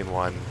 that's a mean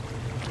one.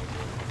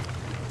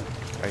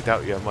 I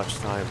doubt you have much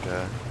time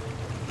to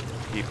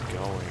keep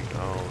going.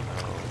 Oh,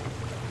 no.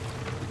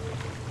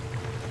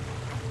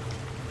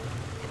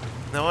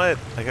 You know what?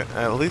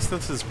 At least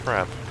this is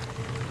prep.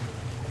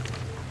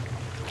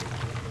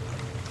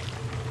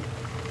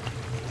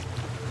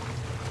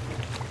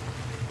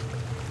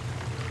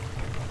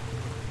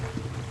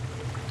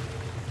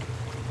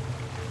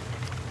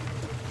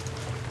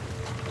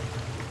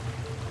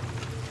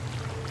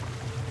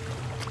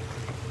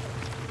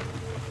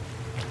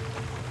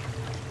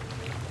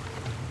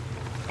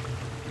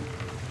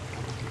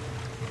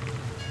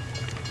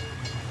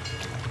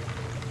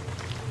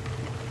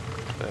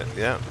 But,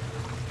 yeah.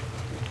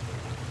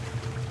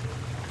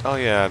 Oh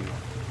yeah,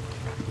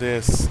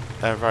 this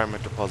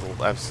environmental puzzle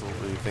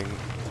absolutely thing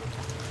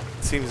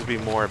seems to be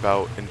more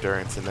about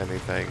endurance than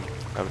anything,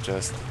 of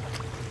just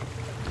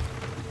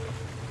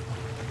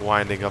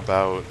winding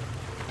about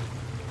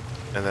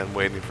and then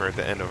waiting for it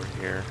to end over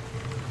here.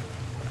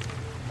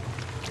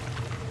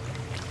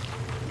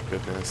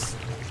 Goodness.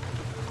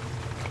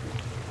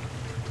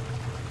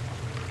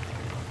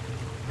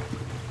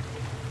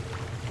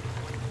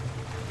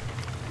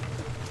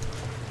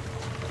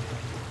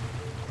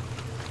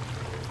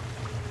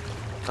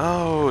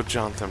 Oh,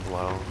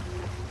 J.Blow.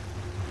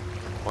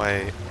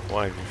 Why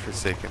have you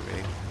forsaken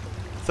me?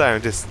 Sorry,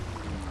 I'm just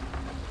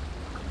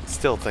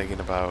still thinking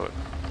about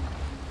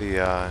the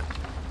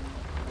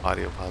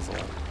audio puzzle.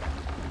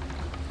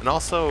 And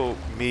also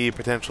me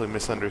potentially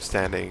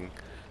misunderstanding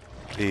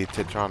the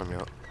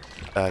Tetronominos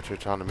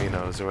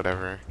or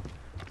whatever.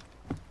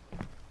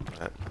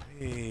 Let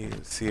me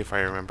see if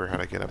I remember how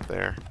to get up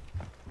there.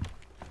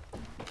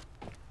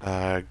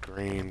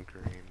 Green.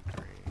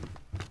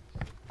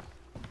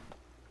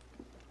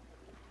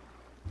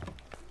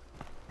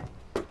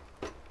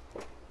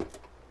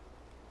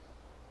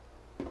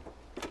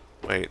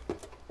 Wait.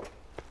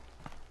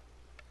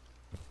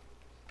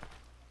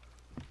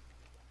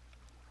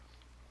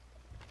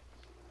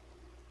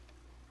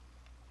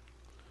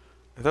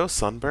 Are those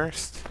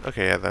sunbursts?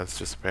 Okay, yeah, that's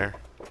just a bear.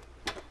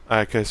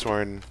 I could have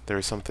sworn there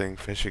was something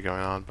fishy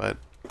going on, but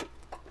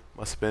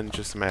must have been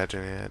just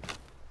imagining it.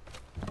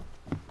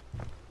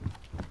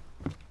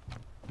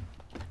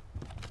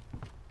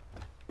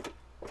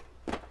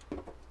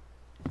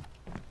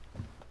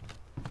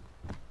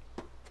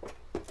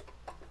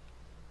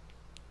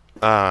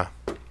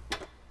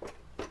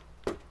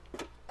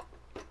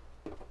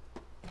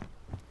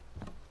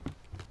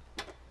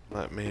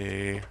 Let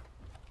me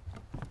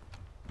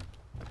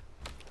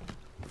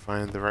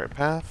find the right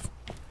path.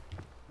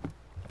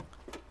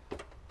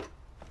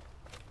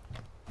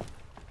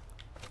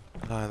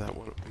 That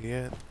wouldn't be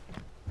it.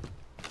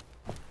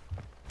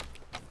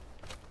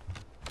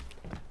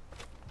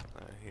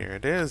 Here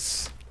it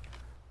is.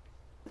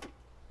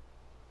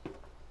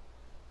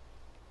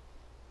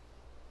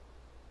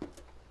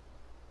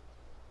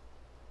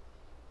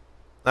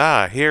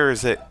 Here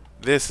is it.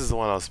 This is the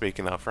one I was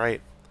speaking of,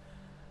 right?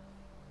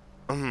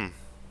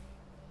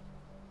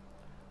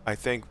 I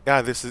think,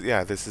 this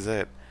is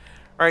it.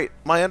 Alright,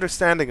 my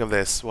understanding of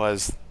this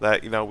was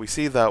that, you know, we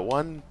see that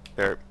one,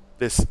 or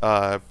this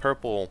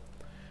purple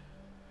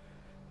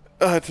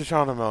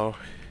Tachonamo,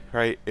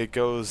 right? It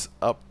goes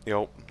up, you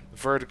know,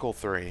 vertical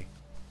 3.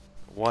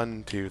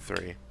 1, 2,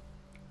 3.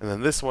 And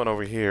then this one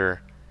over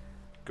here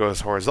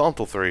goes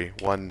horizontal 3.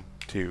 1,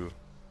 2,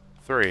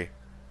 3.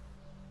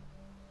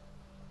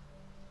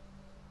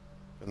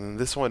 And then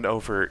this one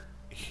over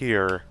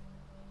here.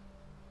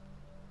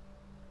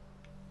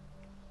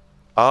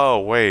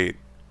 Oh, wait.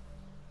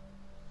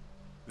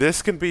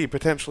 This can be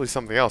potentially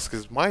something else,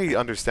 because my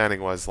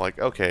understanding was like,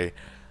 okay,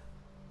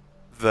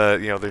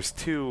 you know, there's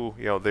two,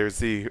 you know, there's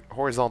the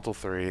horizontal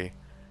 3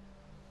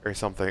 or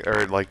something,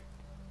 or like,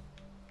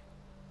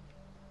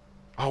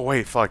 oh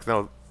wait, fuck,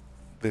 no,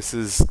 this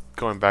is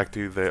going back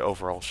to the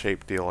overall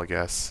shape deal, I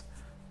guess.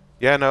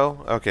 Yeah,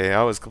 no, okay,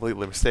 I was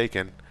completely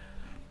mistaken,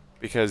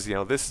 because, you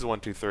know, this is 1,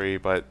 2, 3,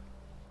 but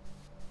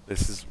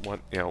this is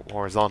one, you know,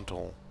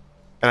 horizontal.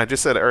 And I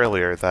just said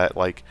earlier that,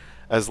 like,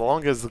 as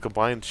long as the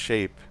combined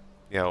shape,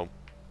 you know,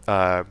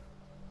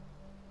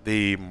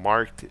 the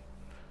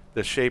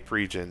shape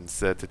regions,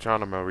 the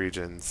Tachonamo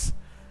regions,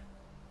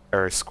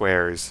 or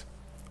squares,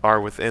 are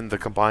within the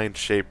combined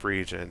shape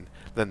region,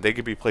 then they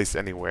could be placed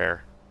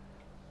anywhere.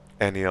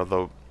 And, you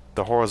know,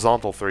 the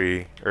horizontal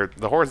 3, or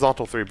the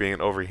horizontal 3 being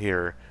over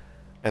here,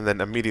 and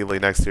then immediately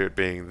next to it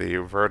being the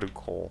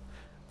vertical,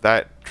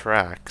 that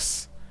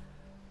tracks.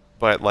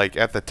 But, like,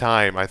 at the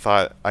time, I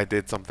thought I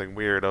did something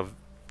weird of,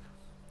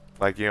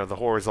 like, you know, the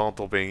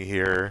horizontal being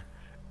here,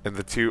 and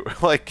the two,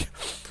 like,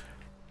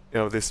 you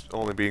know, this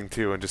only being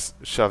 2 and just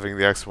shoving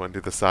the X one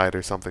to the side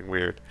or something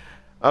weird.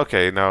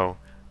 Okay, no.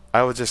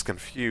 I was just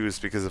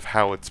confused because of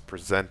how it's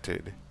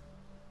presented.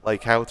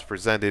 Like, how it's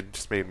presented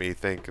just made me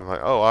think, and like,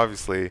 oh,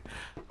 obviously,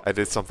 I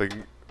did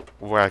something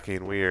wacky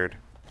and weird.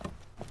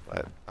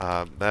 But,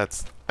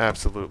 that's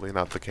absolutely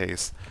not the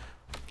case.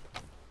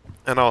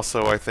 And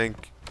also, I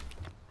think,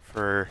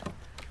 for,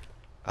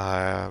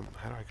 how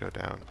do I go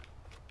down?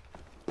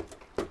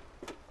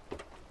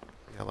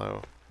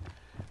 Yellow.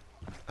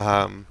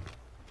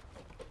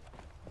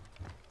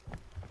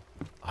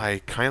 I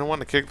kind of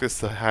want to kick this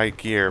to high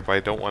gear, but I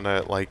don't want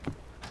to, like,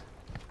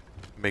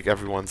 make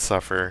everyone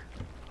suffer.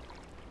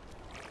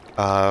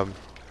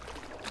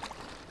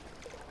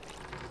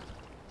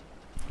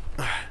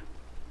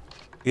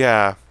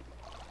 Yeah.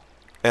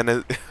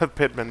 And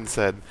Pittman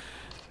said,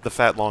 the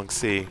fat long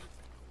C.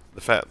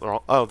 The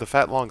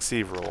fat long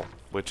C rule,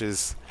 which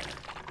is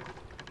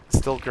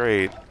still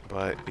great,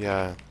 but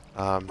yeah.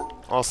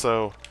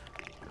 Also,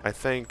 I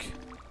think,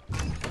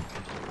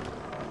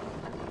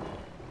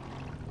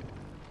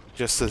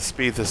 just to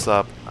speed this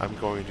up, I'm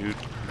going to,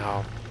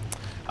 no.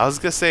 I was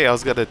gonna say I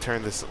was gonna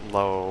turn this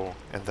low,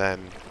 and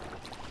then,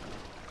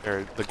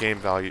 or the game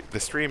value, the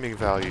streaming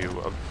volume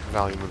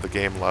of the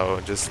game low,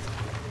 and just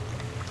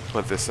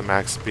put this to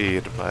max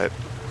speed, but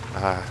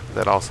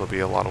that'd also be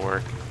a lot of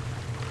work.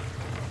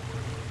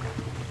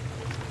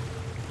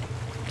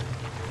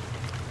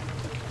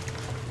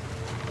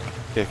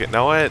 Kick it.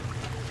 Know what?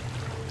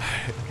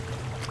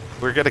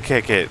 We're gonna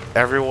kick it.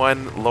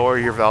 Everyone, lower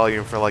your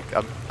volume for like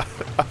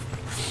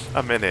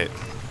a minute.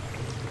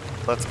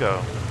 Let's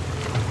go.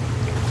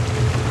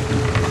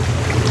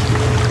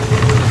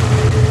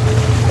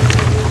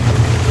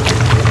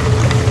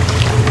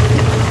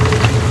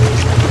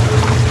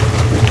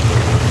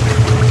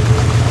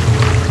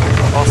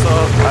 Also,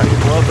 I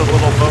love the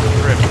little boat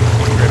grip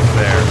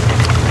there.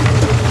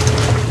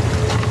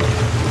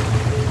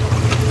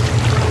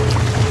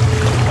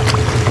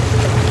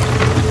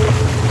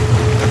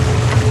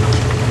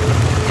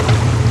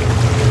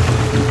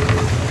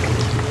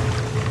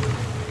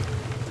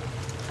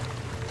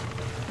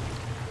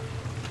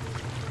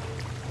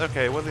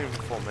 Okay, it wasn't even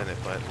a full minute,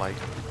 but, like,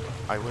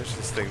 I wish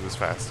this thing was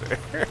faster.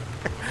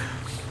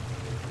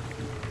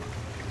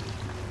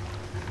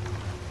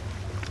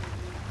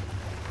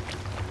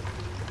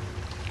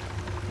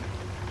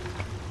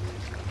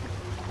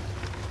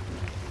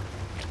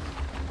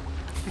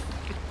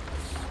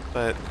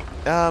 But,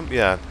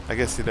 yeah, I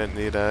guess you didn't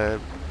need a,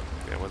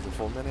 it was a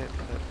full minute.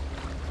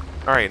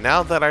 Alright,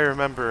 now that I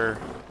remember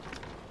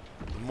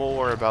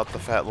more about the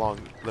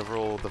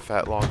rule of the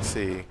fat long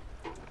C.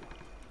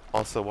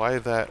 Also, why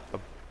is that a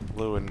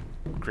blue and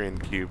green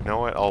cube? You know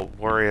what? I'll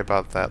worry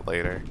about that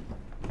later.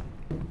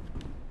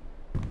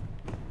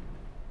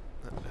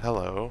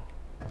 Hello?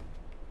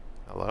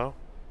 Hello?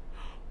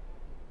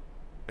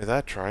 Is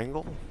that a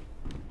triangle?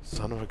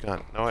 Son of a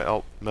gun. No,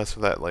 I'll mess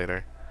with that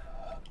later.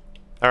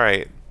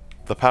 Alright.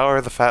 The power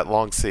of the fat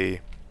long C.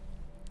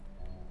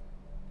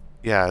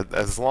 Yeah,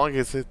 as long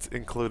as it's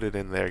included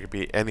in there, it could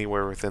be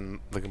anywhere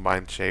within the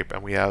combined shape,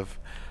 and we have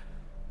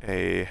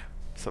a,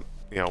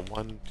 you know,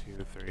 1,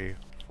 2, 3,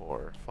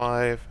 4,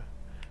 5.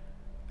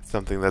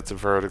 Something that's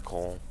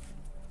vertical.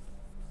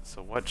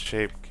 So what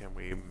shape can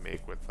we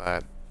make with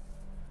that?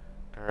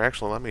 Or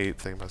actually, let me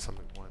think about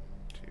something. 1,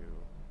 2,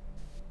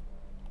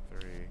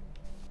 3.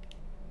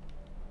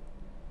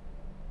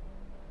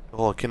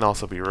 Well, it can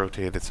also be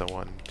rotated, so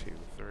 1, 2,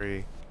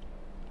 3.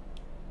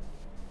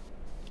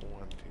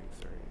 1, 2,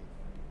 3.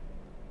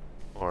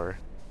 4,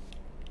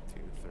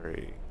 2,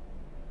 3.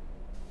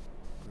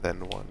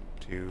 Then 1,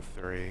 2,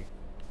 3.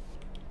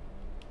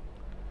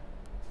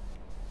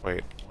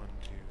 Wait, 1,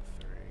 2,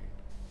 3.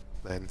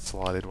 Then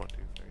slotted 1, 2,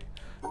 3.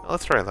 Now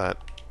let's try that.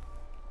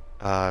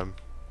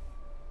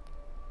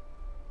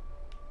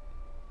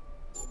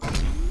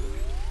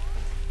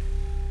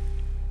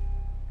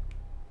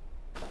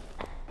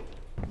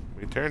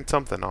 We turned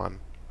something on.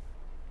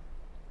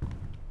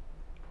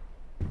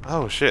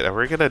 Oh shit, are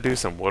we gonna do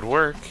some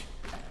woodwork?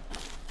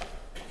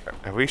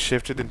 Have we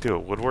shifted into a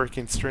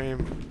woodworking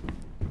stream?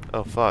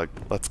 Oh fuck,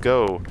 let's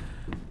go.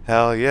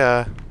 Hell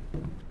yeah.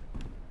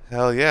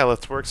 Hell yeah,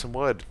 let's work some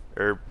wood.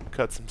 Or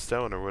cut some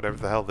stone or whatever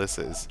the hell this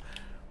is.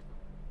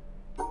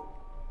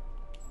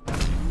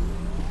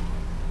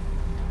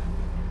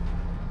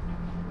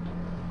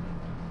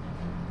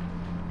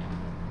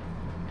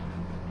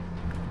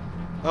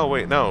 Oh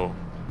wait, no.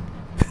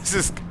 This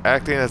is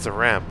acting as a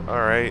ramp.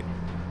 Alright.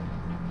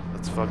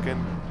 Let's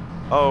fucking...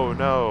 Oh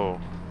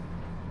no.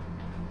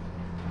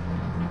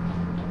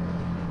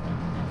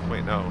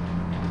 Wait, no.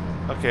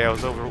 Okay, I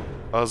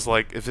was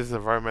like, is this an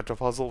environmental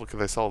puzzle? Because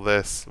I saw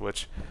this,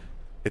 which...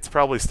 It's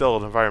probably still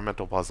an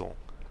environmental puzzle.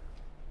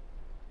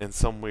 In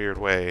some weird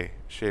way,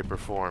 shape, or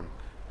form.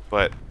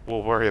 But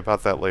we'll worry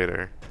about that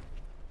later.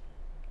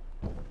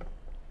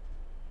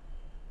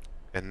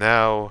 And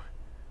now...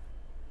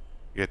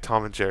 You get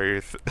Tom and Jerry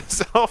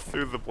yourself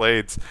through the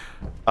blades.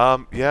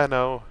 Yeah,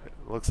 no.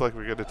 Looks like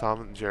we're gonna Tom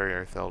and Jerry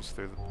ourselves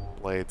through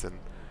the blades. And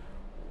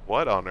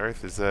what on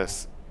earth is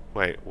this?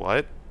 Wait,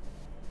 what?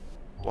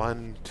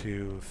 1,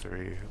 2,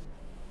 3,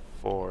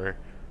 4.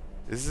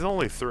 This is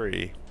only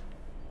 3.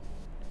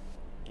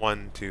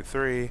 1, 2,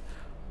 3.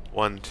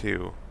 1,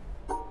 2.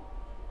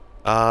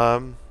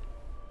 The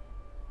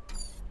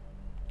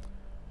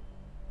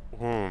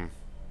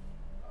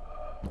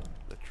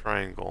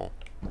triangle.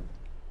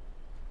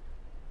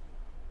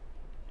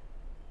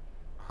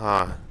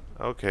 Huh.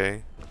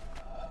 Okay.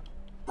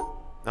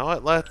 Now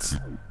what? Let's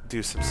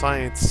do some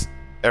science.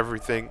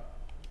 Everything.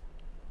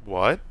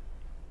 What?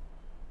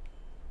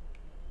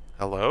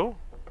 Hello?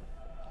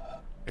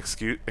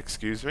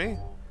 Excuse me?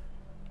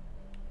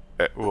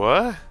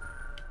 What?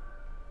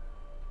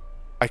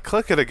 I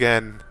click it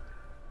again,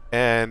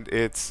 and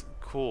it's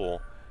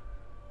cool.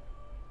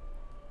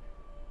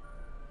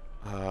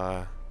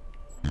 And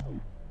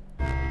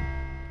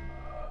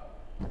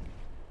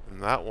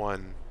that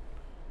one.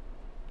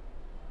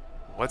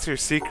 What's your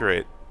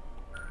secret?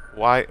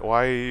 Why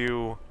are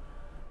you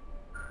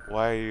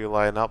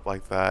lining up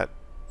like that?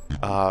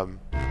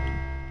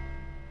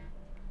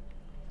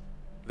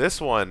 This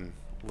one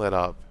lit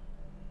up.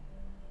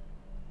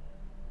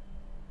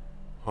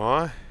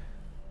 Huh?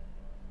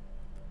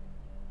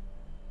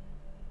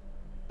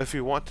 If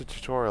you want to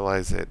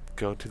tutorialize it,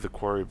 go to the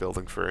quarry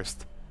building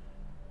first.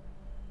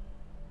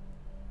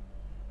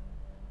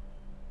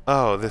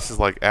 Oh, this is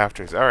like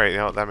afters. Alright,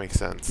 now that makes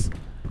sense.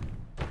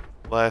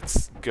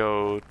 Let's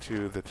go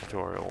to the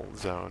tutorial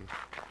zone.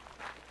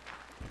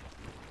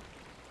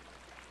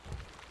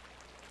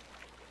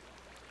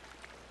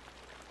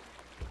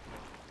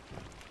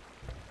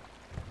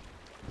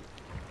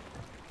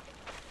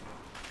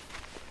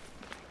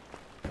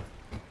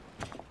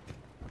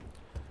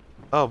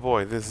 Oh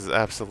boy, this is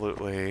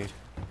absolutely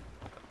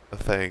a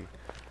thing.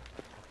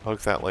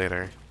 Poke that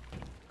later.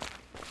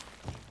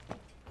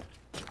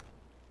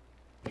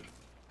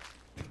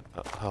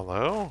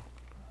 Hello?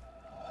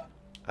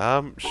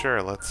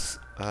 Sure, let's,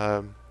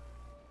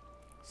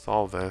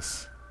 solve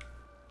this.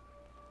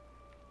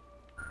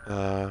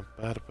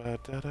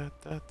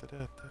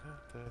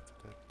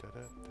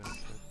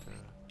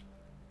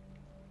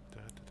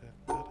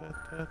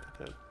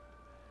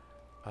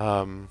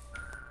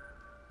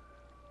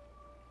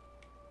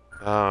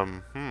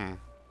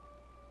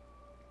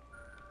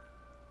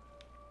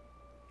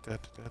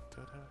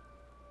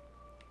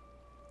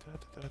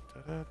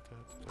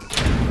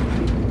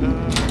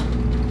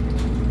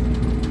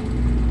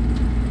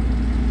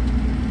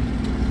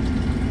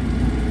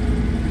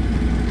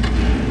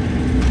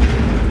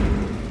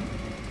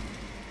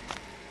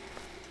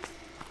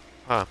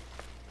 Huh.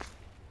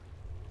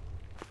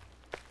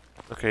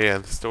 Okay, yeah,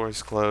 the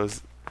store's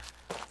closed.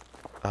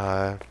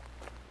 Something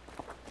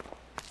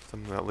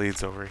that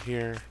leads over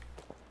here.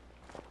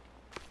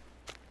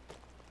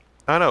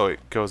 Oh no,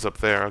 it goes up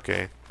there,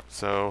 okay.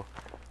 So,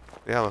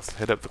 yeah, let's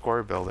hit up the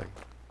quarry building.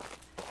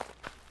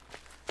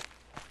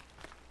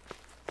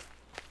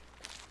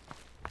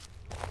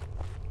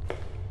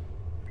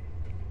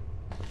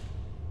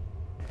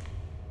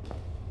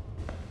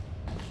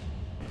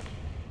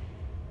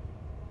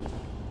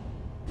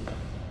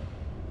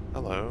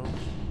 Hello.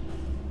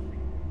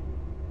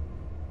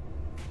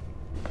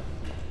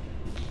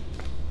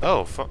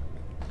 Oh, fuck.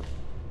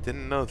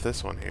 Didn't know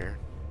this one here.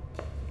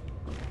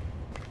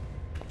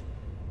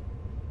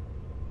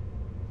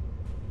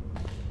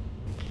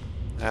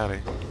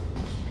 Howdy.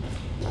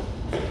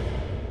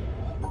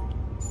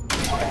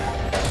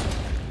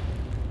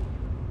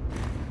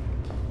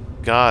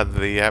 God,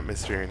 the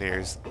atmosphere in here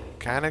is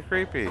kind of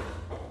creepy.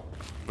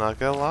 Not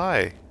gonna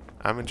lie.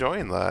 I'm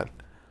enjoying that.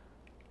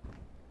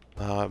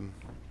 Um,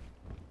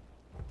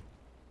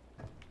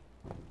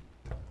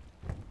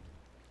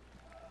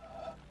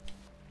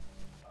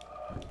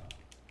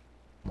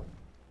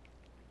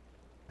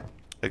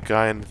 a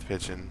guy and a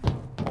pigeon.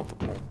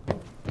 Multiple.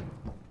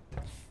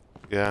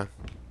 Yeah.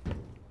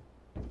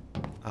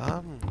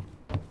 Um.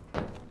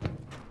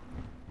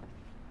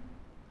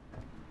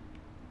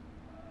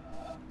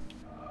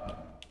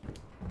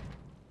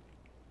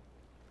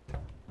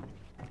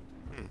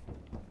 Hmm.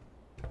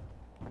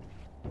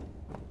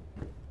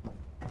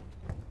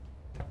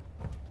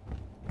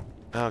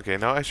 Okay,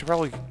 no, I should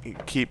probably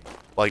keep,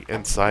 like,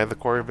 inside the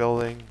quarry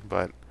building,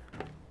 but...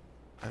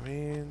 I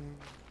mean...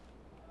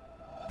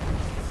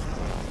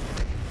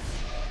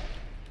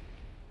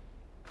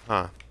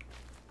 Huh.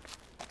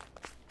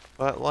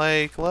 But,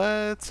 like,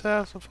 let's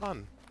have some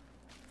fun.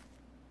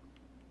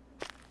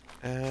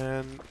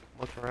 And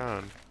look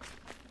around.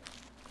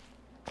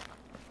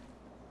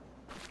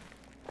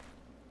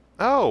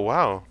 Oh,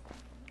 wow.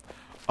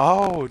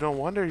 Oh, no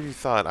wonder you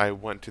thought I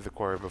went to the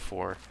quarry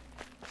before.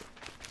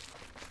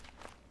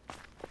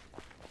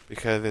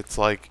 Because it's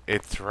like,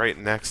 it's right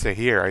next to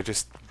here. I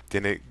just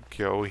didn't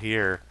go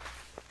here.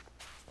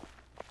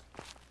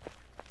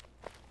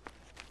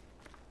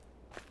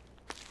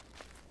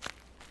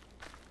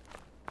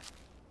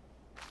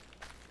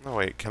 No,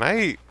 wait, can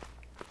I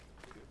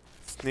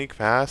sneak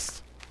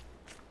past?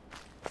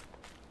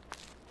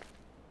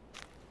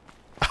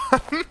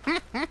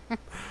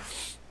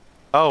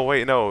 Oh,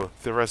 wait, no.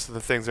 The rest of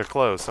the things are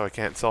closed, so I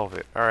can't solve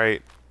it.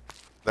 Alright.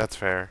 That's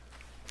fair.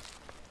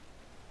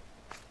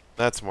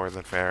 That's more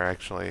than fair,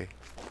 actually.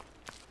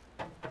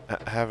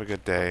 Have a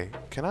good day.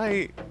 Can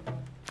I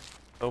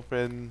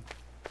open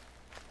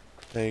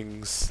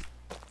things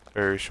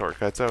or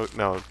shortcuts? Oh,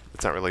 no.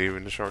 It's not really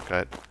even a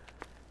shortcut.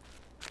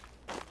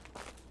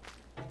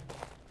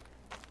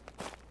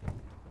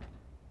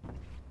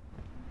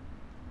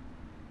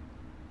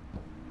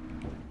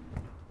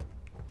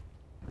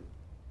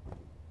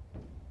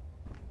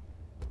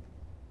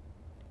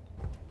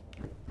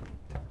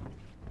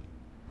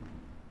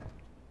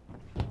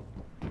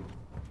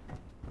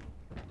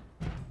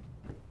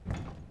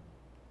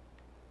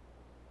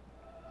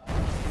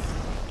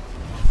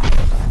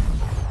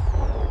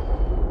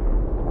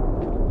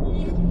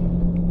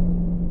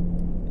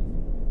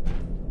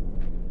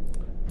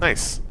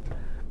 Nice.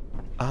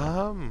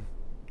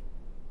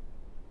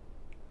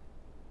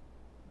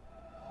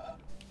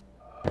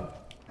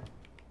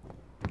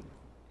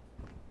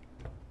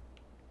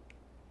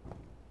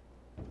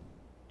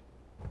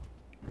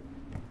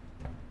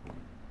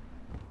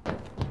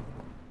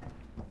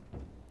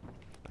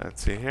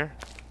 Let's see here.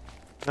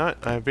 Not,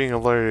 I'm being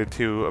alerted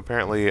to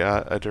apparently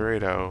a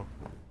Dorito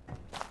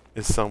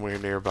is somewhere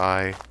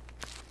nearby.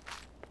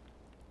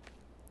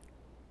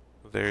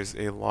 There's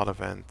a lot of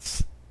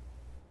vents.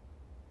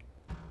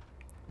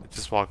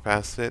 Just walk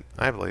past it.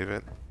 I believe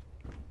it.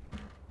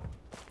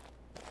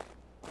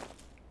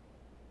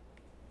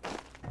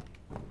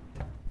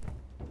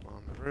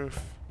 On the roof.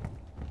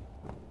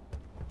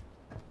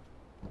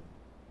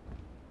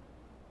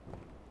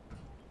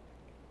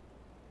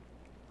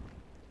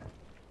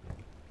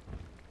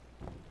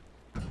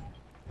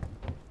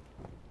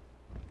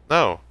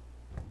 No.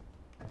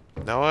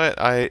 Know what?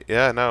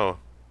 Yeah, no.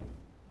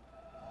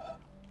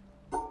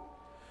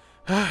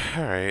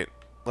 Alright.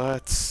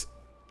 Let's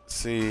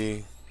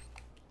see.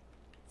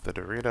 The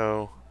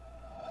Dorito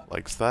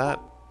likes that.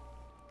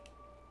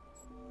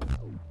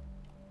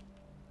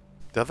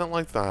 Doesn't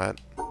like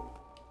that.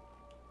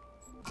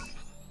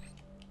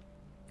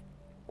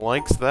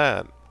 Likes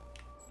that.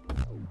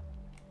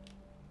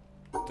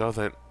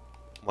 Doesn't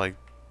like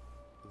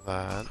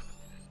that.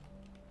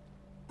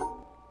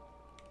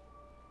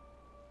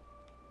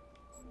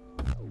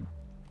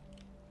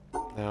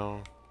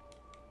 No.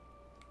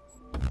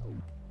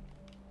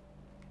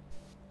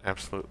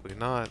 Absolutely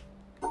not.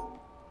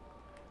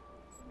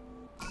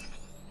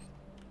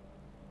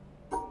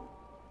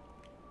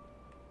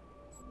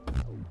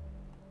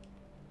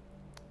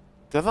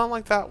 Doesn't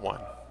like that one.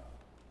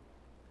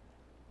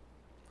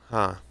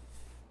 Huh.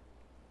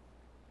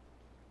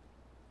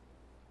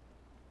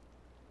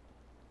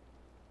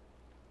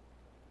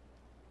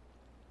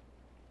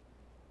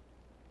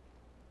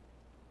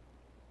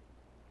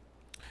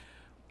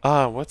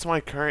 What's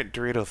my current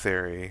Dorito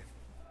theory?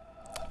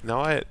 You know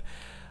what?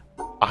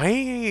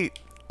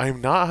 I'm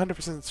not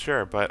 100%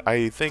 sure, but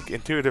I think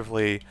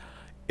intuitively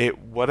it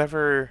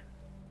wants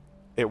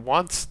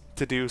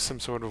to do some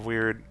sort of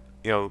weird,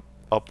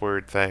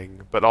 upward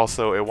thing, but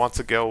also it wants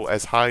to go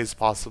as high as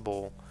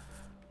possible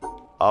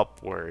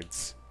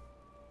upwards.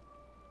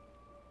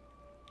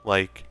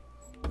 Like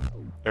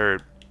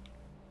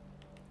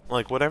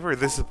whatever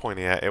this is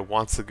pointing at, it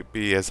wants to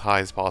be as high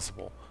as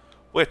possible.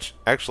 Which,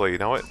 actually, you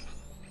know what?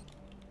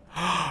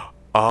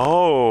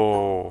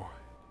 Oh!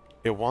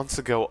 It wants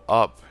to go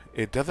up.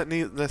 It doesn't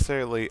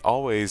necessarily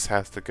always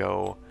has to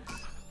go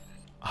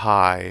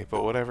high,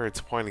 but whatever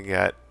it's pointing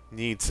at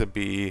needs to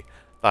be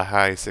the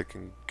highest it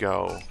can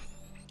go.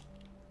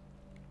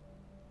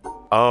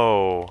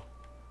 Oh.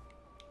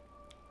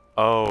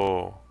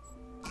 Oh.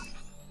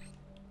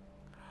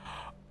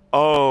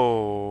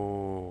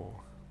 Oh.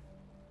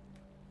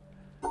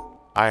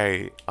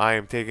 I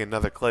am taking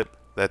another clip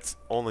that's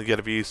only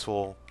gonna be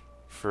useful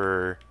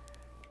for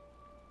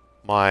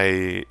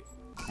my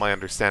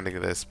understanding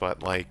of this,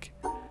 but like,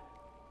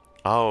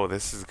 oh,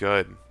 this is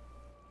good.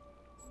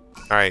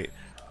 Alright.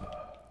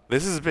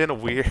 This has been a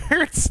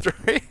weird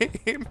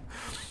stream.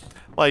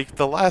 Like,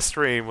 the last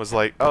stream was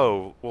like,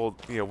 oh, well,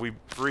 you know, we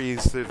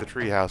breezed through the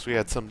treehouse. We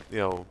had some, you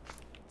know,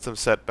 some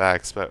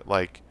setbacks, but,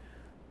 like,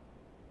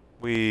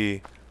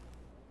 we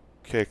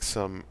kicked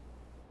some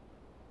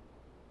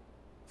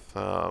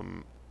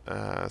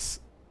ass.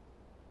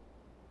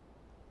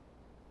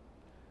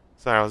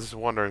 Sorry, I was just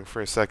wondering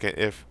for a second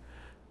if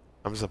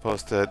I'm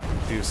supposed to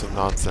do some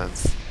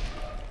nonsense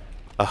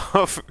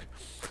of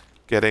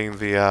getting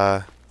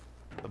the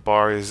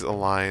bars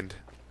aligned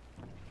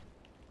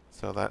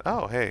so that,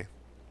 oh, hey.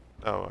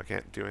 Oh, I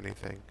can't do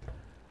anything.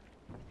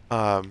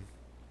 To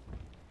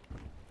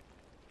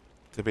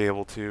be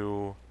able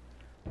to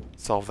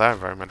solve that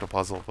environmental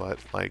puzzle, but,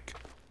 like,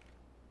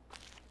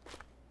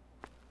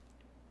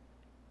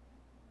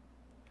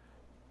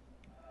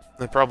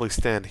 I'd probably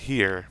stand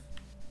here.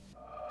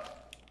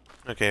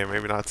 Okay,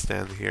 maybe not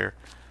stand here.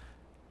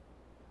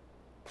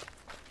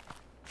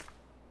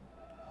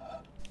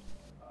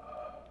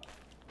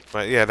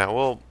 But yeah,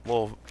 no,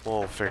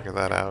 we'll figure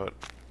that out.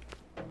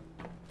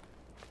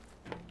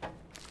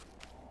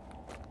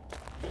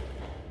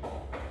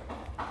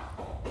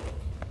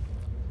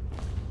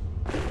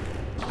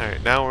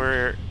 Alright, now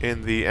we're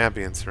in the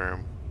ambience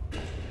room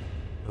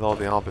with all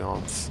the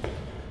ambience.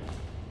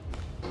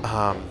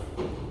 We're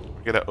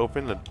gonna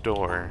open the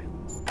door.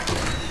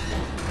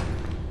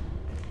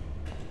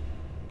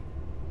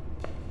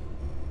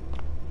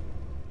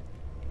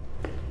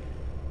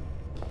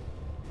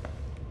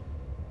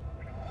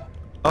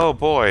 Oh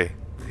boy,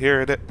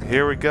 here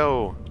we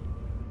go.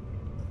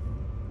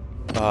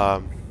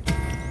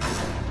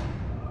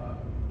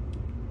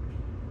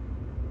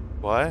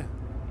 What?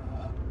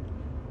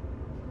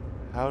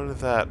 How did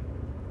that?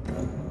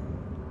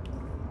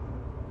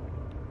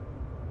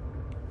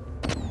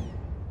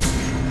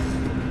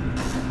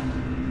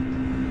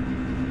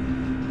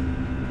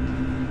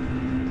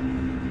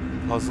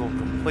 Puzzle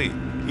complete.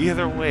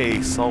 Either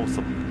way solves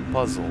the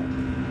puzzle.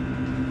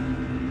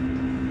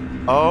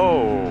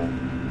 Oh.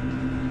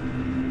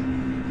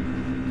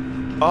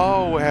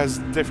 Oh, it has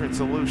different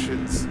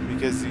solutions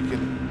because you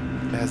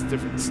can. It has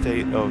different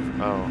state of.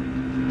 Oh.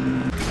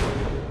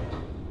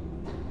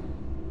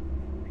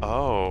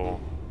 Oh.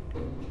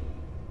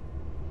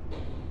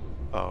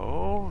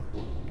 Oh.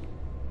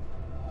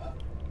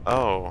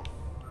 Oh.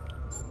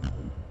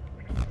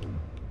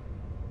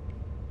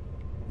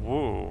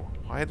 Woo.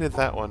 Why did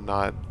that one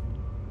not?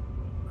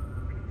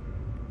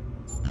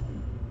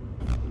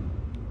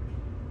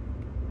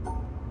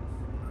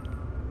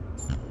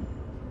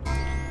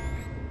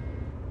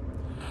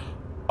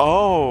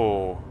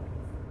 Oh.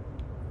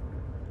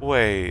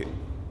 Wait.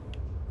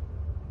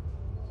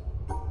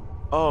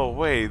 Oh,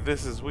 wait,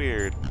 this is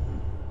weird.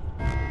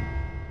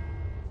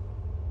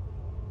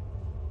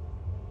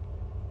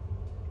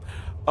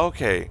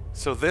 Okay,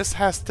 so this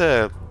has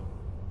to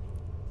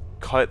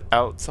cut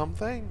out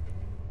something?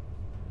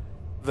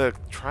 The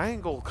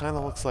triangle kind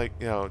of looks like,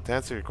 you know, to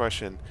answer your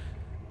question,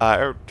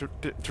 or to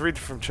read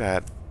from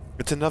chat,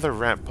 it's another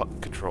ramp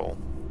control.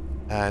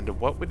 And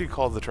what would you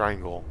call the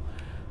triangle?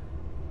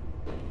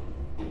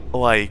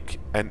 Like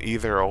an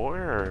either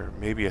or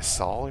maybe a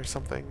saw or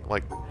something?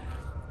 Like,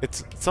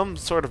 it's some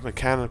sort of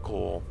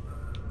mechanical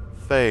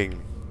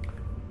thing.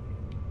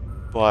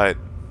 But,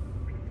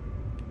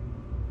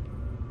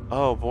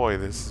 oh boy,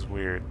 this is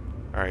weird.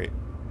 Alright,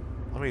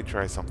 let me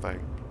try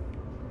something.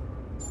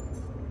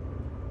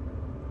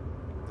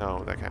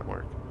 No, that can't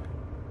work.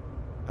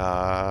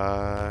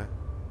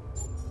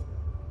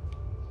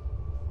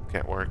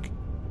 Can't work.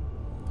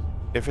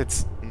 If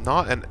it's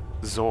not an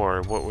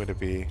Zor, what would it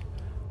be?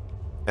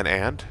 An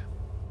and?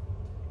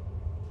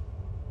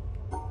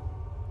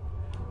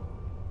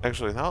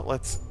 Actually, now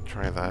let's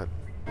try that.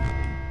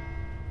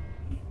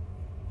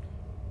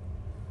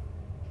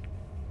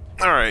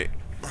 Alright.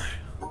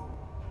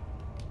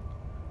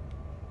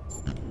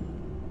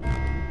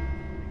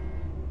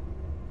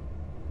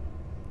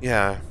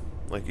 Yeah,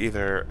 like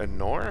either a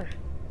nor?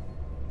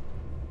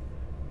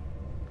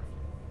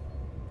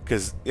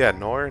 Because, yeah,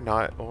 nor,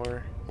 not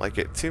or. Like,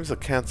 it seems to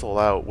cancel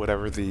out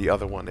whatever the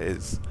other one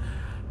is.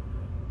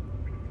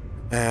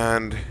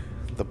 And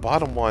the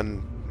bottom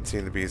one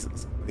seemed to be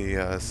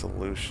the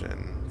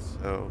solution.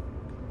 So,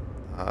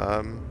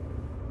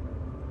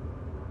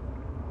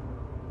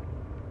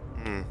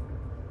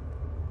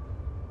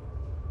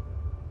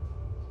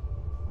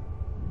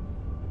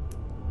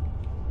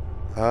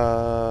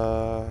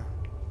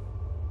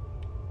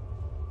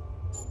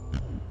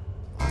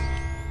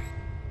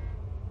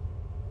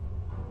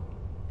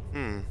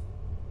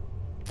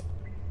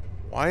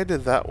 Why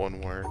did that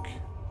one work?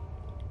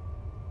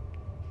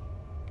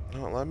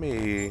 Oh, let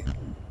me...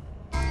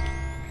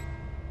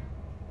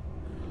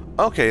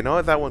 Okay, you know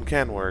what? That one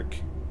can work.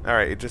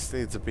 Alright, it just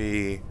needs to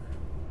be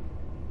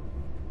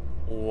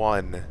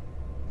one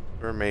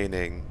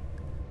remaining.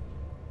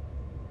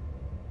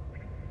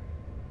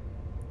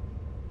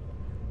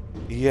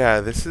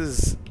 Yeah, this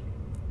is...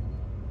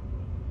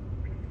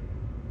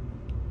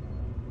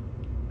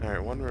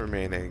 Alright, one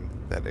remaining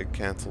that it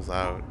cancels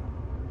out.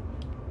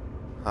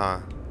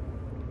 Huh.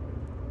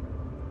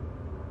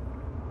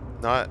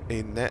 Not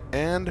a net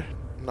and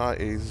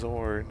not a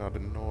Zor, not a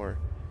Nor.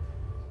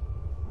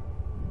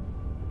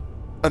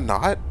 A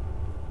knot?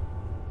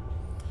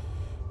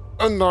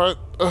 A knot.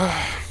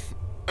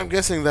 I'm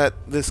guessing that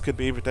this could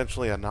be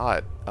potentially a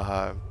knot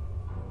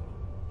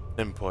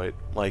input.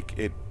 Like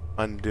it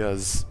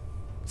undoes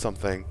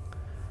something.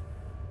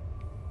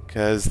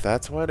 Because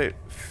that's what it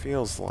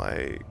feels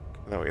like.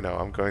 No, you know,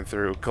 I'm going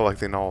through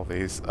collecting all of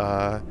these.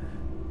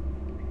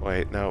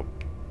 Wait, no.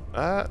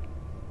 Yeah,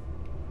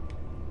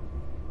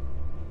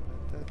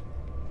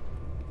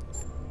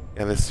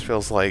 this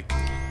feels like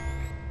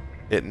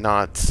it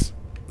knots.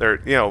 Or,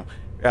 you know,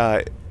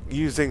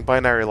 using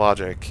binary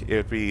logic, it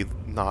would be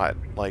not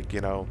like,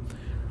 you know,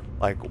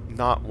 like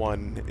not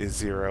 1 is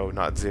 0,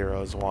 not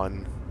 0 is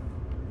 1.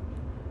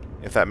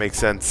 If that makes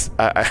sense.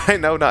 I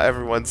know not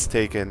everyone's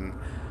taken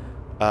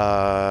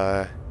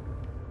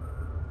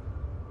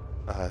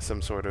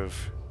some sort of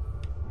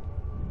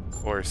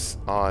course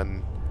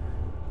on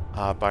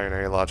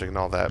binary logic and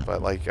all that,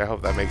 but like I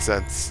hope that makes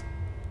sense.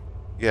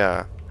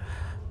 Yeah.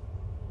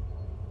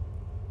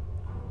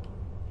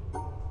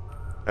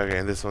 Okay,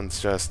 and this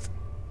one's just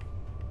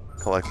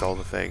collect all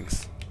the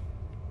things.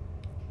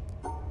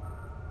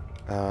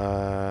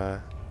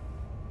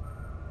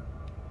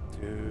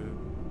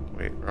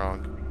 Wait,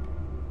 wrong.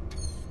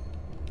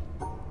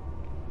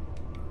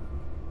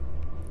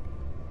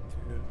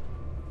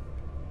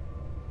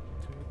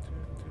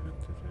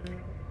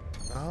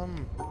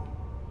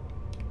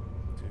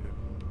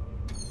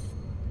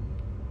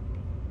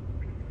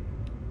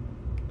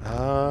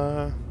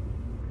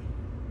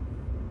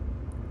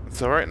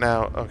 So right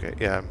now, okay,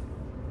 yeah.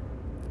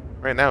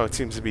 Right now it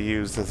seems to be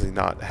used as a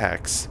not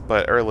hex,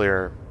 but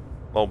earlier,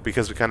 well,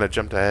 because we kind of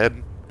jumped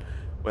ahead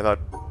without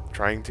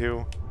trying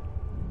to,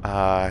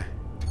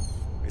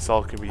 we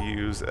saw it could be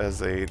used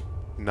as a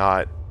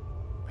not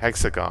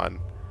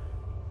hexagon,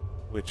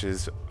 which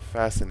is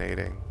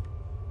fascinating.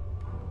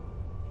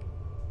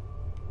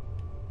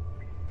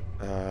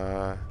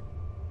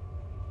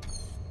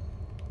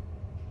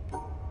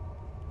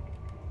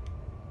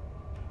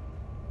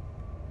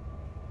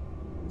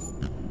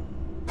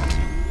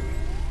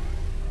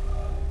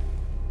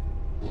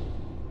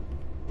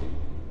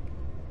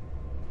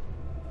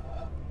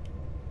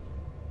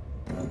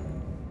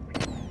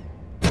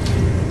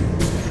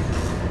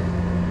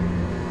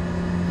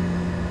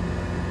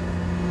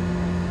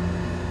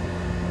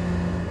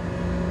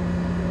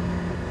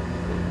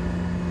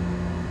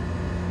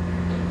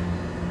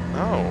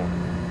 Oh.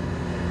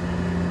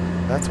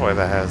 That's why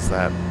that has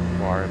that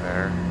bar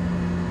there.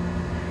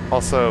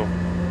 Also,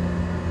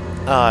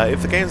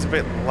 if the game's a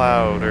bit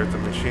loud, or if the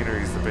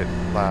machinery's a bit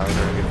loud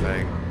or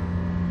anything...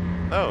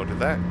 Oh, did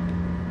that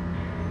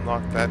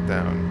knock that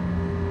down?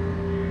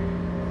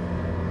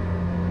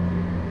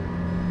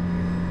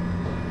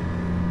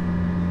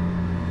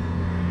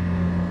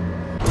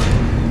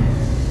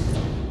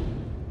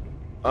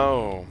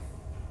 Oh.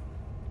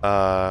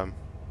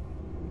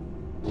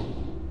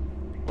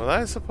 Was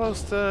I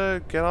supposed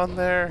to get on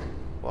there?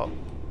 Well...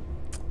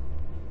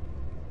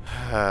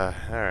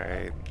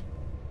 alright.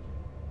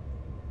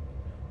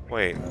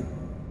 Wait.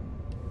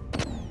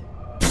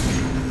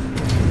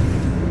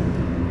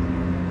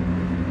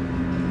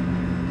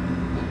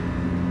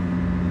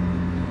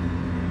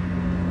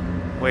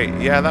 Wait,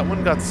 yeah, that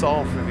one got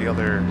solved for the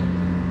other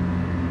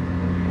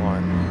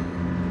one.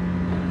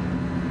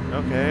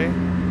 Okay.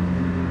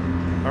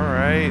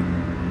 Alright.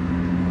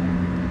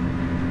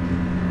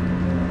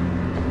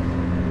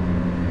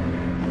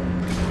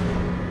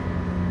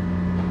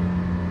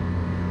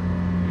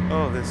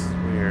 Oh, this is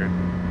weird.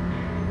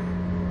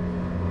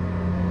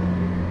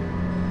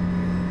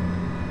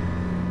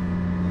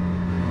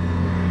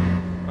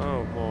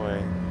 Oh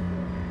boy.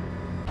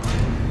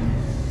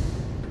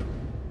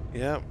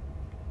 Yep.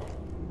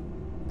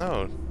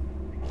 Oh.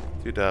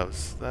 2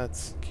 doves.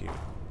 That's cute.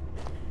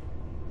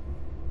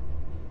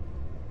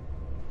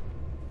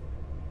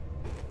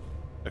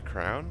 A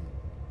crown?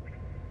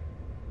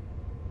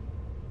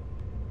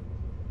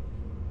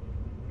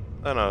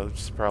 Oh no,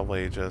 it's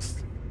probably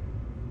just...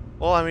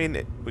 Well, I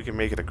mean, we can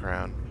make it a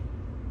crown.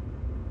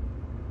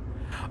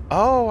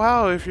 Oh,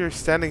 wow, if you're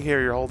standing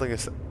here, you're holding a...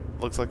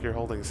 Looks like you're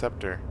holding a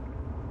scepter.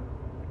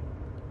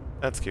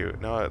 That's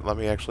cute. No, let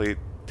me actually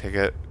take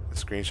a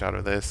screenshot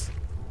of this.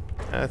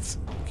 That's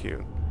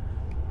cute.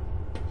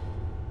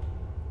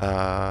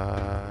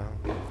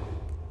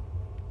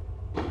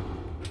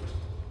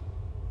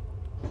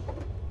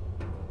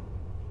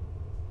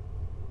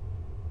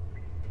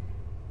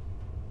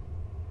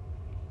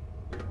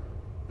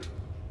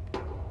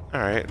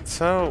 Alright,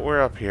 so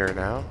we're up here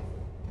now.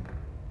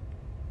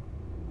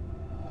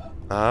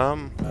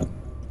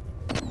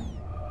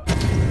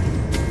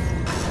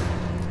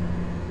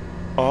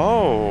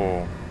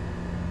 Oh.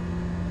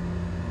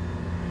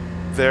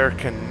 They're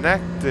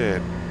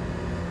connected.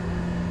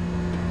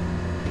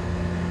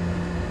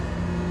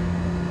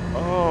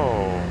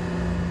 Oh.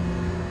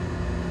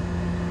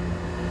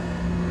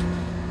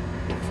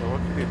 So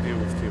what can you do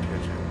with two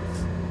pigeons?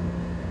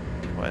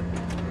 What?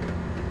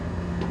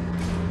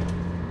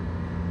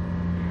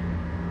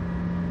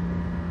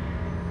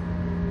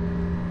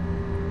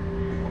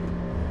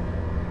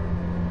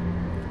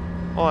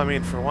 Well, I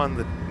mean, for one,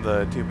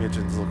 the two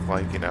pigeons look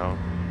like, you know,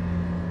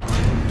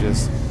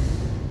 just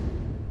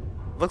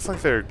looks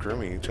like they're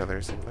grooming each other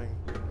or something.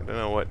 I don't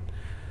know what,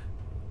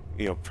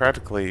 you know,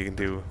 practically you can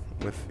do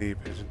with the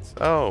pigeons.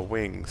 Oh,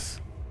 wings.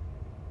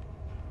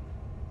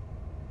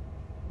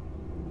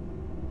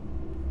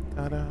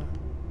 Ta-da.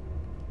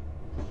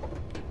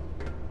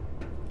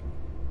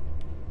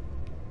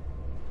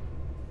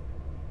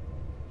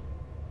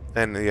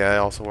 And yeah, it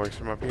also works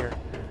from up here.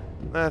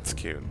 That's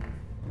cute.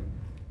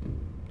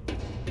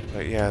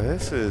 But yeah,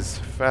 this is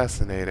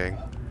fascinating.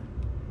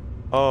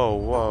 Oh,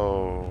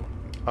 whoa.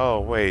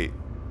 Oh, wait.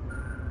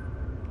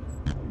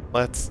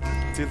 Let's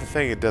do the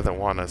thing it doesn't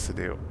want us to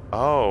do.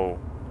 Oh.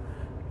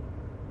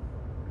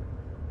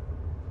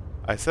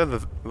 I said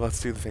that let's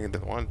do the thing it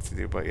doesn't want us to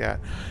do, but yeah.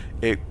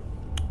 It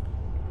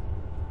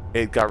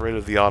got rid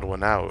of the odd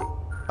one out.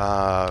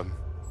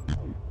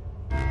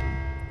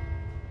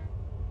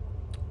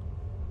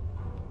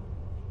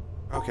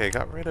 Okay,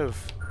 got rid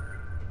of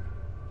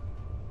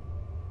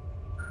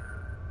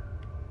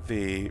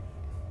the...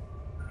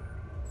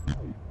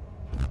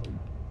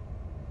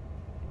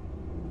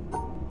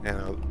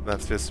 And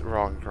that's just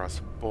wrong across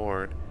the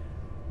board.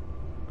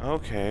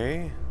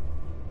 Okay.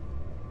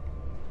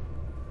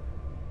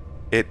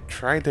 It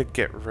tried to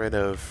get rid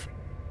of...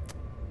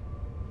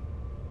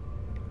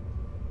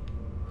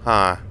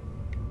 Huh.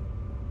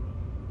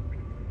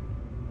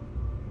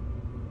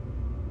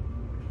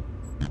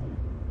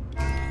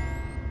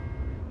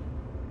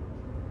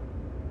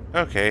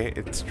 Okay,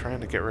 it's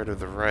trying to get rid of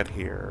the red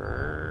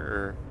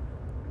here.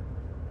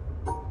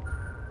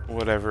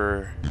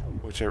 Whatever.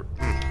 Whichever...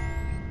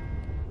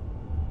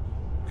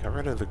 Got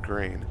rid of the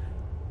green.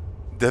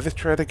 Does it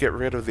try to get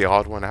rid of the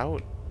odd one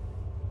out?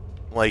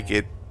 Like,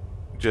 it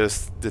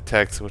just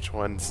detects which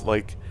one's,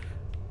 like,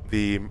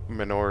 the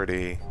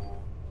minority.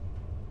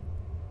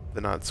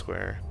 The not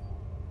square.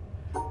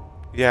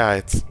 Yeah,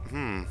 it's...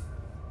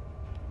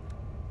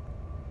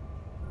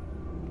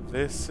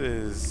 This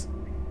is...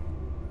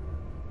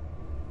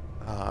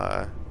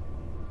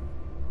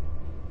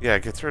 Yeah,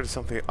 it gets rid of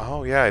something...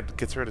 Oh, yeah, it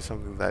gets rid of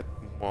something that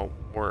won't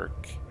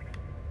work.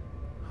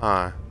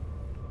 Huh.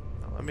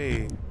 Let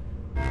me...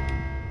 Get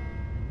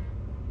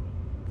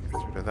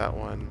rid of that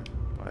one,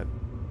 but...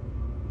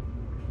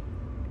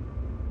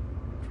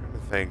 I'm trying to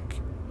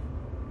think.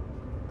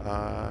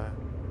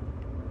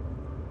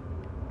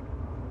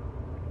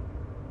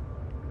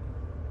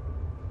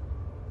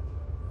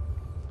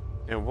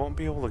 It won't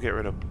be able to get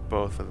rid of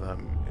both of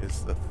them,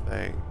 is the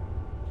thing.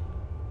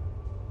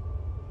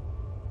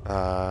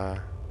 I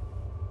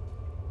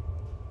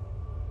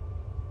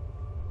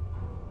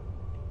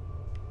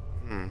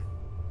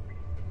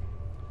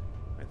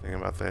think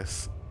about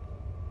this.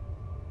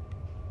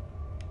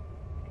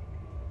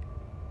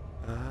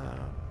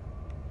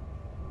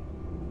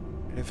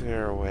 Is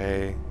there a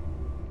way?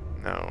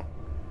 No.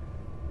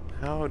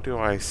 How do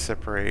I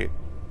separate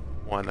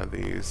one of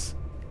these?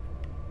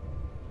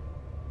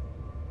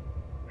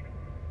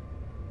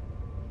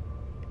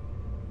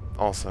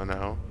 Also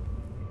no.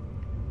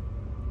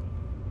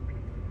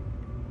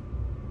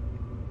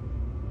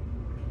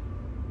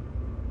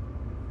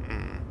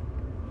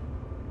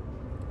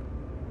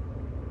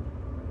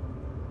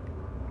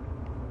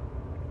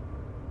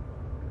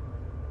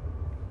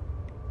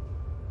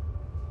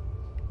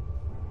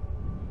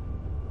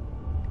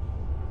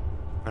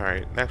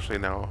 Alright, actually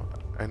no.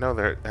 I know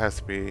there has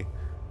to be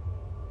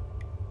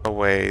a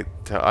way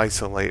to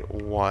isolate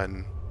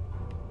one.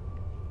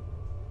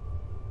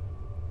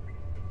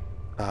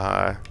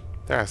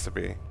 There has to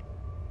be.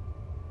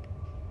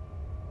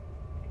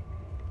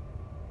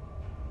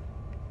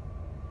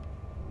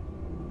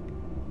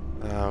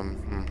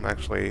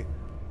 Actually,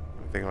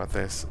 I'm thinking about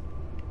this.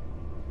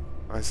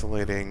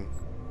 Isolating.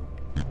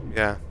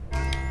 Yeah.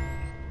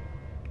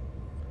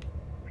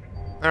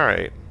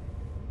 Alright.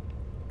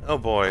 Oh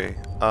boy.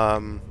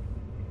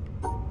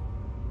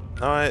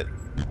 Alright.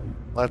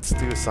 Let's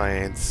do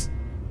science.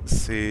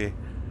 See.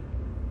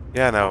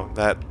 Yeah, no,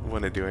 that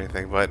wouldn't do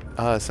anything, but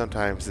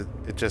sometimes it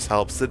just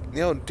helps to, you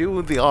know,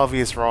 do the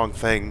obvious wrong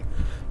thing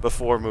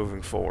before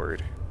moving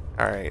forward.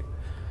 Alright.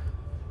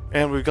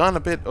 And we've gone a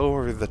bit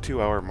over the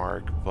 2-hour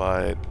mark,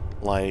 but,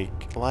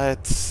 like,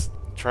 let's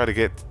try to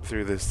get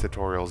through this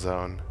tutorial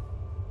zone.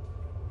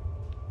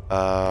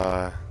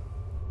 Huh.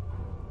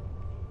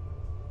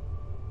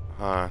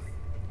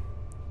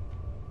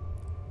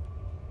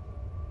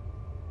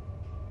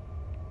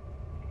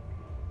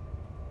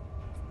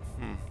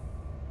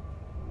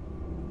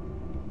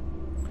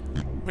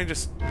 Let me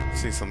just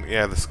see something.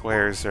 Yeah, the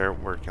squares are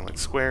working like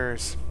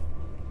squares.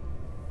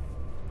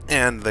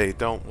 And they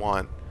don't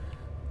want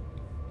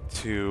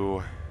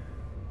to...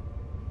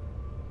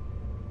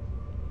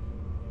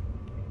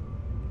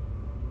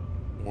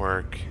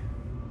 work.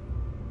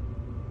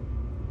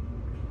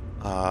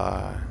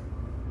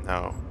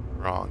 No,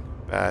 wrong.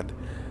 Bad.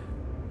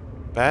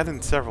 Bad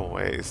in several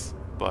ways,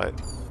 but...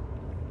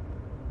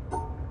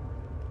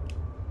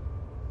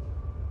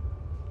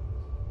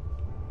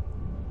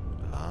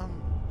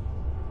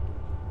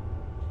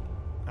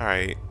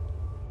 Alright.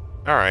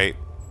 Alright.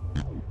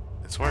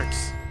 This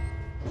works.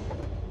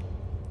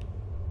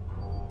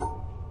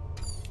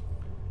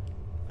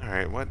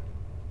 Alright, what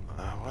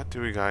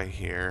do we got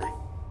here?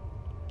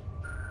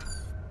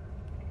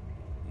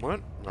 What?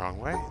 Wrong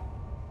way?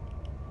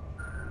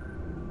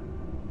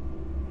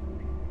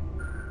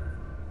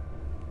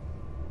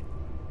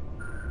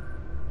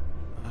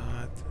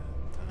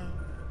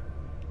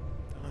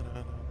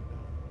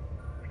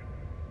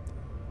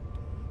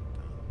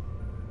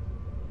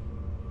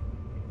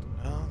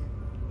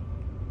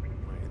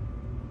 Wait.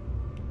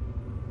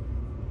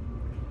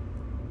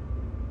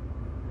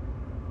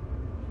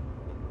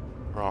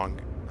 Wrong.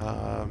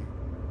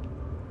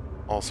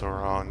 Also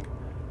wrong.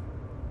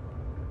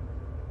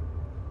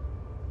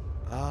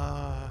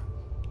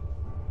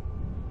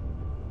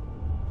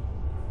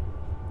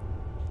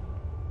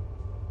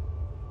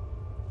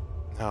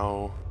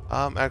 No.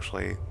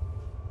 Actually,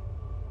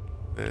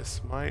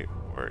 this might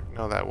work.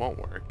 No, that won't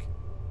work.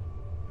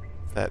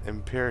 That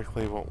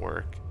empirically won't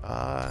work.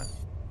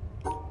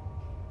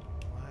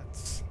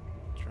 Let's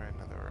try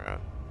another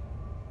route.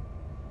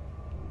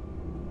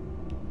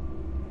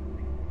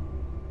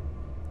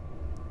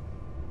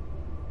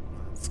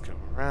 Let's go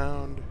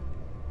around.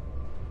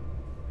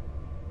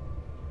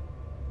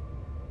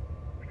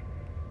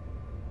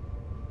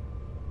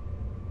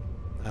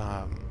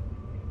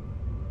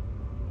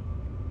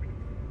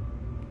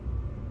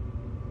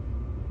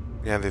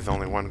 Yeah, there's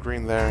only one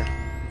green there.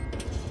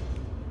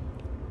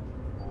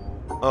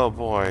 Oh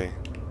boy.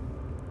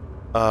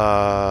 Come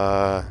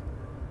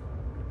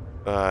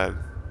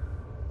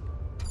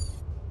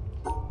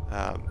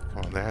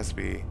on, there has to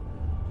be...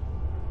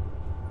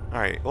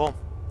 Alright, well,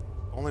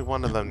 only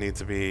one of them needs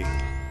to be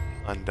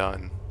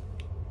undone.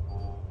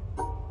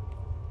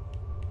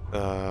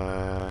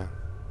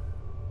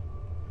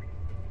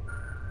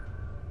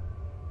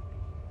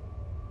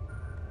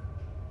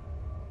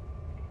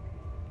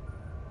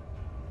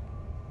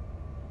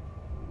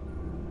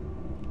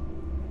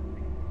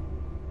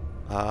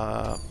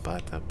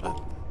 But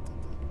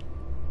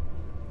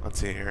let's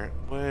see here.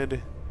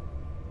 Would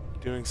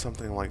doing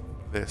something like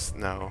this?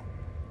 No,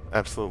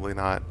 absolutely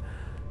not.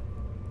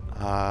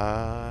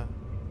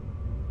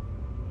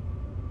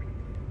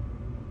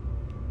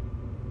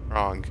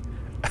 Wrong.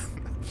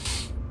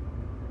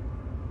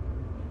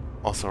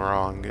 Also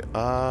wrong.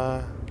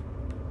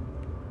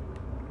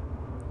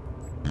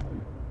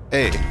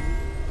 Hey.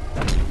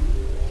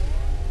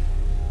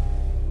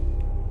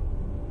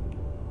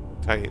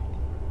 Tight.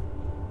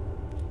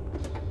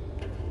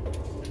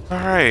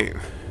 Alright.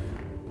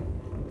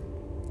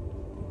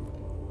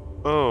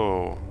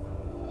 Oh.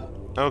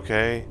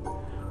 Okay.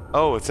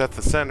 Oh, it's at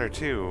the center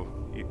too.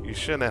 You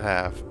shouldn't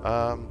have.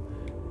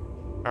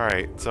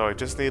 Alright, so I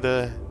just need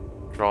to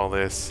draw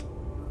this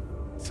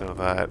so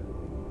that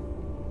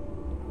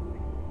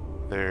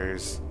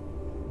there's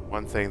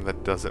one thing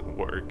that doesn't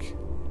work.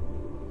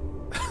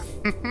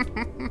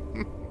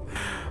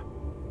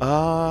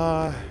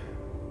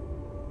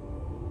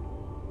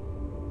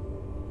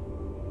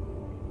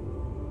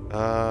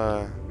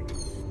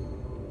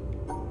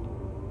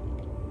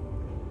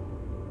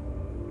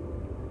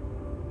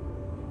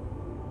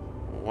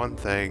 One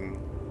thing...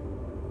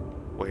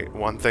 Wait,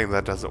 one thing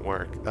that doesn't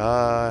work.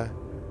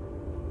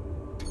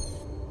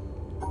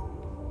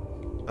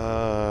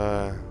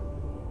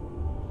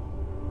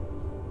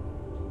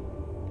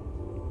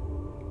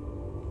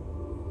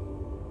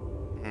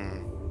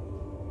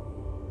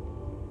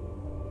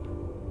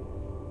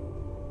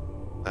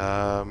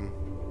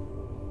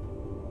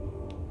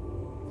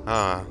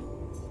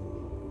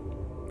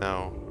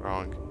 No,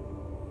 wrong.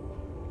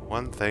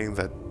 One thing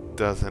that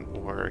doesn't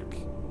work.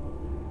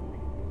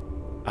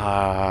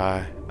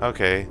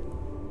 Okay.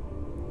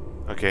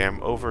 Okay, I'm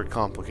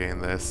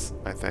overcomplicating this,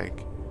 I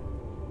think.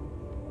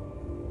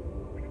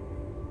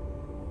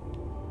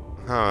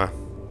 Huh.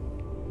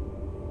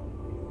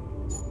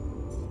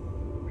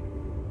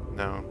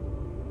 No.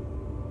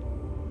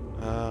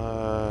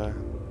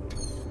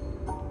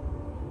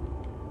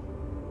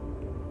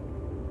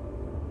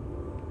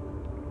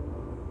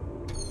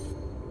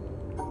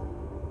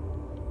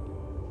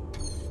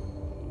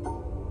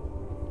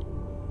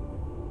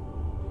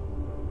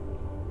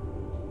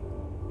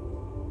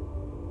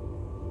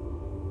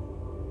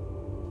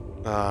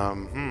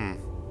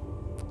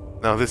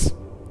 Now this...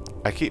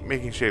 I keep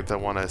making shapes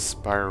that want to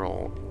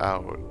spiral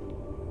out.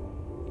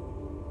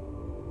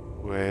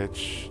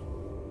 Which...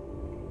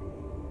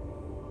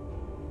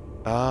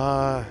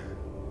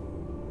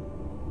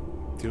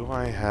 do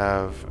I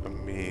have a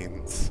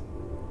means?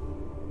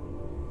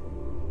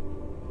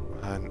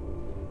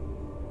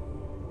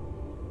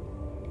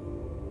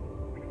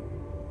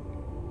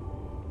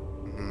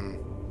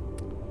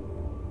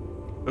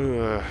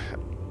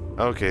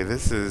 Okay,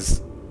 this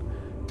is...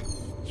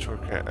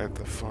 Shortcut at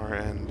the far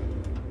end.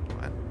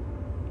 What?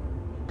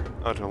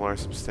 Oh, to lower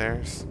some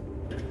stairs?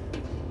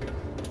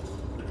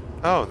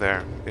 Oh,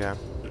 there. Yeah.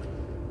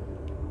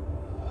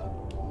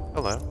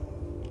 Hello.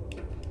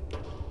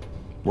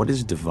 What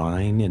is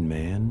divine in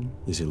man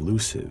is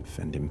elusive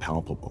and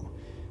impalpable,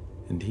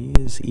 and he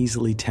is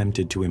easily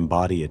tempted to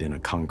embody it in a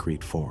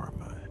concrete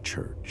form, a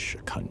church,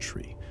 a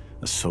country,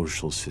 a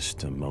social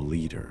system, a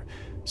leader,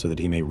 so that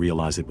he may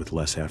realize it with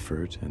less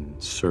effort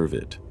and serve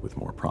it with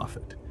more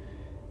profit.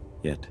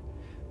 Yet,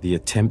 the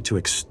attempt to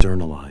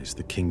externalize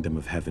the kingdom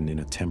of heaven in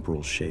a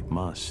temporal shape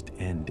must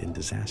end in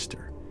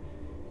disaster.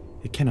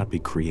 It cannot be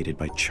created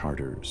by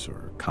charters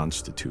or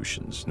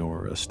constitutions,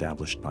 nor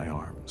established by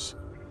arms.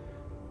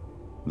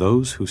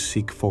 Those who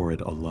seek for it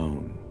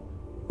alone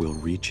will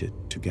reach it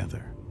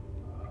together,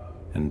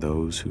 and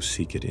those who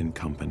seek it in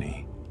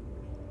company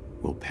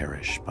will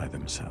perish by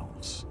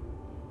themselves.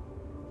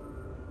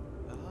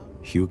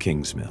 Hugh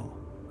Kingsmill,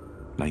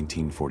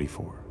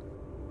 1944.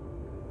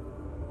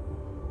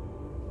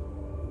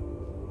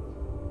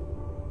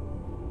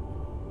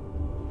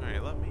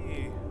 Alright, let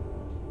me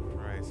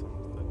try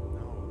something.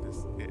 No,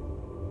 it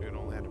would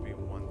only have to be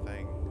one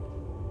thing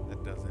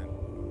that doesn't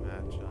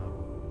match up.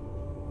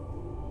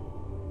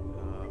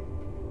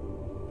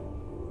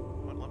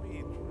 Well, let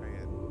me try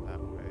it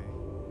that way.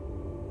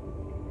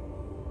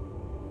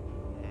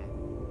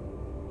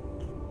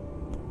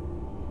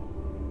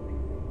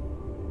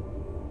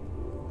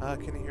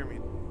 Can you hear me?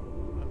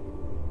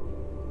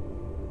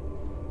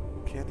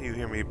 Can you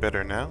hear me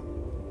better now?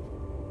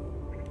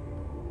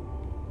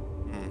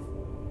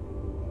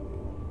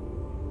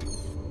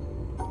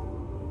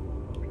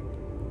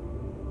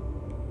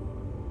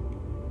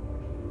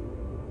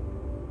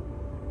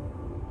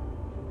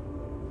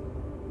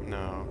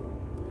 No.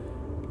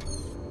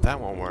 That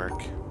won't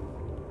work.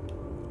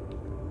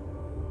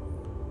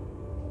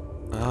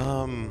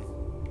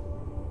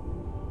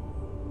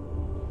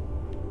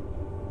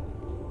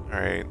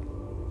 Alright.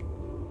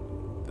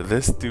 Did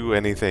this do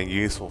anything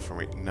useful for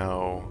me?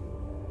 No.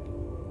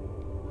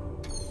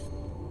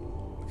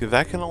 Because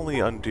that can only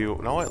undo...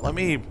 You know what? Let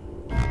me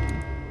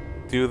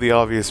do the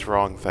obvious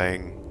wrong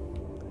thing.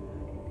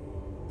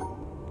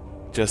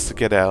 Just to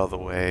get out of the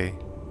way.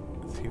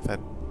 See if that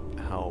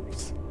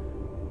helps.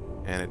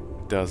 And it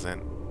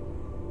doesn't.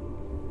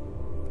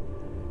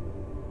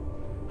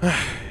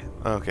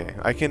 Okay,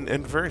 I can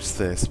inverse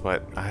this,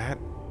 but I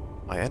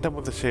end up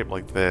with a shape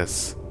like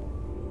this.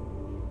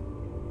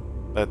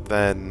 But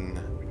then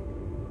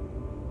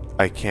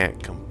I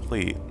can't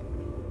complete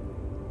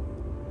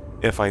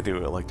if I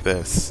do it like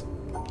this.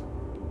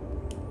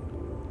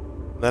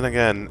 Then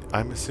again,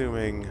 I'm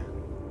assuming...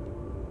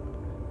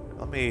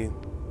 Let me...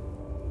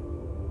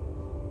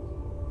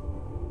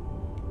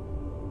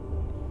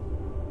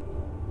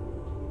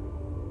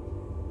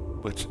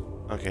 Which,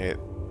 okay,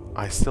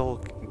 I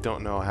still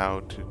don't know how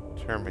to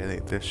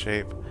terminate this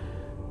shape.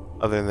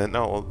 Other than,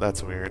 oh, well,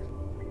 that's weird.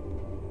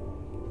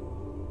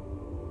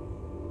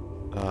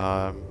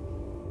 Not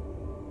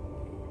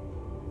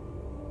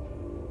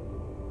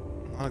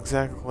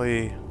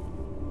exactly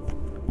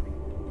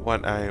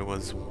what I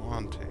was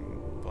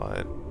wanting,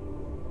 but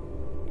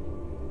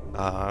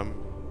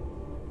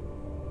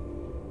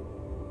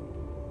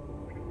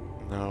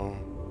no.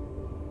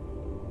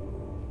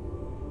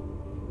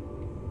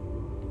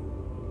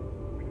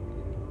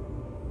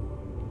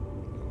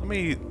 Let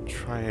me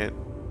try it.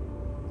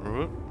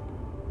 Whoop.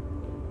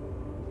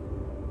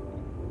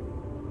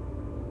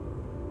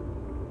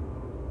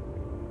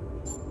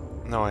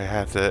 No, I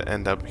have to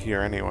end up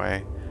here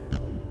anyway.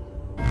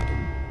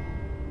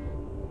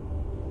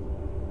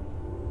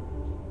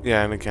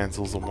 Yeah, and it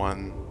cancels the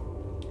one.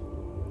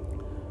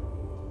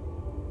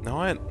 Know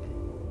what?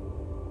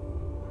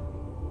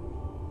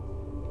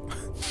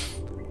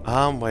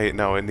 Wait,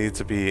 no, it needs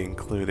to be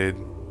included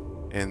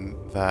in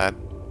that.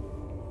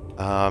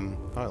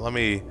 Alright, let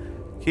me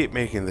keep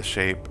making the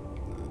shape,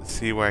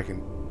 see what I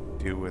can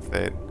do with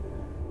it.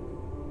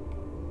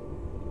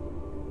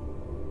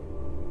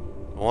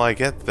 Well, I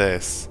get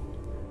this.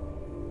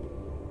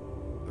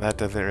 That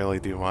doesn't really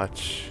do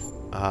much.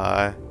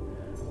 I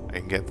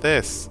can get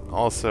this.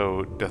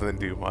 Also doesn't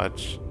do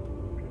much.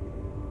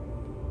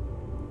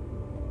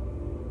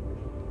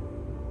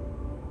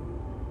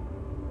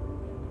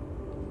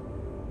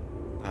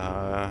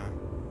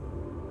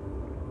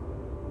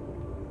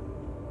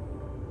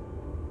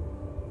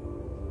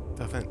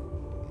 Doesn't...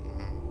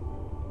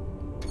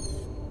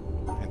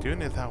 And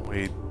doing it that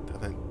way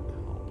doesn't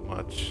help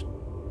much.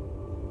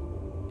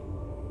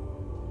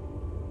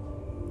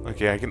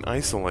 Okay, I can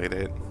isolate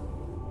it.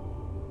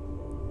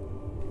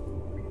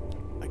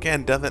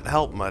 Again, doesn't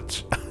help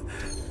much.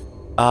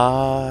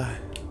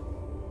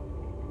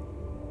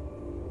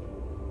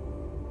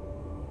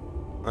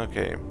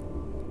 Okay.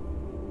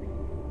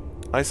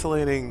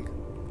 Isolating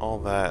all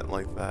that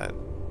like that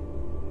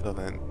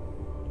doesn't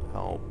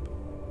help.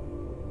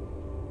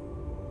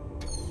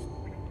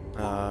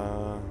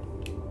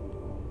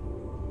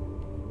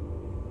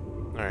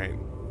 Alright.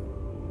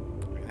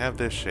 I have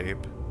this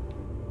shape.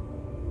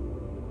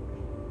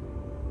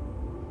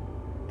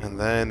 And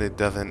then it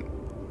doesn't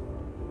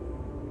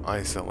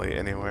isolate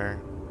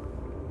anywhere.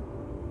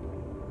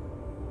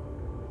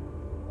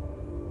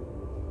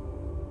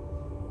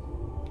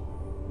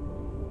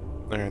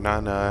 They're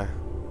not,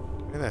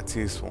 maybe that's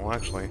useful,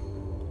 actually.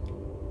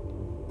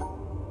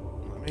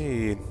 Let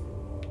me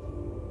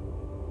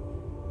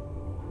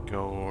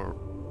go...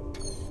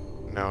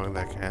 No,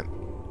 that can't.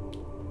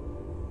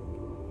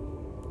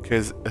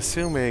 Because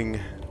assuming...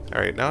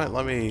 Alright, now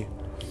let me...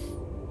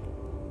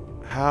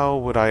 How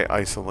would I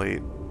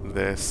isolate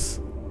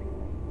this?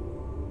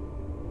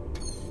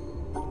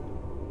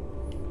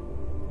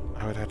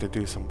 I would have to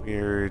do some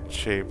weird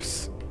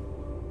shapes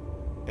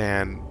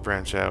and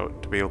branch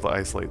out to be able to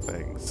isolate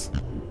things.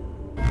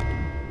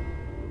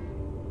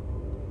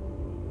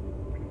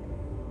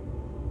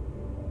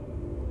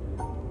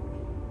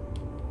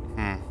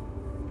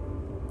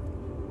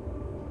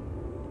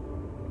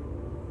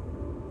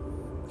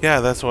 Yeah,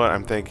 that's what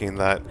I'm thinking,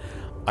 that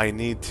I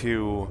need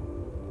to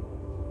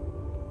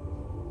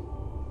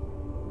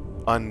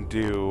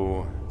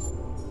undo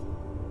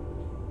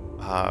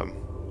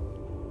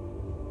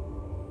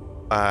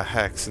a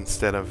hex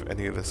instead of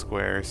any of the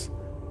squares.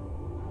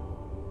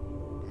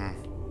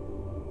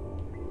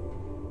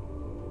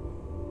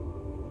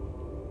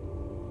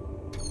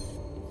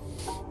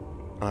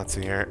 Let's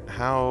see here.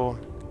 How...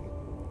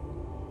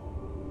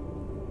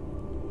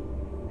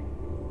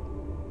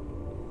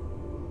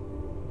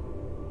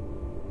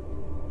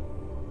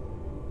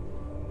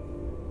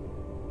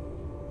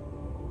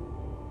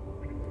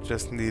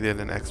 Just needed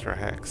an extra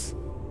hex.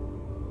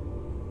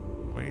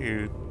 What are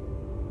you...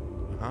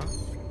 Huh?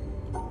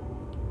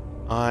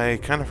 I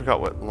kind of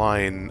forgot what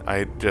line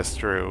I just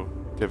drew,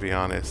 to be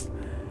honest.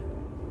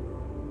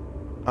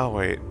 Oh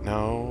wait,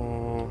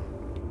 no...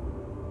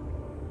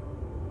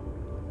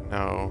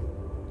 No.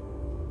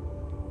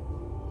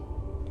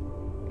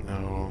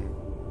 No.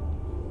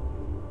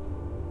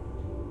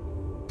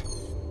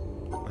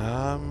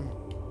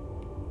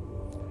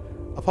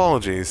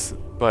 Apologies,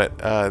 but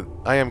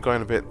I am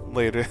going a bit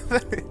later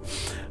than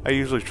I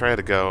usually try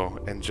to go,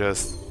 and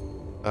just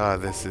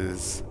this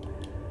is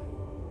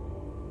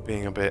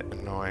being a bit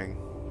annoying.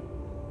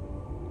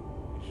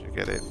 Should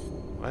get it.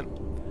 What?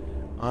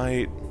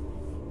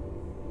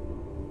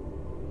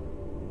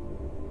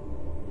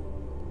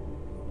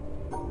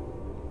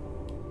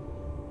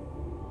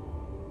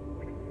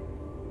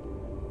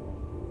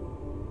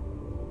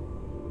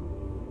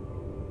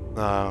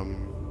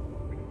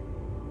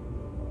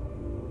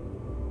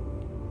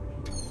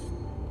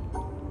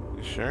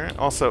 Sure.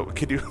 Also,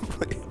 could you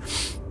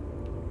please...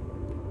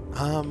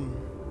 To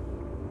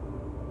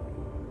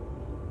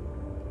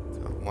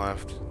the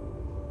left.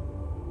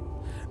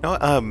 No,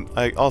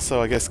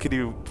 I guess, could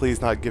you please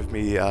not give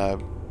me,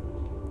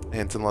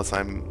 hints unless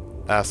I'm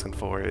asking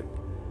for it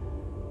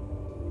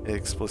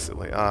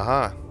explicitly?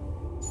 Uh-huh.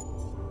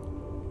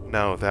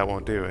 No, that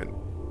won't do it.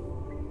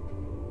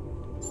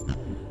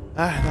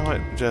 You know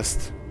what,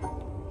 just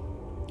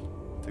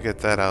to get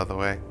that out of the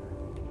way.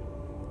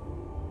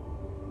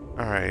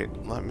 Alright,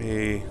 let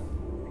me...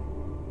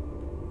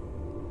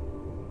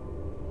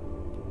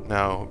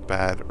 No,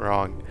 bad,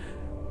 wrong.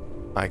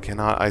 I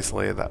cannot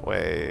isolate it that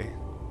way.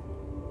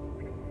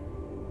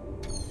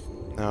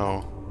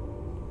 No.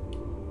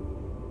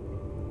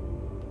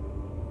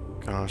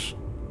 Gosh.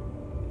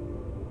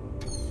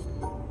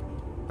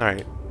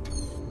 Alright.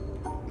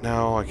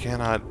 No, I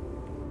cannot...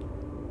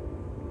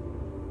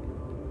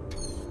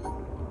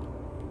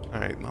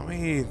 Alright, let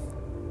me...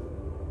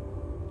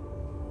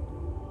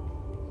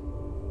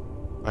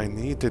 I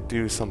need to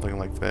do something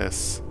like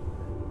this.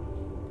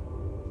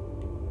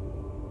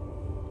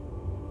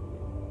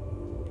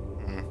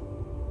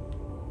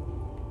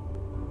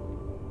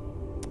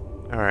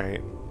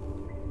 Alright.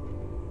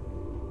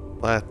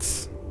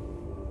 Let's...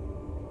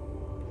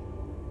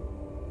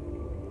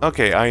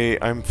 Okay,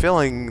 I'm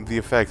feeling the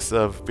effects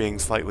of being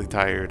slightly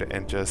tired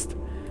and just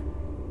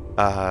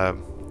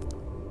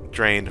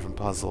drained from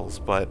puzzles,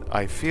 but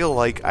I feel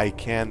like I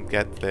can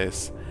get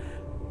this,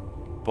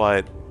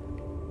 but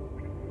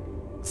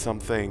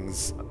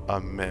something's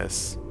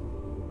amiss.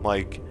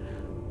 Like...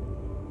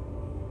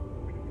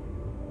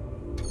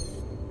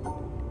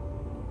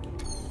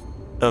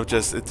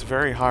 it's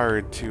very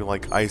hard to,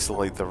 like,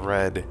 isolate the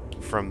red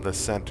from the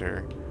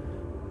center.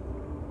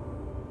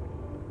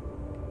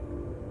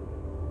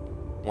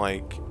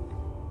 Like...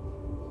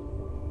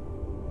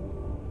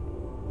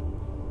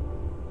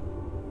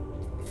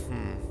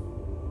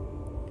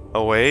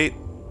 Oh, wait.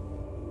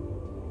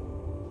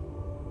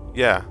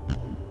 Yeah.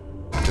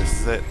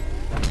 This is it.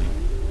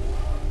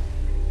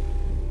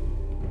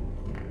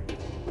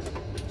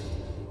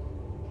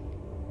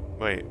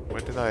 Wait,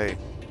 what did I...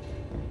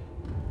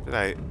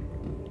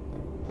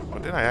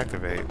 What did I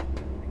activate?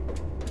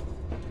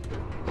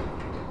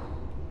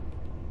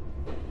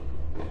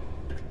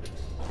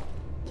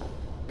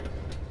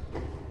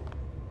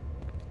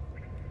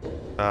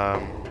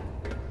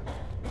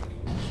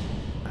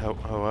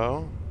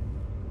 Hello?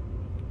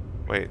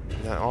 Wait,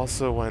 that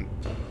also went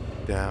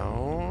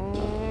down?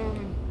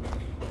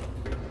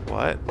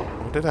 What?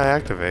 What did I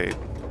activate?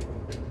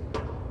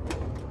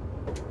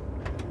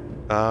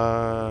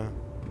 Uh...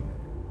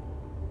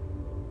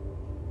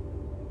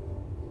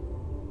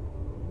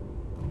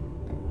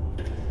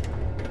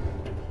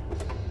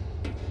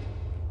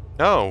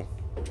 Oh!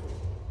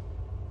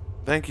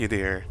 Thank you,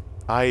 dear.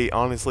 I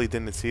honestly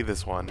didn't see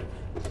this one.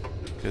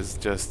 Because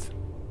just...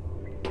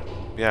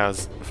 Yeah, I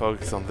was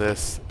focused on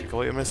this.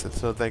 Completely missed it,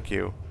 so thank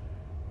you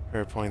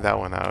for pointing that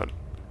one out.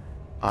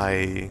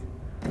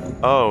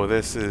 Oh,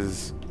 this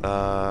is...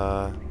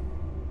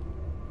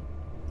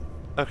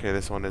 Okay,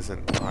 this one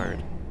isn't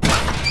hard.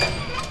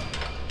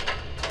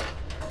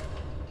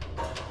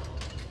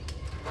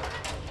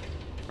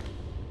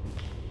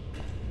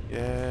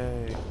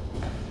 Yay.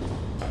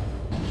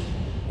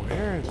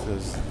 Where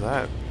does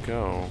that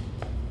go?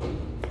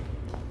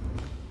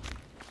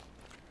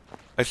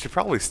 I should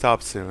probably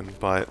stop soon,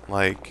 but,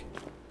 like,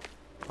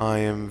 I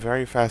am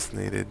very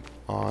fascinated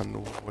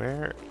on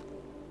where...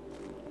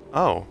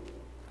 Oh.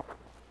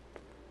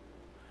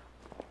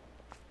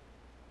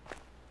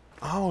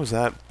 Oh, is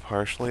that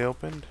partially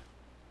opened?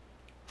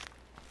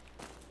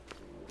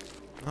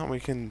 Oh,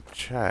 we can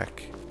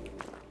check.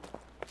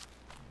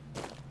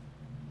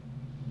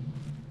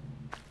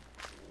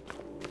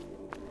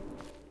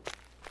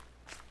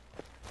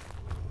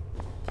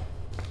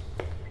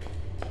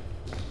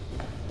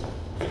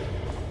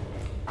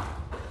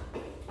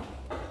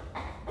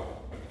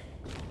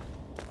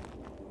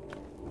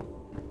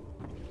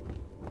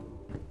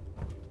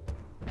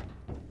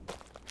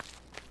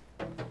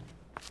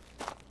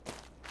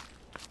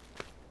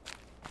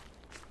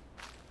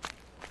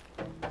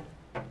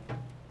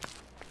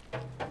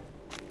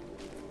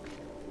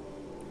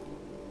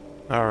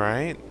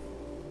 Alright.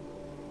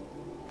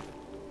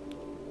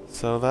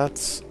 So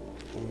that's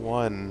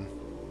one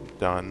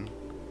done.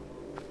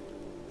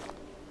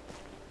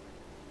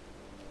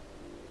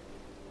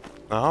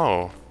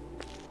 Oh.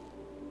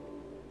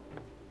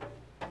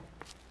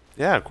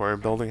 Yeah, quarry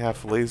building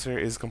half laser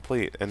is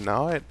complete. And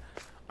now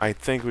I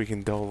think we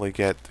can totally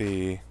get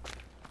the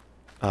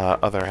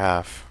other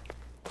half.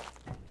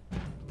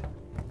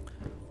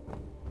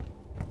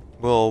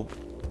 We'll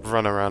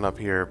run around up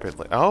here a bit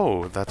like,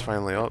 oh, that's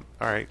finally up.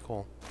 Alright,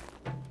 cool.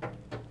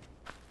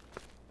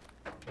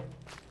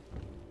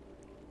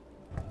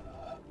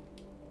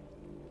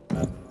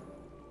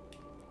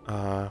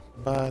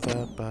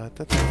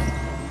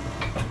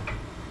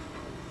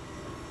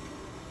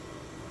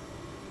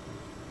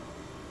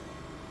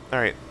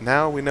 Alright,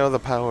 now we know the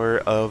power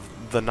of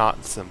the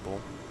not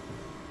symbol.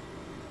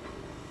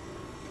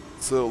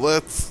 So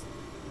let's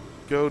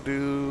go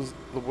do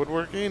the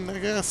woodworking, I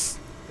guess.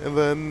 And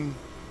then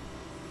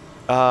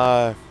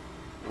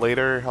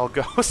later I'll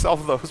go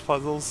solve those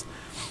puzzles.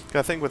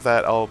 I think with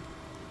that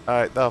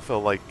that'll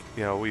feel like,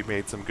 you know, we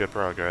made some good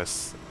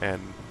progress,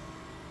 and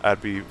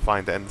I'd be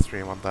fine to end the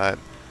stream on that,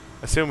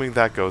 assuming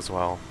that goes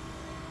well.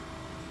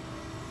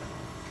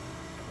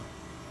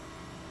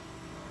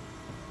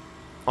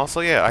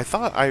 Also, yeah, I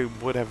thought I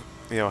would have,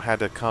 you know, had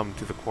to come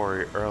to the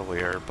quarry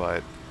earlier,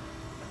 but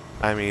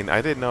I mean,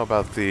 I didn't know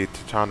about the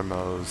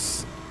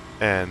Titanomos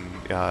and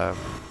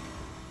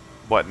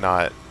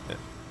whatnot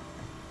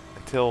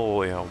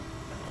until, you know,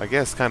 I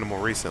guess kind of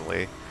more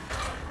recently.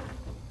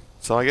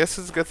 So I guess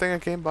it's a good thing I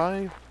came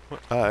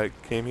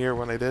here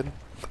when I did.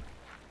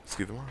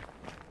 Excuse me.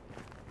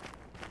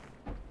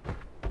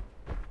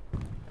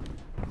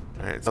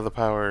 Alright, so the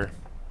power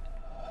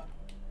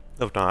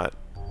of not.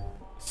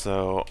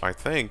 So I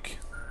think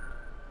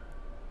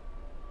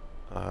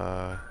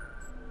one,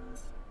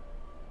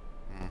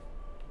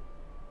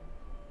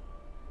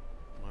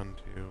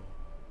 two,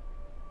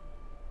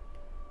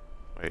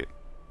 wait.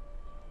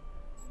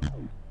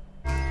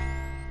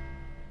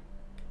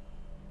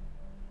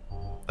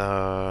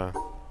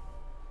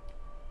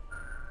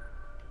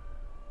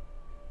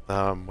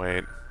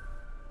 Wait.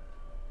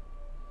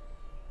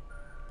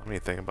 Let me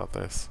think about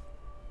this.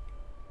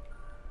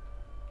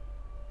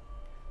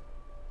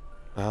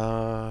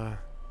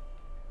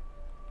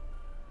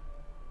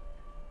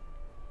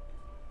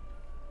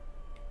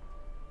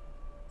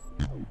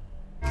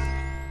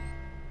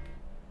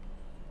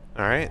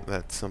 Alright,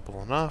 that's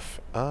simple enough.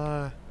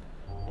 1,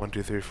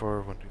 2, 3,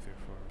 4, 1, 2, 3,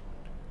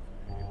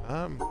 4,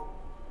 1, 2, 3.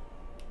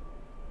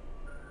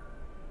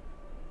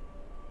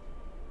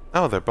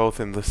 Oh, they're both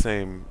in the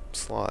same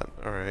slot.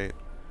 Alright.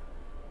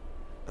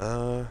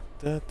 Da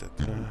da da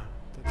da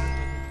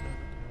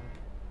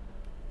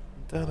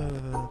da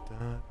da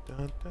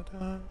da da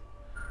da.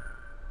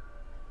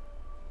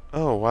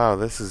 Oh wow,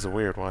 this is a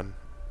weird one.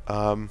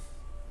 1,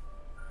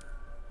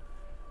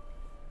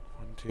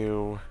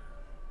 2.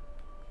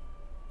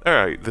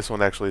 Alright, this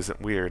one actually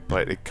isn't weird,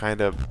 but it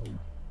kind of...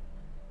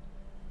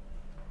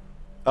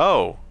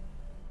 Oh!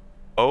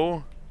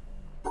 Oh?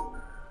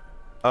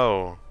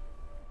 Oh.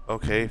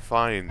 Okay,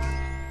 fine.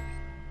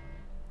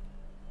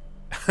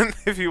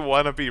 If you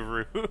want to be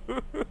rude.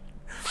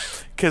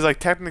 Because I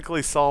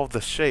technically solved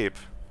the shape.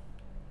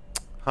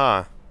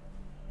 Huh.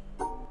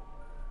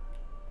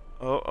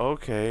 Oh,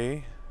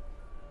 okay.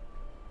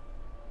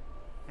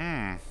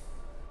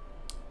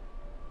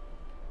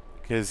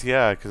 Because,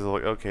 yeah, because,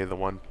 like, okay, the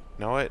one...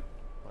 Know it?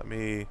 Let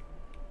me...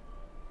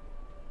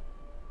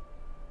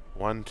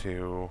 1,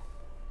 2.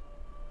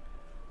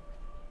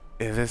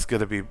 It is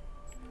gonna be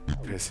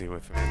pissy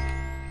with me.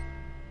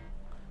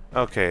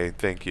 Okay,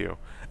 thank you.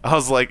 I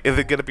was like, is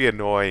it gonna be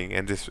annoying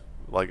and just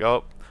like,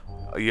 oh,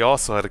 you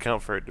also had to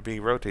count for it to be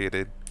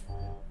rotated.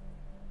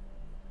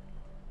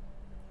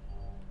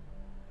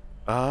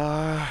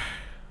 Oh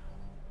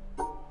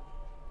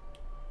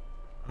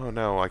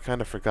no, I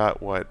kind of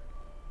forgot what.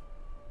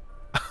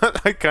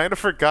 I kind of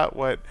forgot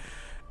what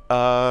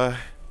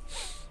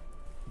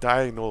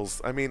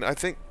diagonals. I mean, I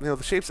think, you know,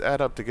 the shapes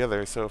add up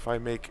together. So if I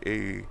make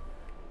a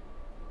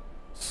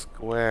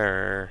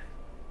square,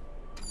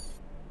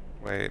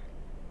 wait,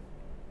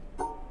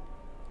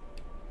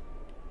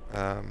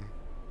 how?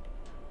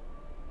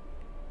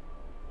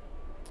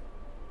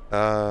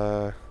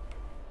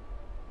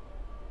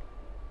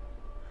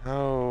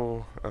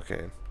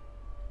 Okay.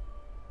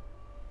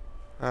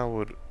 How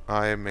would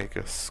I make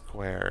a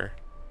square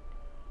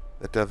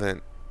that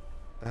doesn't,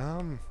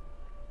 okay,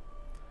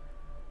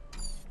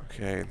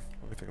 let me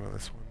think about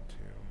this one too.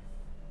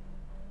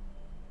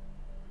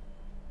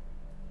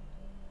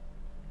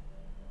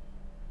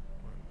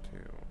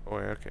 Oh,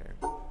 okay.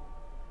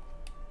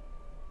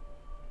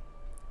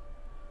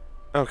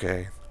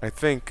 Okay, I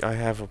think I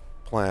have a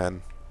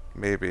plan,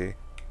 maybe.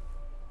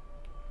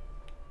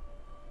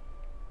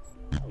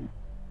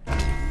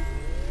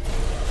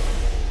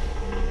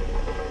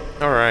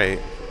 Alright.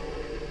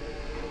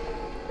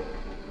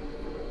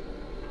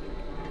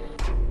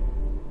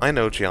 I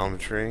know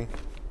geometry.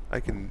 I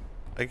can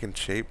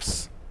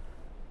shapes.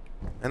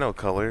 I know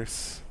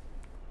colors.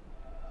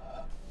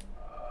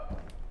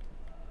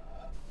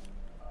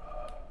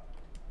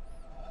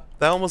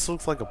 That almost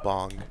looks like a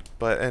bong.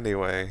 But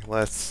anyway,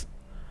 let's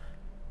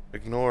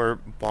ignore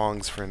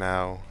bongs for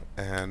now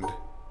and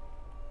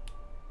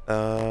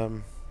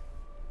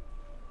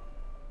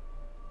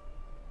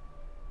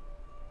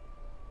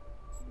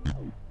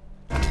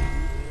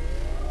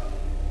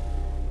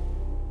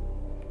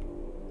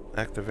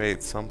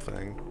activate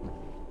something.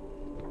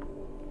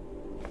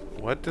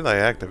 What did I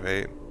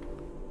activate?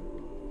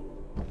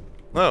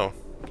 Oh,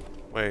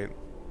 wait.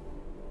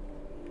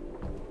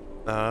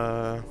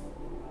 No,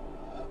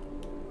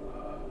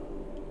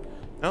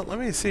 let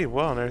me see.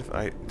 What on earth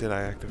did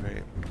I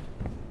activate?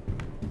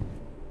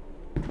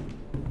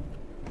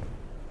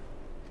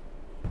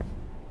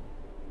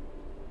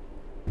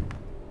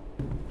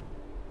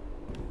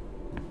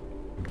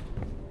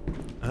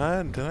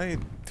 Did I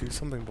do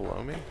something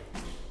below me?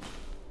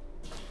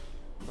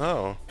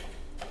 Oh.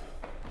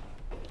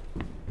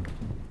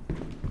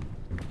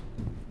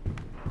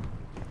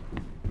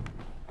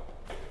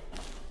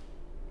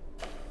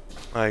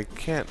 I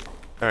can't.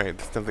 Alright,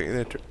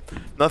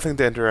 nothing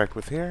to interact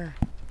with here.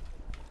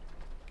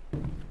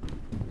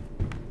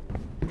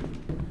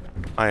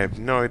 I have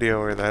no idea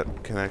where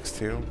that connects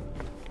to.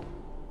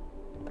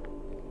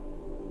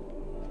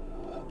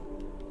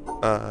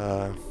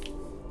 Oh.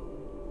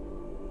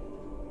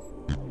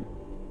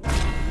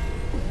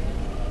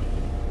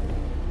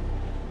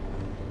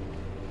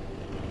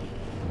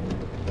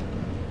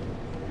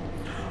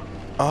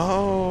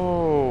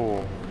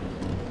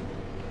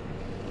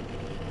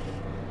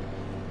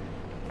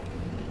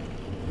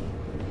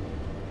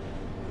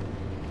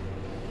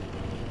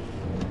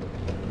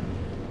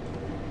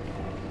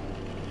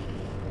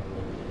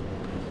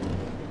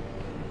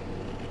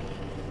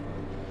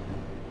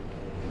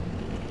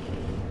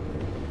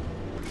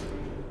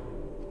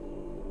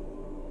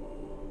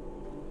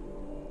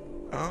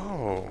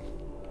 Oh.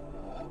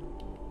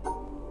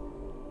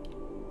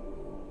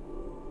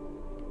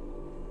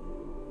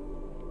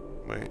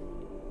 Wait.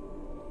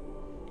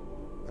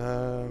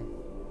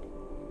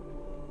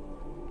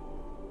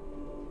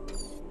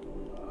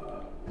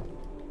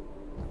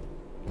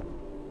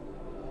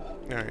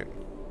 Alright.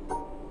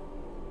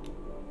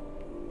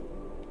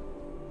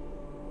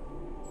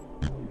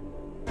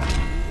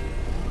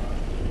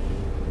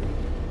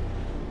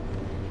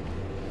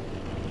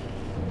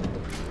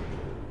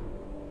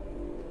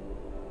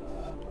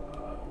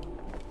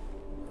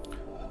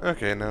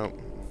 Okay, no.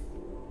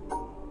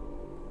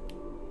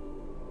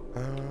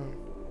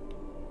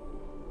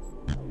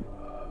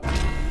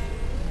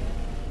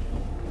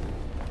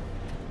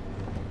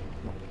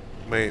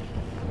 Wait.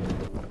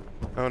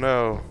 Oh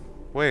no.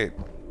 Wait.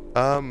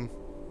 How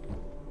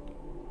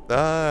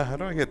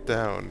do I get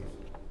down?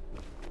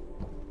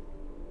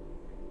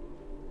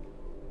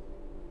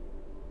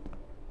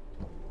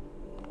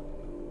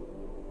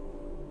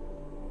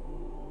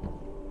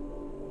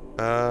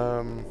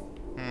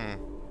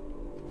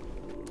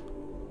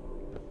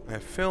 I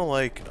feel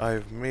like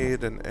I've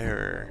made an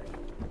error.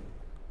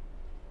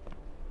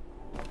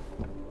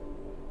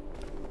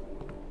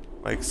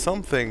 Like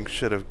something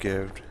should have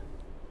given.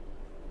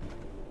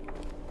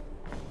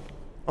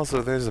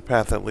 Also, there's a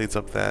path that leads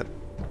up that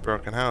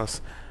broken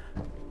house.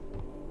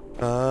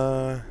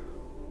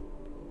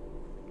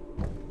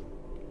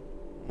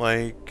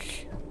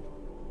 Like...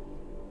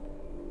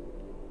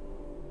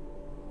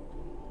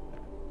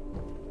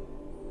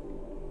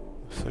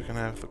 second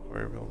half of the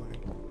quarry building.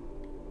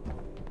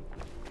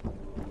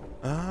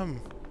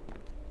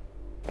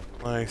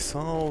 I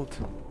solved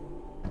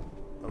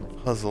a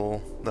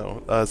puzzle.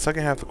 No,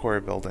 second half of the quarry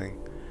building.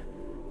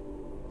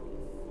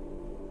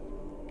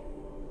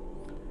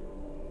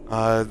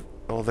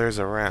 Well, there's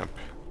a ramp.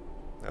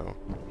 No.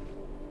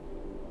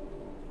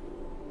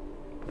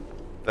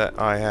 That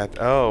I had.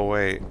 Oh,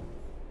 wait.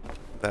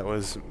 That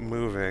was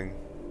moving.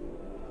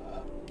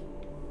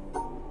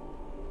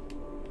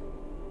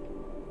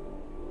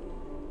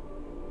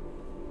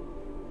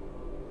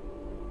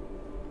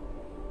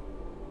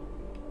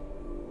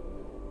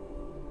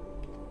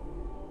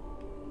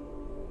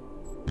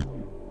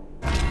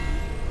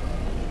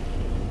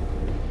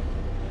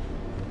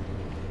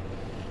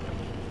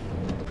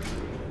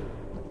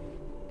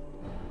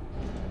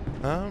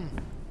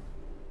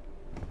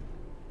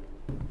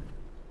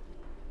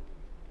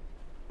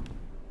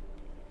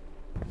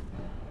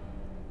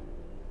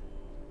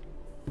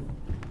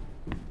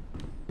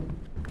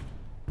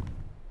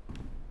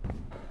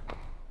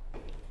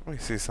 Let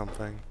me see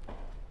something.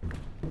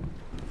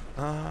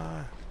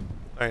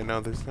 Alright, no,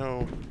 there's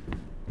no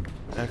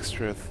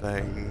extra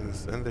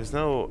things, and there's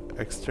no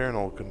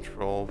external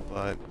control,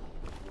 but...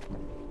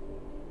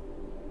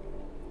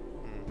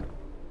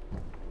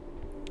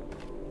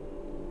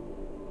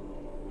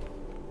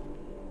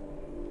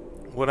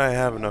 Would I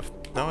have enough...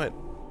 No,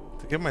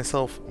 to give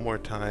myself more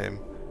time...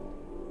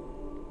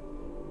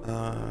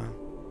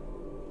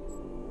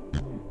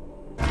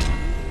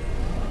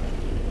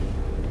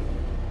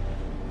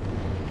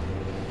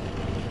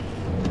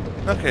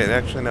 Okay,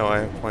 actually no, I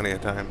have plenty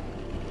of time.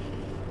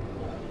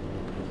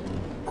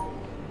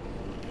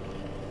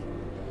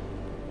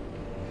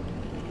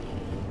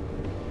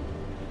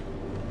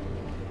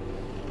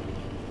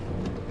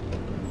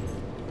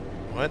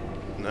 What?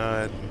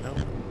 No.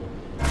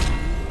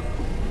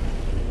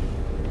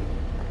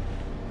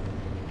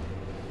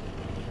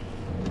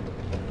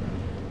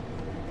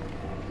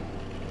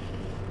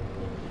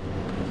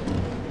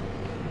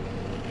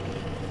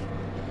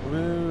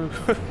 Woo.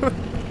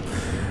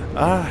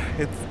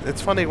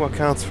 It's funny what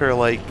counts for,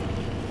 like,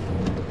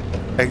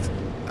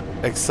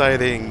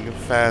 exciting,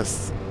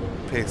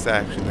 fast-paced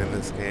action in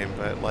this game,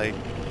 but, like,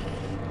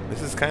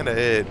 this is kind of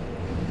it.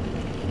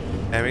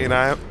 I mean,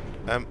 I'm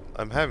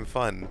having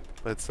fun,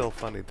 but it's still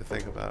funny to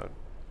think about.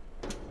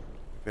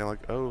 Being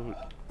like, oh,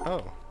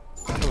 hello.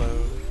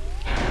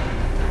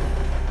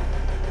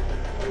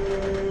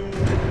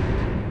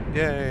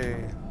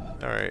 Yay!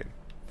 Alright.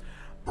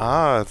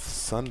 It's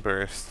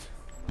sunburst.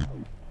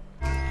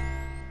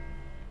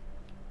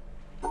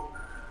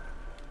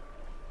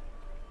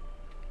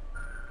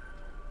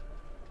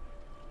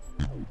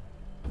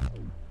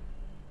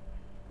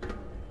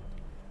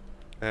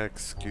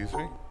 Excuse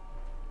me?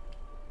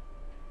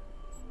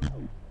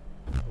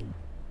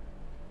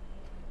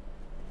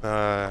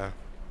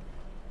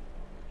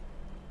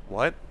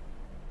 What?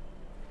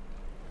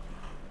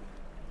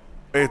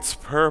 It's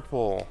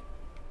purple.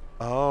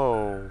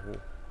 Oh.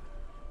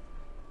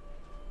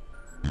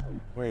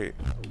 Wait.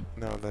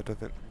 No, that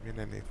doesn't mean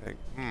anything.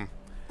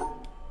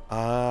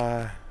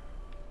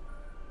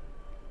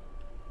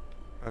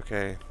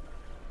 Okay.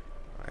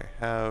 I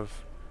have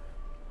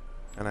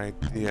an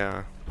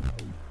idea.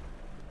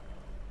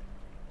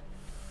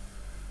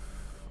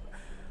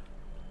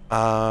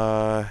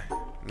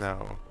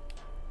 No.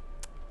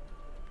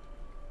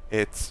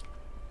 It's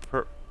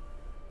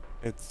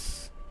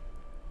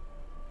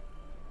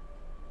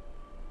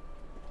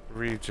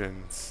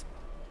regions.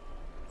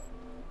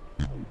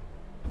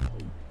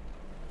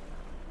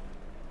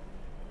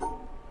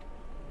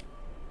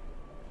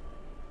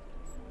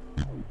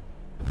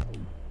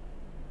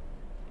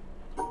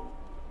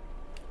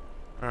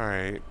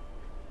 Alright.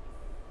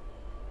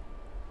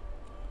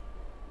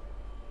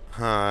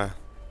 Huh.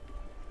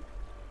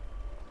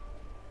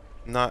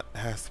 Not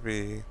has to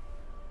be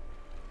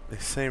the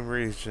same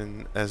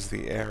region as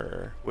the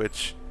error,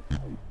 which,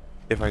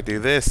 if I do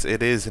this,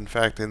 it is in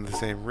fact in the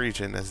same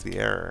region as the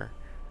error.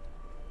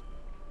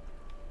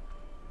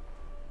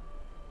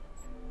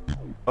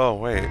 Oh,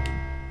 wait.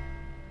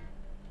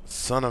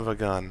 Son of a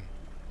gun.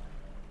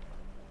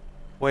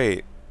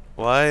 Wait,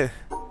 what?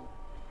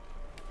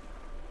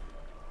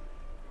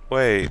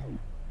 Wait.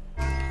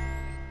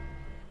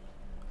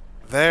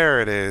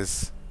 There it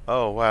is.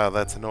 Oh, wow,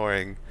 that's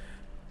annoying.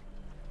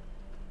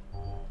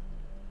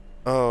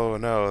 Oh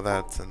no,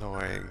 that's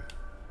annoying.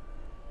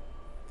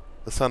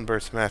 The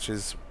sunburst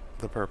matches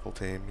the purple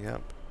team,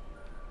 yep.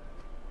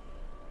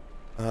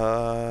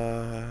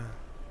 I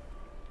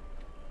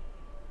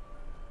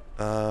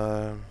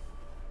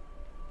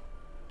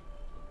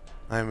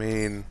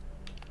mean...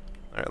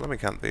 Alright, let me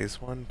count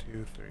these. 1,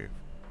 2, 3,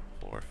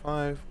 4,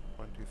 5.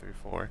 1, 2, 3,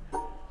 4.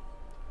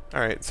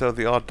 Alright, so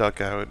the odd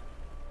duck out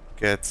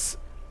gets,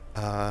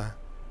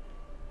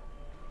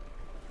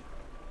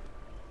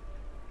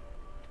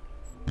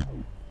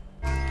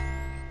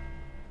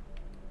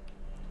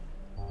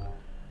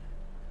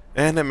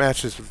 and it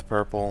matches with the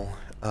purple.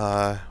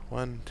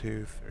 1,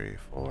 2, 3,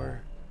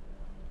 4.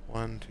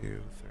 1,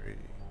 2, 3,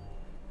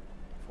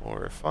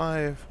 4,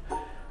 5.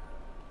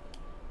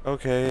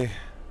 Okay.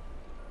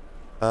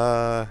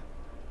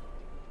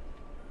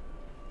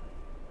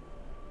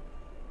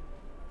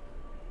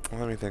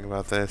 Let me think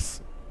about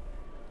this.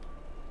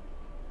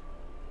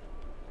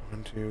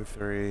 1, 2,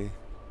 3.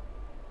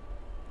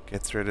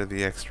 Gets rid of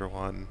the extra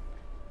one.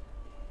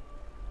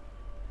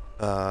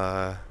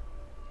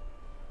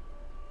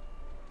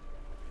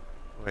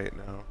 Wait,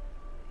 no.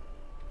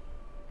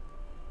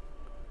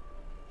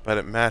 But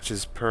it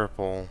matches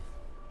purple.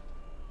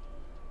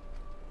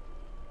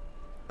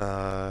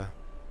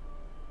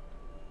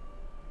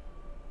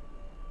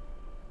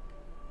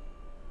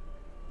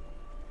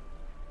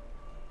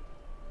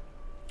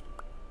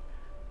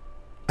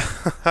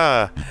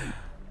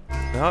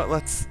 No,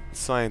 let's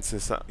science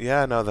this out.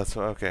 Yeah, no, that's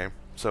okay.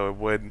 So it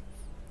would,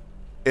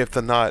 if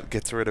the knot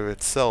gets rid of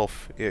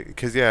itself,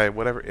 because yeah,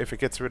 whatever, if it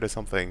gets rid of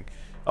something,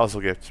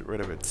 also gets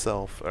rid of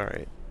itself. All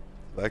right,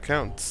 that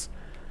counts.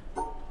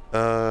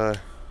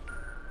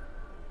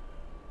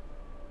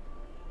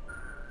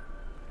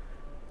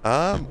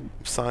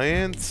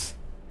 Science.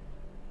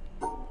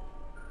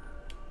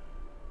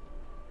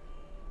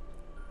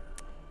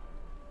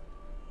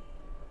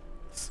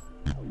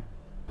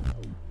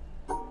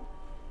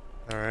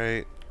 All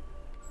right.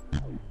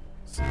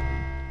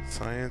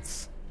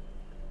 Science.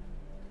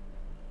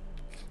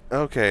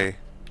 Okay.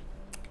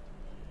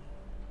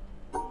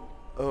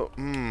 Oh,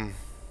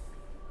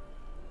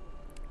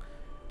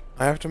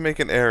 I have to make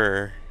an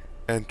error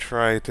and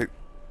try to...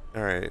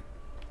 Alright.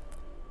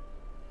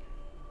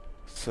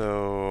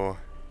 So...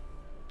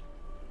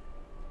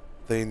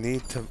 They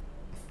need to...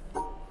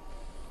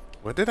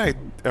 What did I...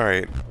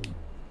 Alright.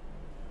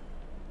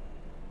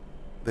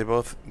 They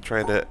both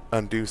tried to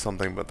undo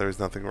something, but there's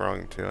nothing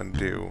wrong to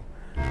undo.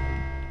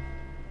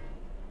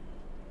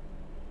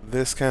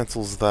 This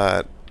cancels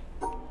that.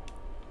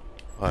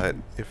 But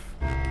if...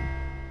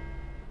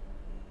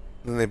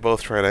 Then they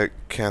both try to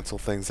cancel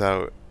things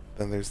out,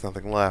 then there's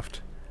nothing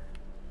left.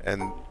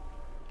 And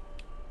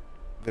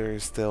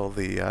there's still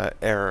the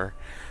error.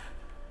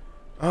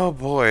 Oh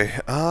boy,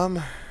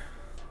 how...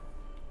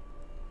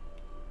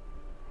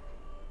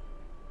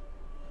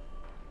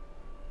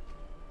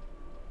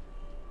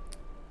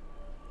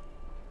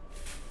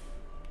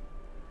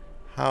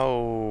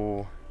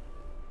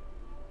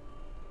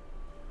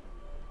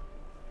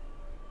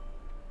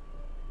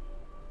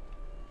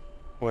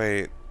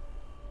 Wait.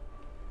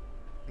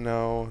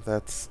 No,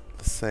 that's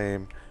the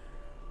same.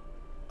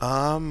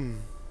 Alright,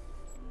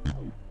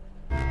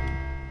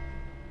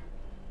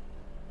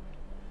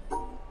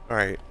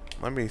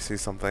 let me see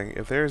something.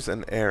 If there's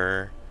an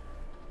error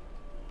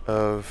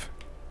of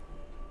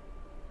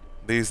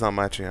these not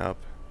matching up,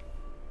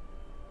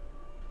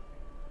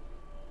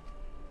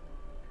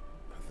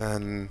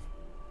 then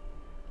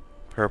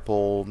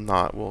purple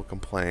knot will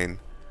complain.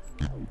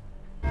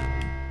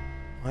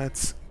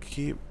 Let's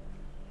keep...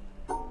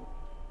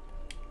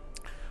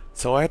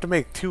 So I have to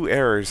make 2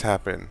 errors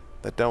happen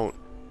that don't...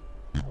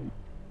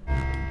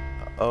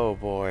 Oh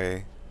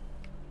boy.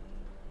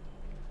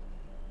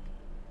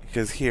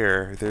 Because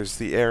here, there's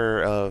the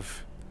error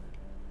of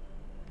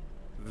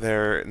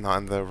they're not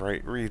in the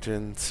right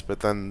regions, but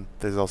then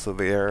there's also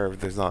the error of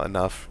there's not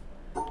enough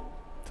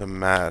to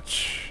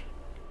match.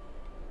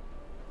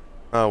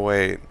 Oh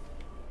wait.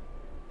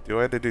 Do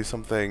I have to do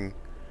something...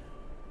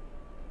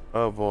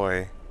 Oh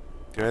boy.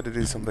 Do I have to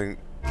do something...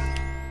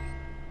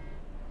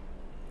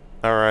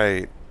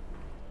 Alright.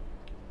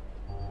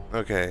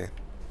 Okay.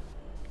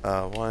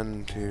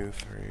 1, 2, 3, 4,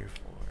 5,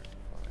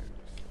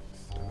 6,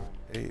 7,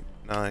 8,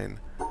 9.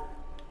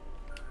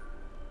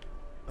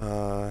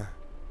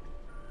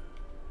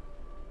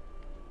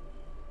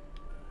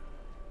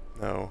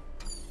 No.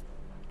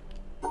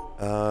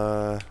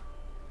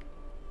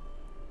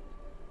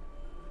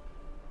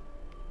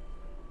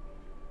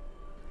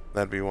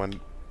 That'd be 1,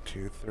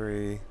 2,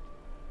 3.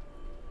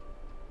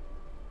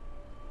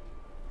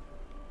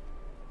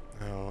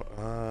 No,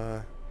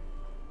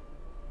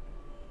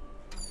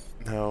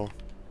 no.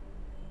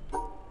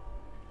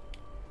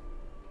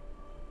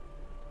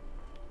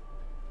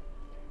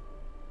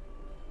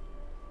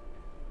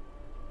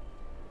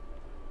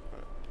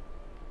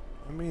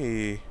 Let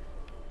me...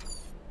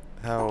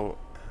 How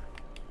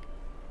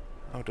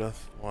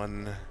doth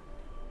one...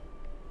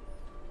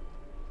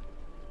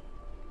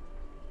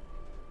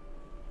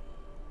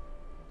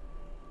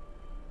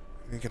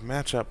 You can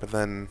match up, but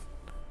then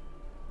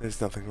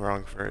there's nothing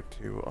wrong for it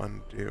to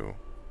undo.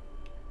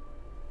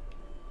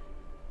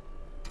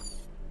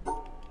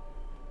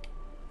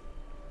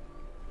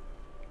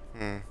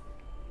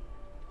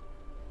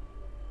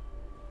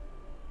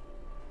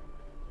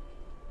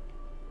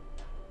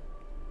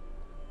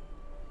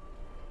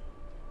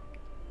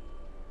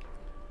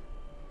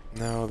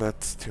 No,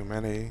 that's too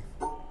many.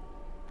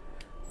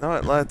 No,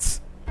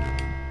 let's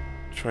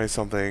try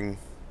something.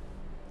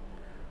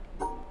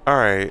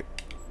 Alright.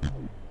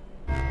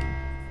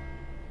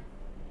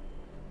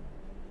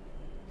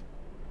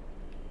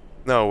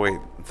 No, wait.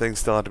 Things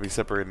still have to be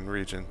separated in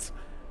regions.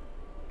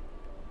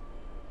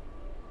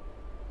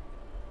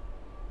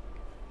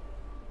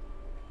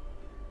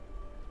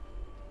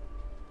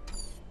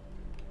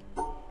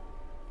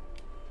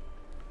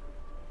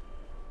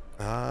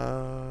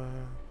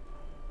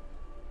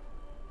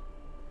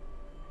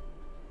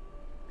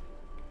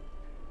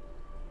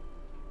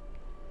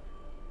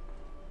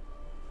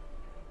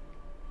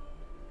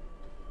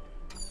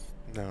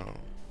 No.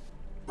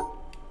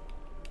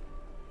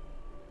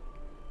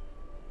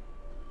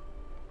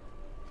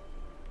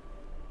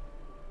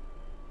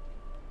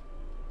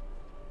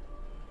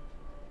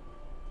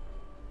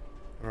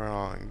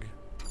 Wrong.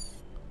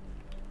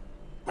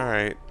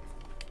 Alright.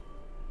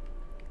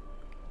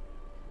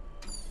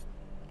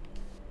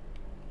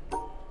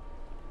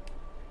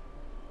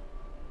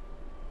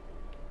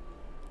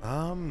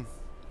 Alright,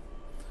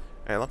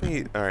 let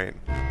me... Alright.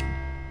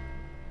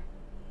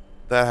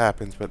 That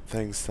happens, but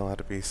things still have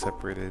to be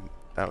separated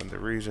out into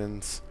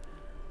regions.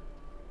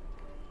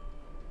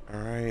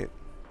 Alright.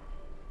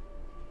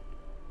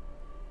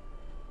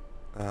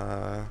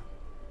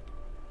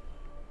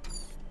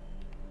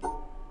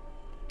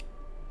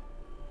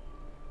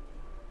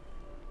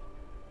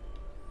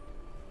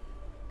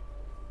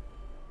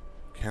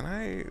 Can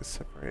I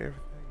separate everything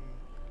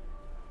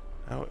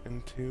out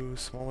into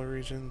smaller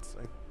regions?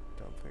 I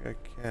don't think I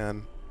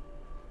can,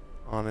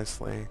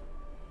 honestly.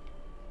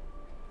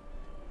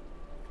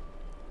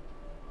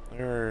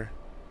 Or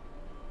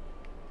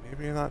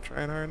maybe I'm not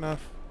trying hard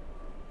enough?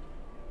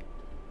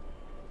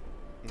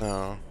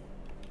 No.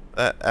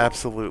 That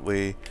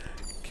absolutely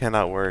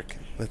cannot work.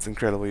 That's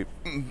incredibly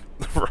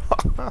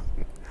wrong.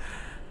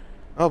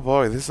 Oh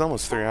boy, this is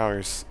almost 3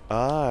 hours.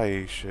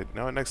 I should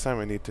know it next time.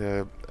 I need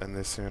to end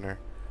this sooner.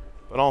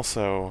 But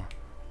also,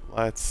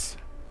 let's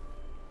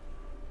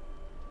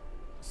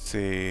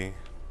see.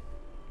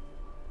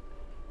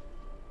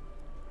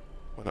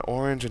 When an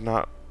orange and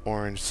not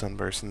orange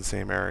sunburst in the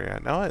same area.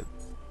 Now it.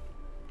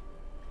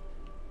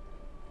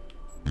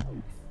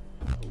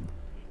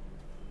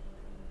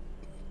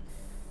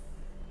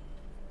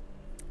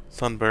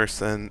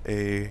 Sunburst and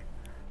a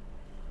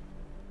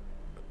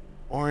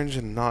orange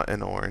and not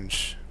an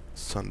orange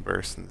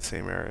sunburst in the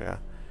same area.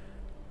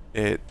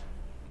 It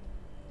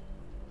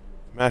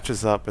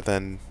matches up, but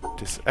then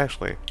just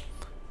actually,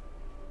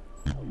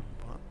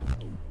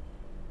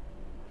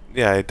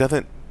 yeah, it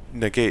doesn't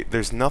negate.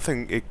 There's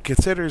nothing. It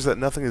considers that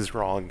nothing is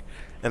wrong,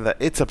 and that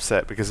it's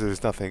upset because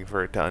there's nothing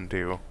for it to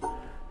undo.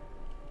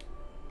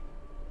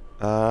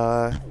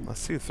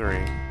 Let's do 3.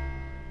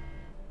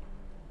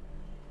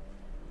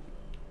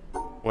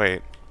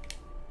 Wait.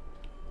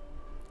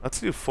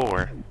 Let's do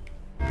 4.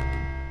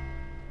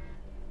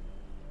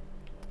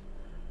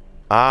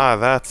 Ah,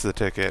 that's the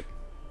ticket.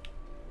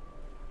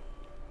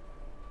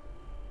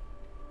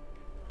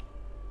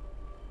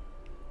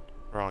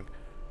 Wrong.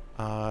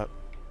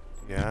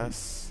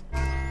 Yes.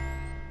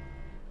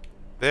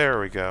 There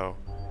we go.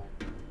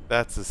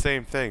 That's the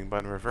same thing,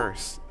 but in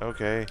reverse.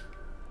 Okay.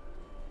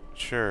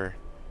 Sure.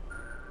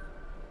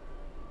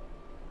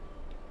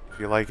 If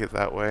you like it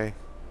that way.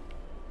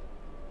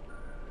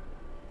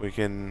 We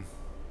can...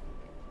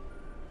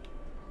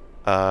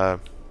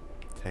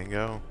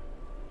 Tango?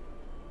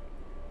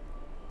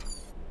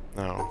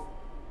 No.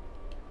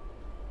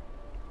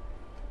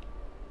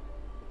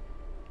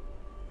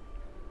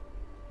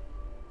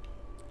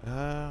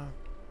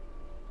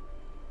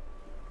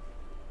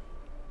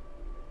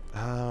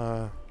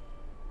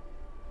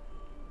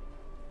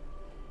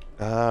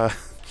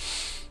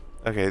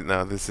 Okay,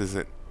 no, this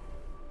isn't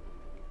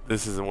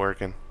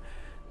working.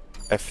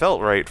 I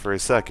felt right for a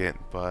second,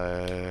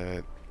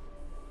 but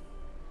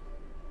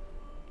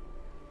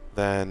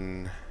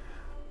then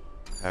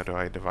how do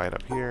I divide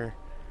up here?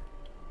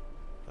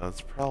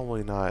 That's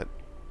probably not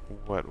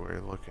what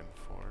we're looking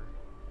for.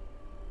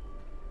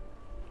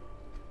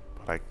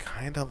 But I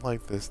kind of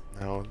like this.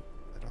 No,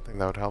 I don't think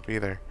that would help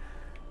either.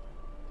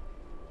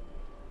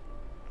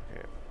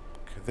 Okay,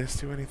 could this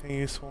do anything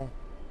useful?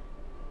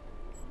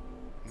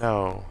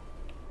 No.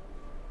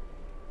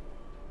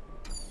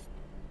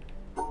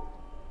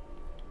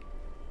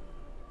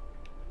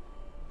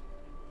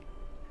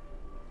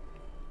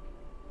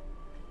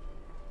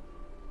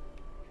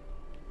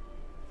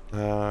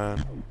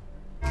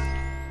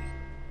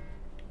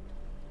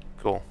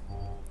 Cool.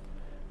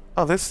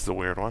 Oh, this is a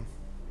weird one.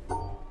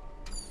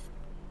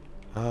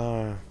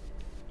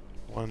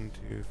 1,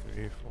 2,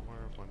 3, 4.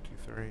 1,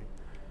 2, 3.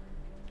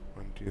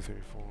 1, 2, 3,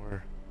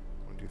 4.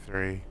 1, 2,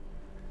 3.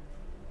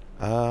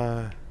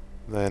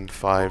 Then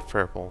 5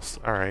 purples.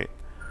 Alright.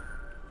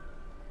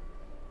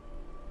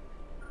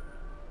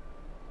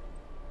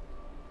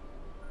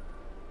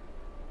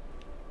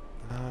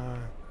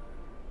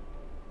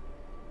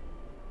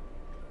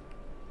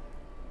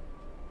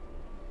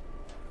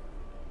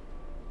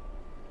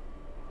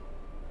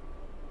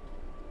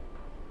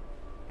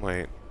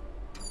 Wait.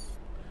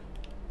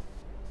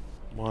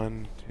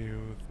 1,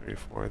 2, 3,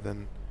 4,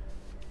 then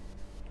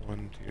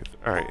 1, 2,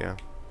 alright, yeah.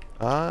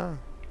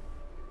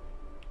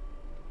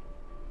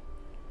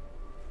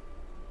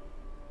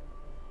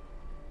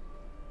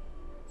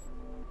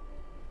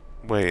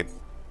 Wait.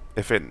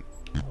 If it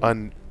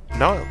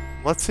no,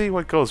 let's see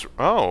what goes.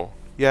 Oh,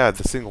 yeah,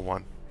 the single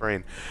one.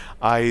 Brain.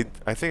 I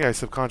think I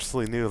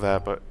subconsciously knew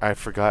that, but I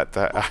forgot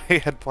that I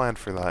had planned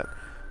for that.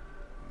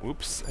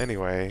 Whoops.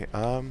 Anyway,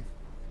 1,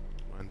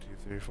 2,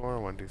 3, 4.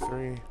 1, 2,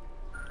 3.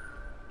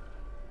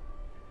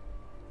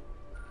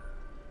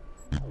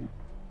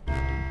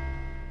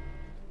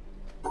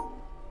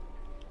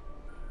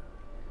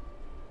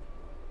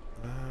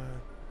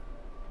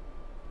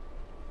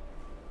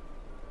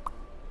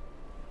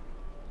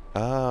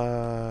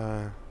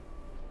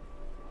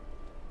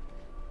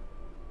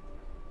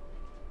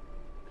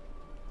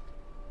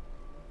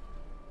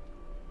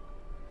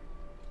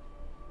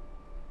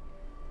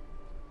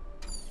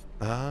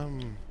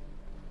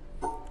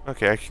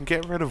 Okay, I can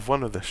get rid of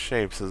one of the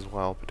shapes as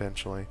well,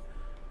 potentially.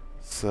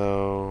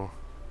 So...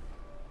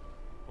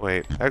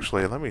 Wait,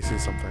 actually, let me see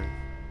something.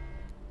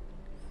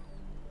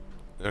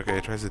 Okay,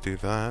 it tries to do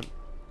that.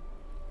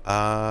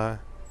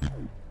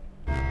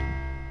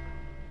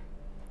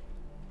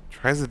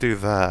 Tries to do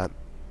that.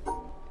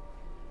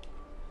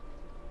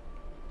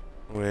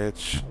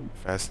 Which...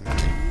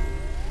 Fascinating.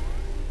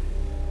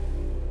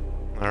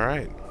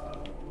 Alright.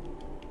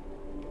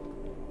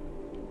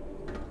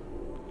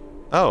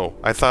 Oh,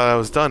 I thought I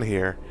was done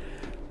here.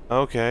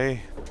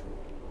 Okay.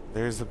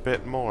 There's a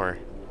bit more.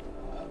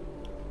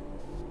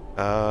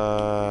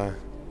 Oh.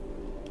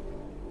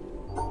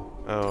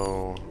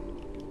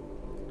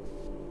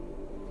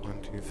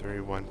 1, 2,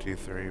 3, 1, 2,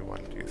 3,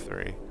 1, 2,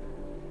 3.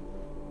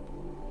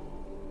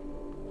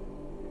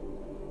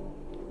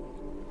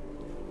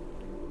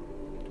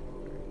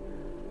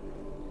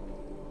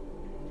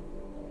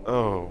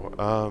 Oh,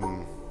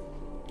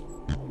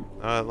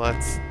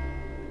 let's...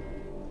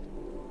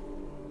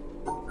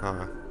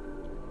 Huh.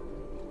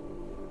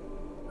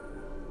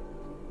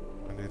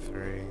 1, 2,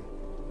 3.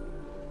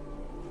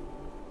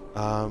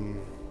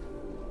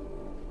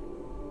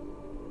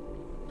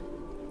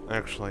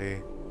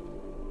 Actually,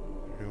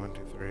 1,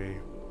 2, 3,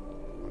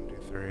 1, 2,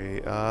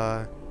 3.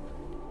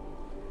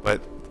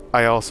 But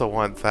I also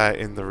want that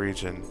in the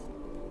region.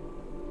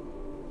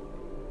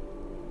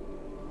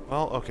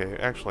 Well, okay,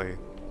 actually,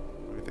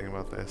 let me think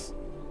about this.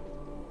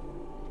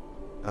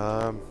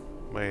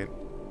 Wait.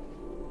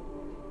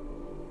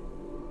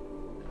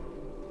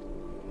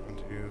 1,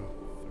 2,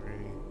 3.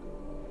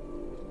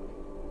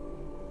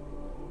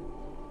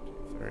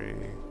 3.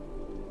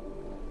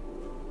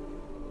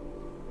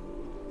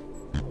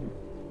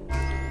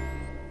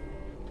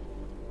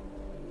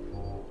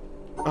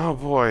 Oh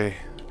boy.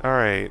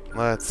 Alright,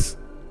 let's,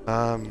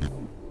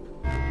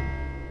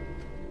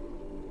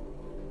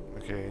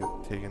 okay,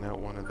 taking out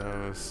one of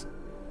those.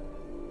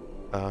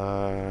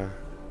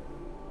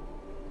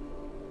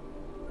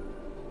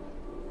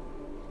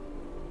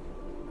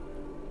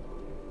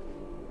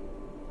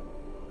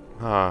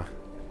 Huh.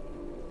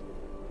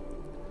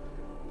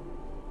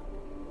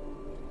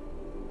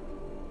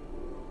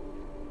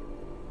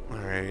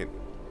 Alright.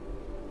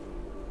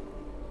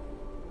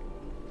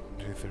 1,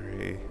 2,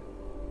 3.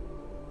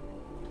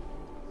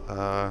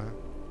 1,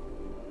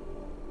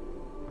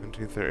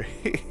 2, 3.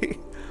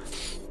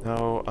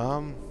 No,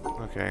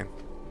 okay.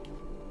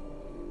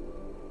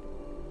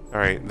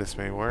 Alright, this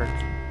may work.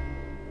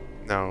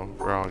 No,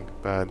 wrong.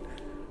 Bad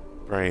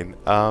brain.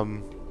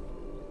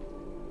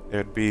 It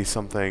would be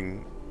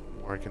something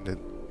more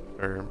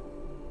or...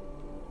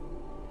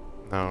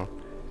 No.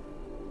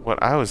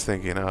 What I was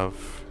thinking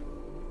of...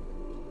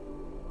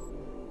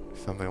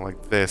 Something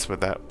like this, but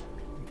that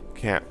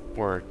can't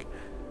work.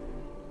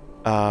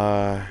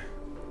 Oh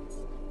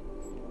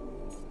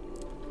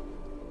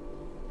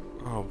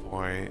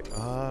boy.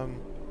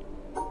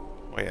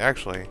 Wait,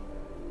 actually.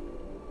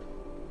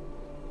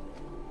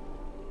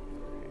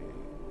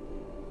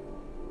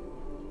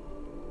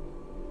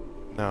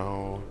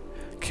 No.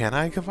 Can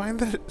I combine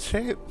the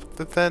shape?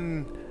 But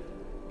then...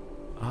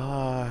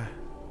 1,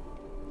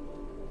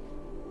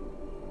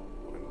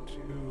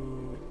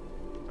 2...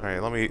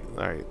 Alright, let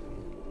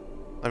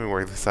me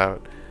work this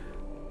out.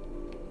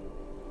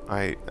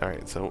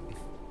 Alright, so...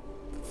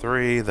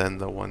 3, then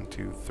the 1,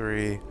 2,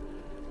 3.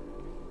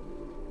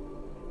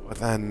 But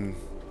then...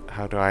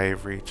 How do I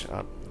reach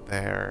up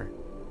there?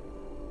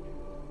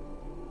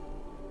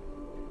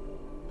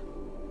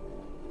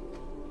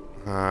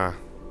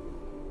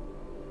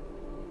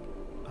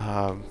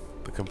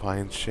 The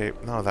combined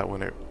shape. No, that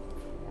wouldn't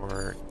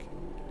work.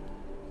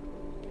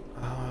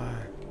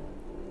 1,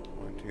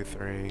 2,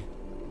 3. 1,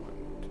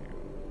 2,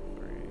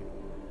 3.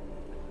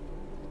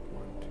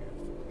 1, 2,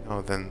 3.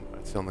 No, then I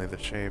still need the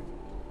shape.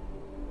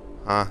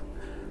 Huh?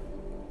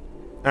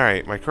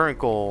 Alright, my current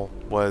goal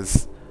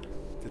was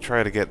to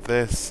try to get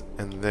this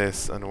and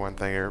this under one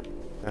thing, or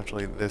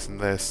potentially this and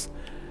this.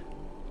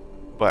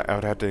 But I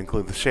would have to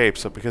include the shape,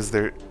 so because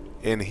they're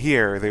in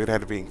here, they would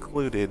have to be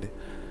included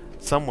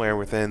somewhere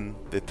within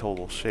the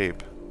total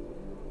shape.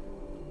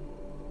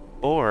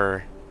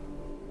 Or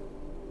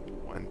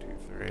 1, 2,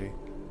 3.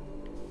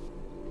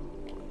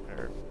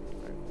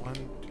 1,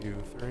 2,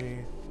 3.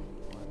 1,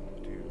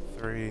 2,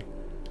 3.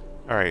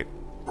 Alright.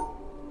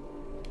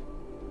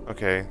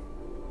 Okay.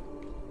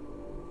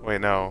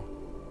 Wait, no.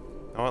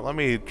 You know what, let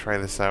me try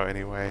this out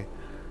anyway.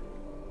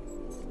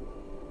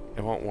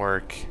 It won't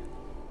work.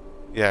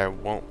 Yeah, it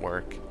won't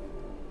work.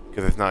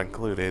 Because it's not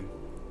included.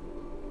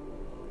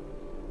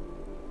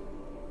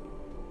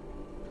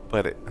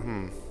 But it,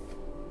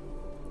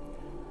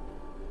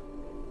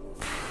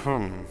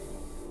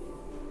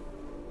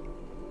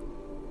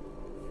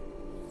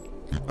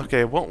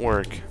 Okay, it won't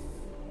work.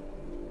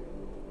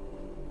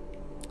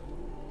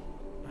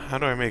 How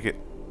do I make it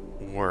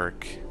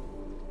work?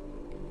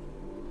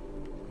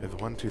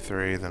 With 1, 2,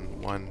 3,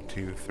 then 1,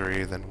 2,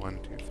 3, then 1,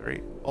 2,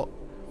 3. Oh,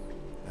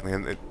 and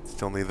then it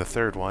still need the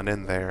third one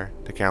in there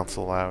to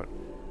cancel out.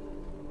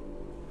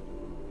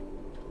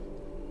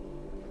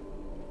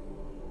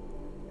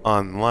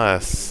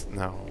 Unless...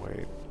 No,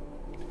 wait.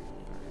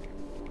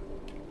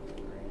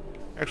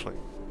 Actually...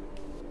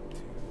 2,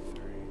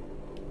 3...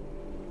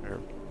 Or...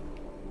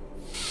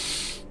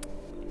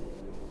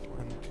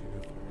 1, 2, 3...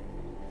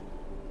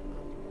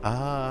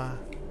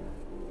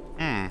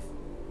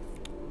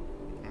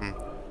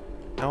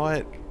 You know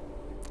what?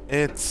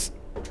 It's...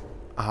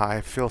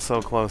 I feel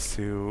so close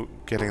to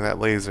getting that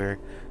laser,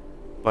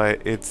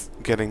 but it's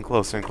getting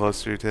closer and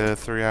closer to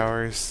 3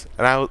 hours.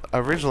 And I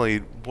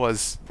originally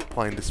was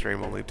planning to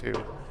stream only 2.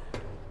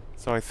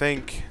 So I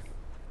think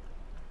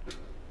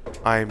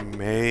I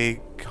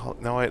may...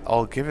 No,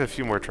 I'll give it a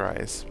few more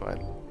tries,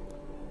 but...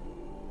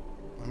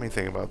 Let me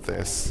think about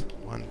this.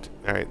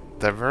 Alright,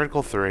 the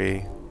vertical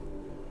 3...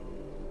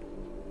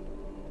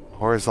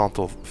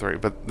 Horizontal 3,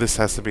 but this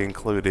has to be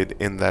included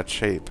in that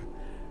shape.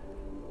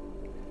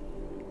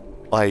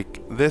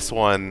 Like, this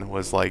one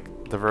was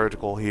like the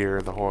vertical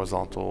here, the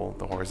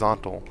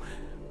horizontal,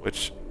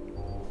 which,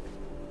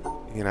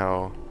 you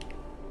know,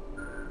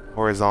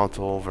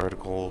 horizontal,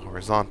 vertical,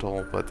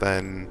 horizontal, but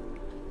then,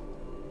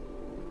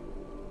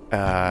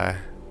 I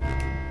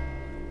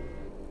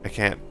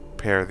can't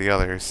pair the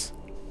others.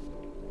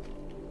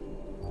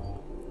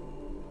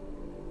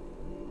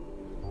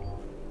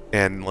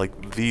 And,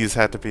 like, these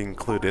had to be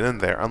included in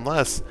there,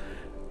 unless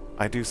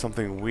I do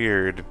something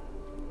weird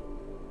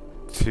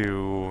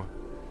to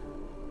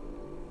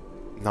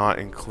not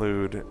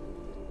include,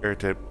 or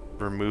to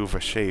remove a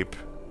shape.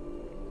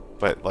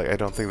 But, like, I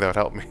don't think that would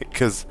help me,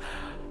 because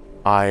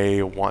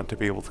I want to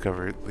be able to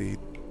cover the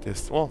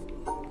distance. Well,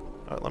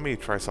 let me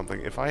try something.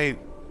 If I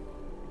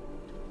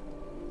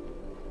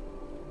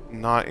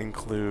not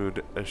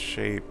include a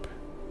shape,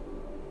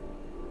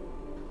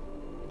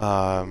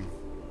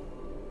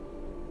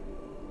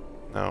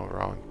 no,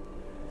 wrong.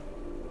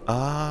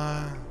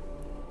 I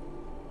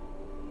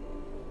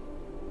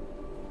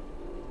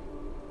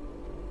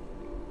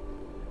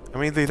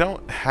mean, they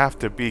don't have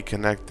to be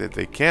connected.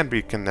 They can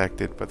be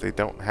connected, but they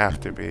don't have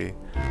to be.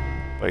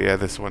 But yeah,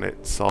 this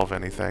wouldn't solve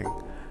anything.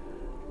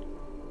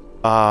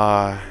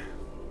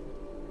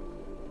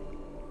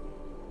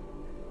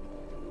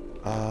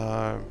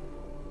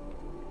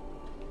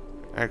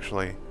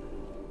 Actually...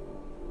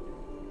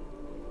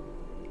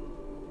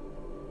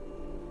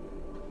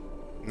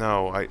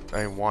 No, I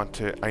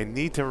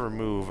need to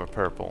remove a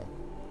purple.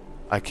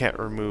 I can't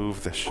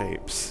remove the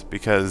shapes,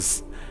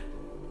 because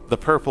the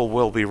purple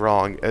will be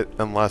wrong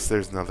unless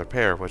there's another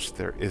pair, which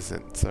there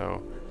isn't,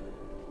 so...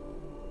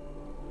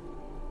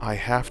 I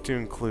have to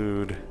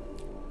include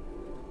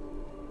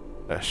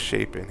a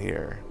shape in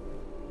here.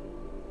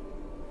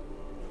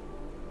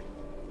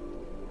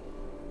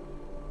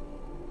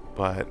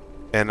 But,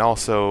 and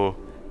also,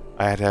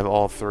 I had to have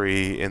all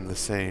 3 in the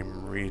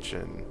same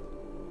region.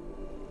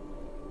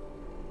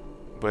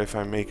 But if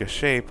I make a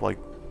shape like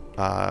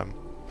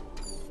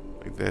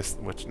this,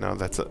 which, no,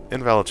 that's an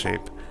invalid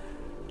shape.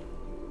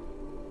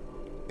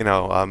 You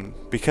know,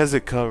 because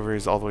it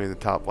covers all the way to the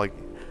top, like,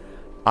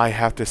 I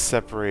have to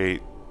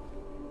separate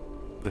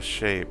the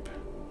shape.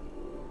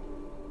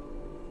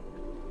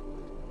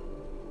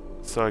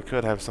 So I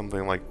could have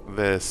something like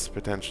this,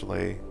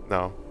 potentially.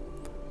 No.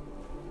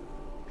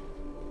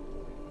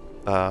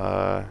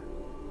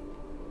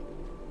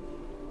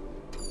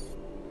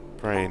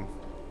 Brain.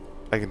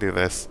 I can do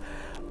this.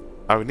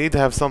 I would need to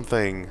have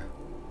something,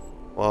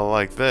 well,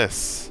 like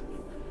this.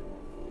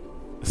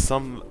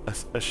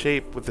 A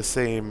shape with the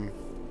same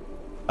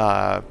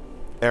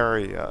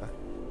area,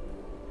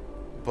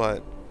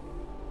 but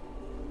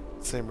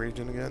same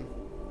region again.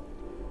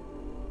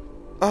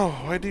 Oh,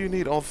 why do you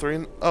need all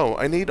 3? Oh,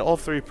 I need all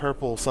 3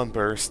 purple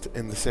sunburst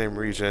in the same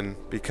region,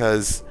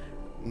 because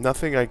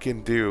nothing I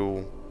can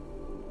do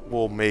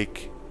will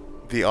make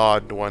the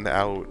odd one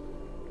out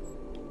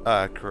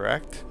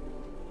correct.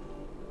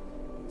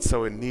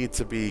 So it needs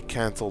to be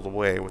cancelled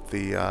away with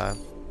the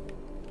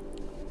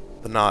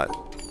knot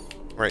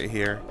right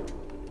here.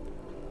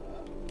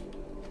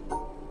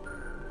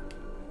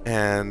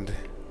 And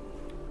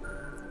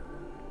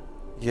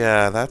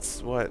yeah,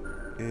 that's what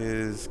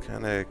is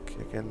kind of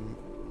kicking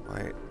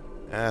my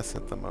ass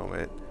at the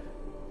moment.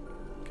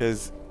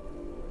 Because,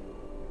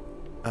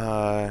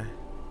 yeah,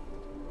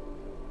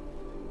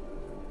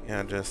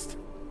 just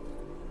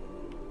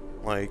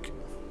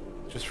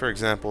for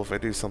example, if I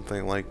do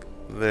something like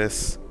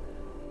this,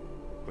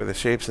 with the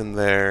shapes in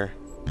there,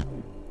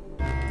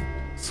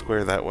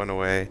 square that one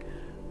away,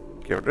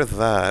 get rid of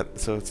that,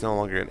 so it's no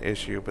longer an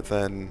issue, but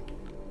then,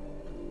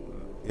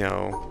 you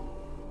know,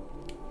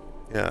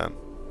 yeah.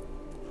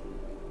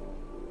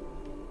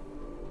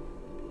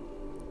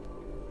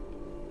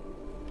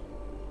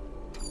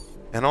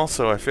 And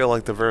also, I feel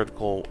like the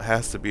vertical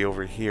has to be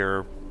over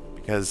here,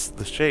 because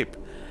the shape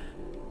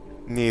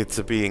needs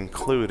to be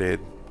included.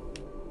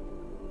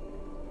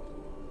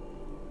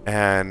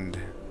 And,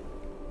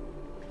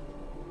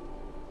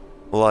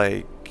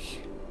 like,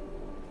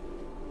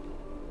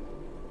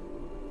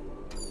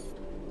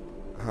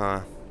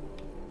 now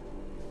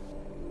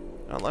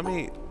let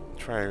me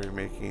try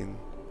remaking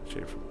the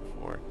shape from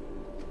before.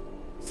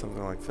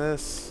 Something like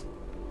this.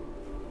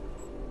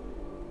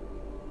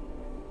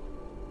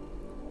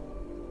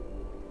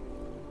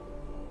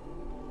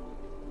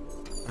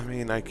 I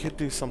mean, I could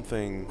do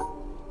something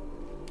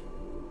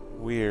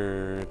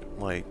weird,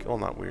 like, well,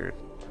 not weird,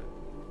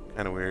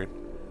 kind of weird.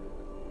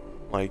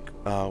 Like,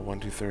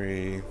 1, 2,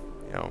 3, you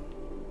know,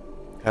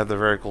 have the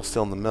vertical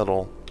still in the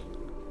middle,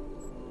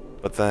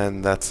 but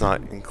then that's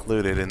not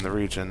included in the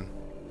region.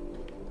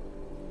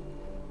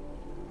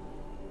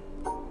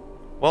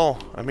 Well,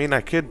 I mean,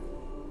 I could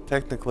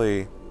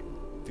technically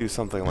do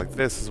something like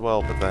this as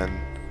well, but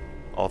then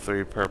all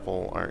 3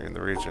 purple aren't in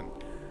the region.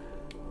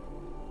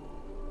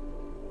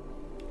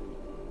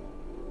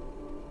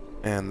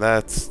 And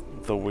that's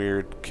the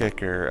weird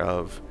kicker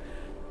of...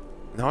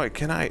 No,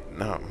 can I...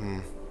 No,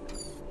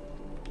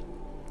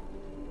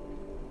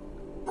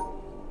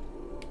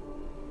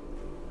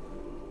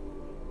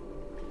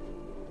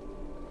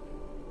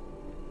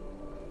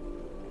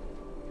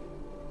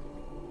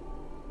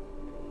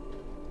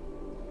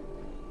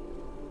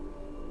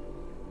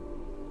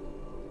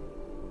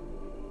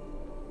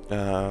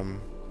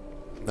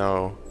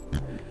 no. You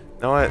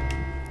know what?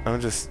 I'm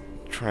just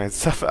trying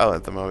stuff out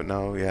at the moment.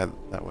 No, yeah,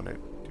 that wouldn't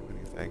do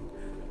anything.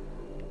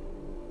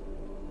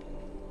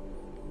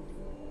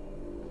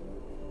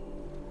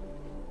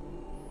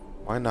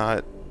 Why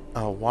not?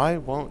 Why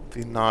won't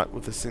the knot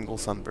with a single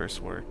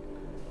sunburst work?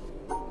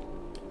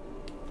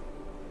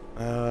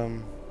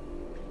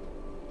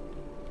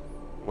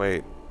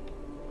 Wait.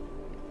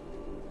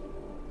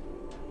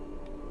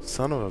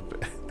 Son of a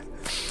bitch.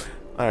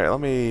 Alright, let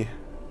me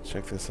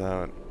check this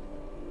out.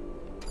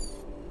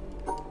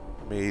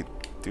 Let me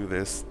do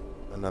this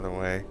another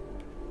way.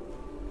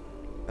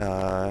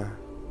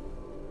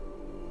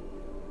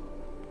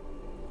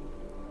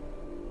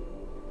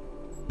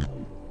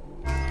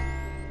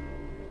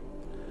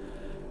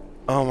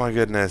 Oh my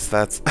goodness,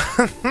 that's...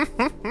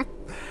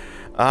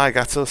 I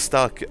got so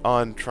stuck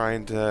on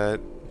trying to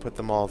put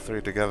them all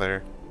 3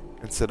 together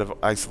instead of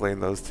isolating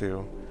those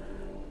 2.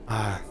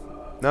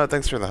 No,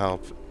 thanks for the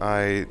help.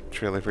 I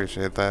truly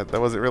appreciate that.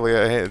 That wasn't really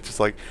a hint. It's just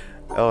like,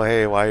 oh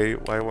hey, why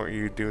weren't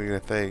you doing a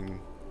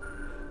thing?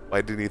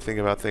 Why didn't you think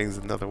about things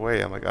another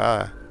way? I'm like,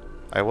 I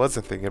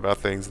wasn't thinking about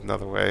things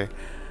another way.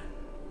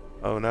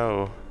 Oh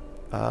no.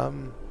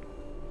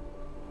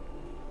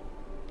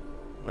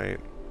 Wait.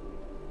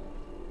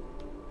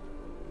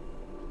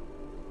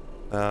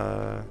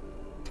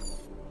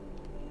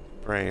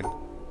 Brain.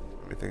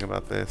 Let me think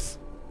about this.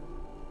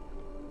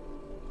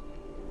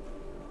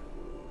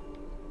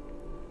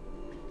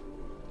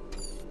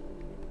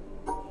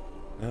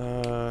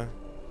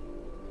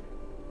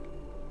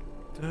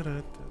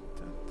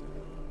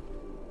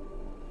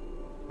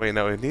 Wait,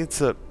 no, it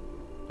needs a...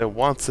 It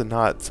wants a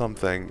knot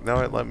something. No,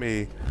 it let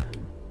me...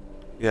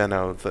 Yeah,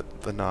 no,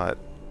 the knot.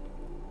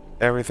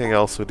 Everything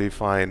else would be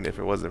fine if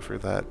it wasn't for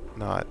that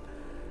knot.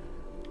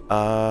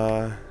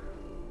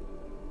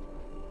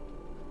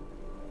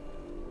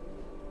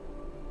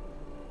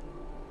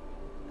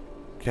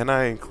 Can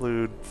I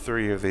include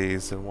 3 of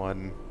these in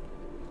one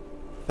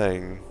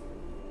thing?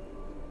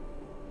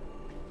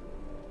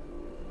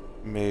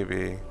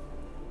 Maybe.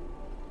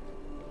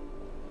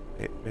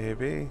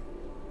 Maybe?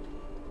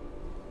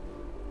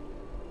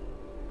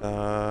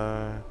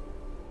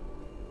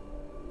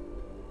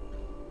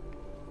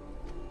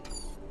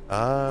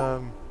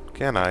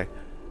 Can I?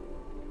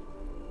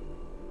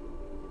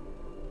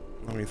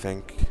 Let me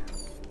think.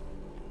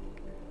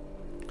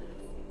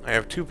 I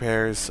have 2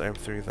 pairs, I have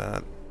 3 of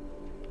that.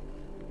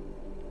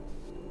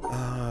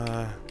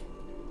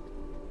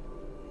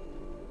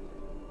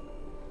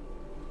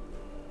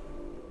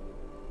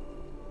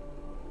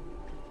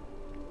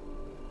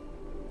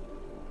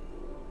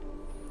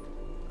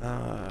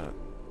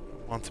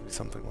 Want to be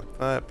something like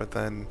that, but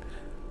then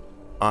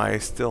I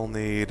still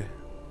need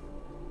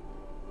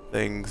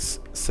things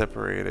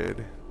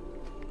separated,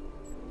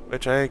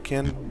 which I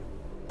can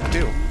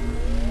do.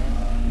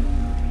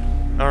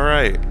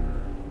 Alright.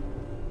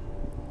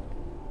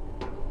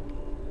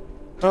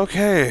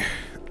 Okay,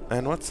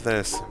 and what's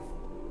this?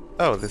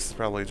 Oh, this is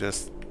probably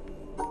just,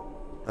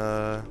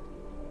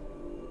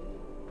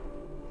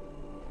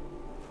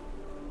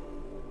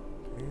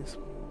 please.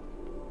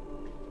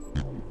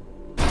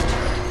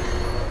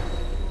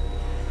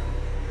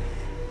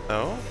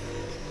 No?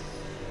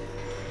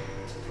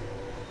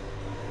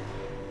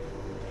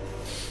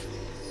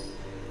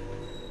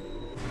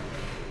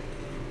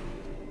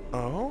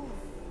 Oh?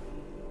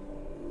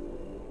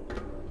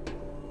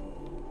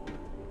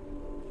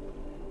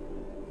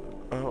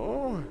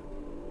 Oh?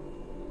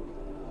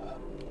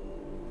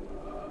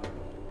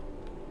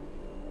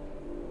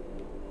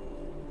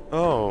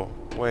 Oh,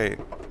 wait.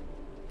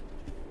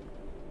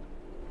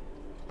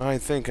 I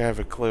think I have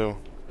a clue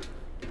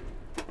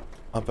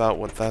about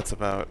what that's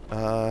about.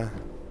 I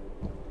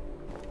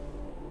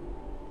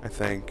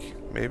think.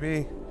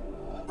 Maybe?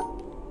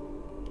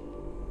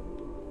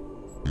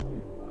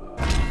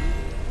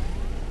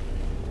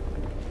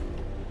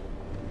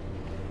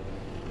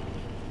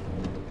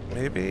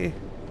 Maybe?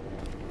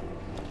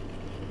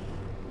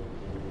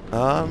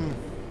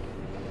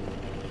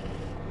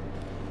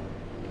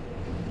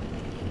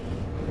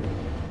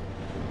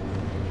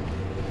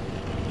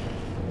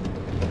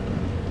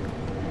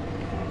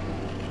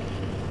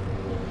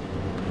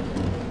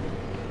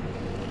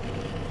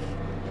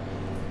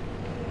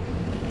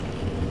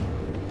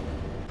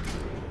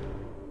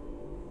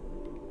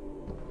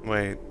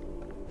 Wait.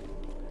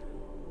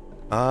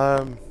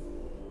 Know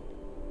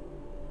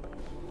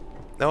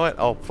what?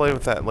 I'll play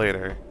with that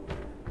later.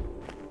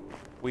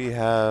 We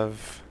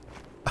have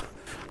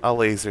a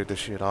laser to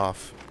shoot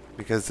off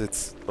because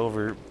it's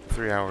over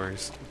 3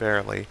 hours,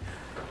 barely,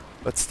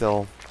 but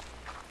still.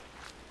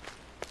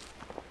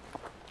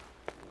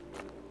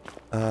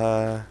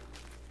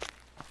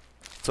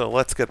 So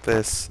let's get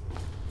this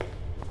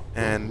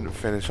and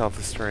finish off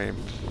the stream.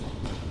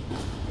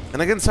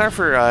 And again, sorry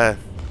for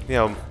you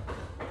know,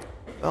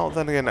 well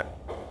then again,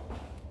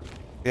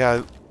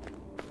 yeah,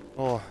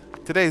 well,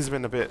 today's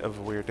been a bit of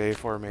a weird day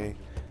for me.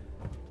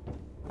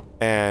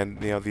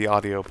 And, you know, the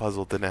audio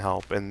puzzle didn't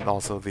help, and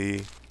also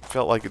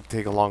felt like it'd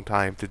take a long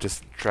time to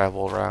just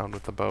travel around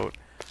with the boat.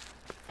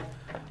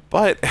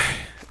 But,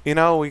 you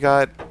know, we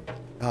got,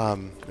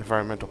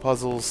 environmental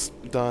puzzles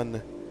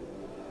done.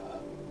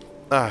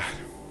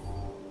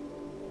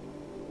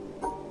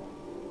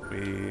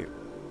 We...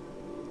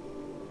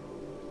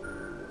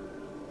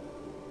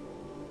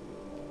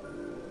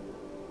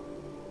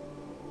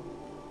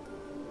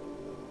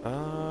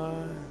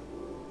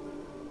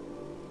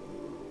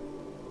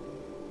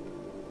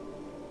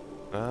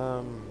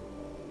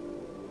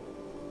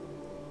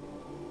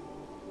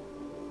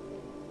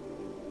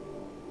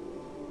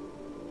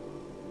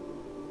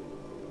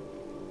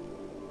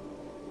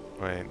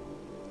 Wait.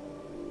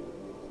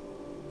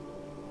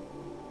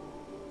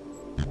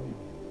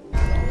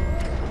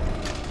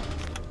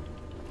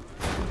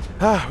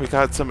 We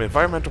got some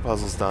environmental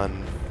puzzles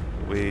done.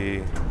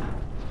 You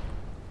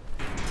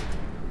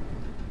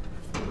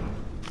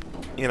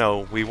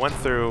know, we went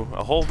through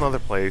a whole nother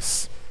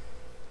place,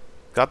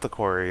 got the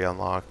quarry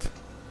unlocked,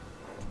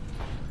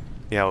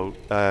 you know,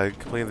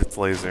 completed its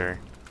laser.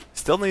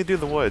 Still need to do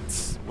the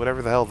woods,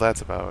 whatever the hell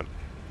that's about.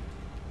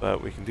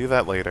 But we can do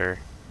that later.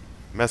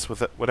 Mess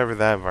with it, whatever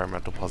that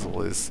environmental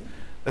puzzle is.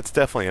 That's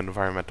definitely an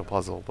environmental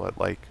puzzle, but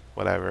like,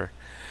 whatever.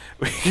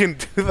 We can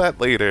do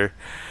that later.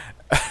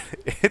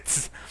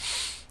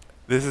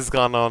 This has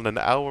gone on an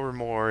hour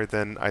more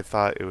than I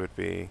thought it would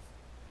be.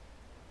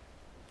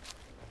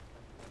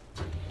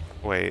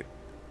 Wait.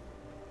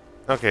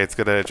 Okay, it's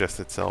gonna adjust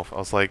itself. I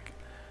was like,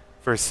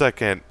 for a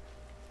second,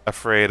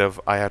 afraid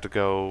of I have to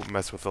go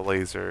mess with the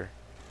laser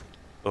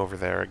over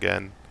there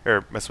again.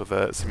 Or mess with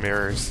some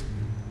mirrors.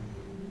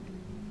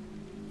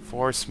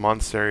 Forest,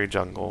 Monastery,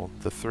 Jungle.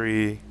 The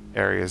 3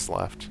 areas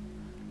left.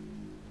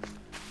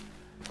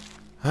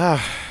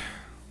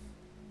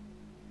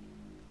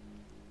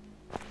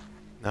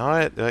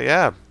 No,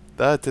 yeah.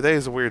 Today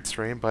is a weird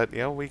stream, but, you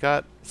know, we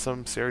got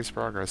some serious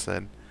progress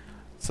in.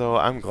 So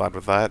I'm glad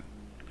with that.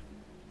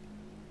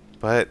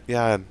 But,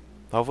 yeah,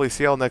 hopefully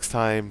see y'all next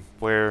time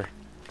where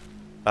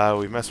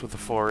we mess with the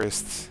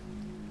forests.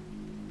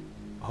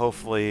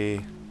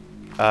 Hopefully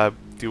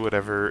do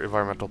whatever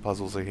environmental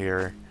puzzles are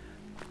here.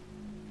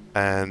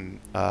 And,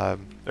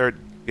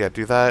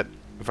 do that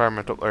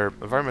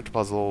environmental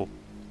puzzle,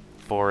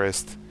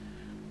 forest,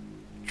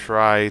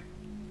 try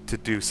to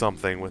do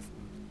something with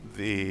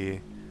the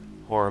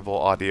horrible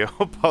audio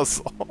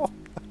puzzle.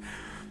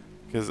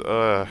 Because,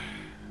 oh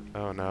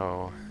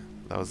no,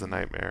 that was a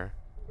nightmare.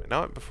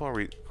 Now, before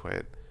we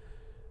quit,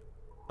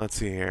 let's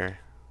see here.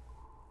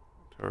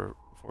 October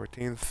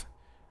 14th,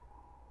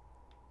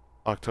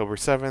 October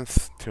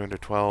 7th,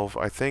 212.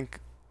 I think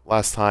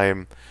last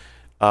time,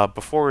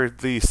 before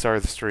the start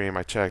of the stream,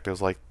 I checked, it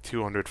was like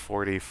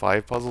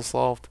 245 puzzles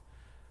solved.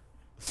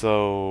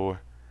 So,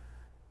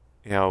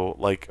 you know,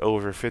 like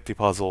over 50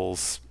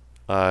 puzzles,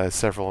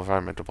 several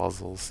environmental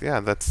puzzles.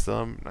 Yeah, that's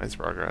nice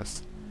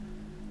progress.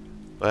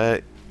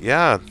 But,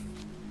 yeah.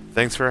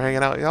 Thanks for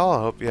hanging out, y'all.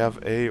 I hope you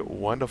have a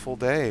wonderful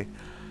day.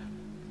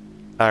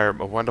 Or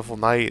a wonderful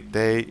night,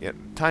 day. Yeah,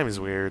 time is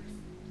weird.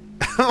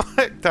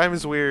 Time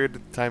is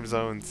weird. Time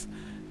zones.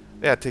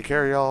 Yeah, take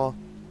care, y'all.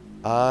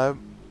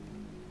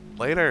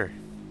 Later.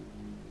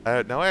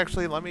 No,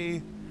 actually, let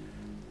me...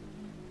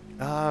 is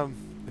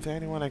there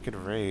anyone I could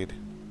raid?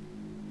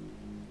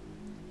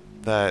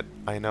 That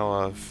I know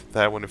of.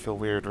 That I wouldn't feel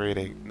weird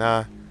raiding.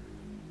 Nah.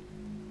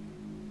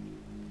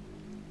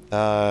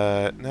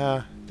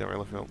 Nah. Don't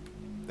really feel...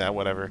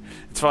 whatever.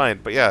 It's fine,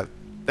 but yeah,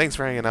 thanks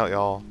for hanging out,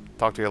 y'all.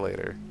 Talk to you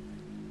later.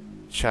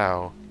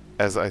 Ciao,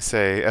 as I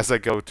say, as I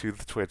go to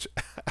the Twitch.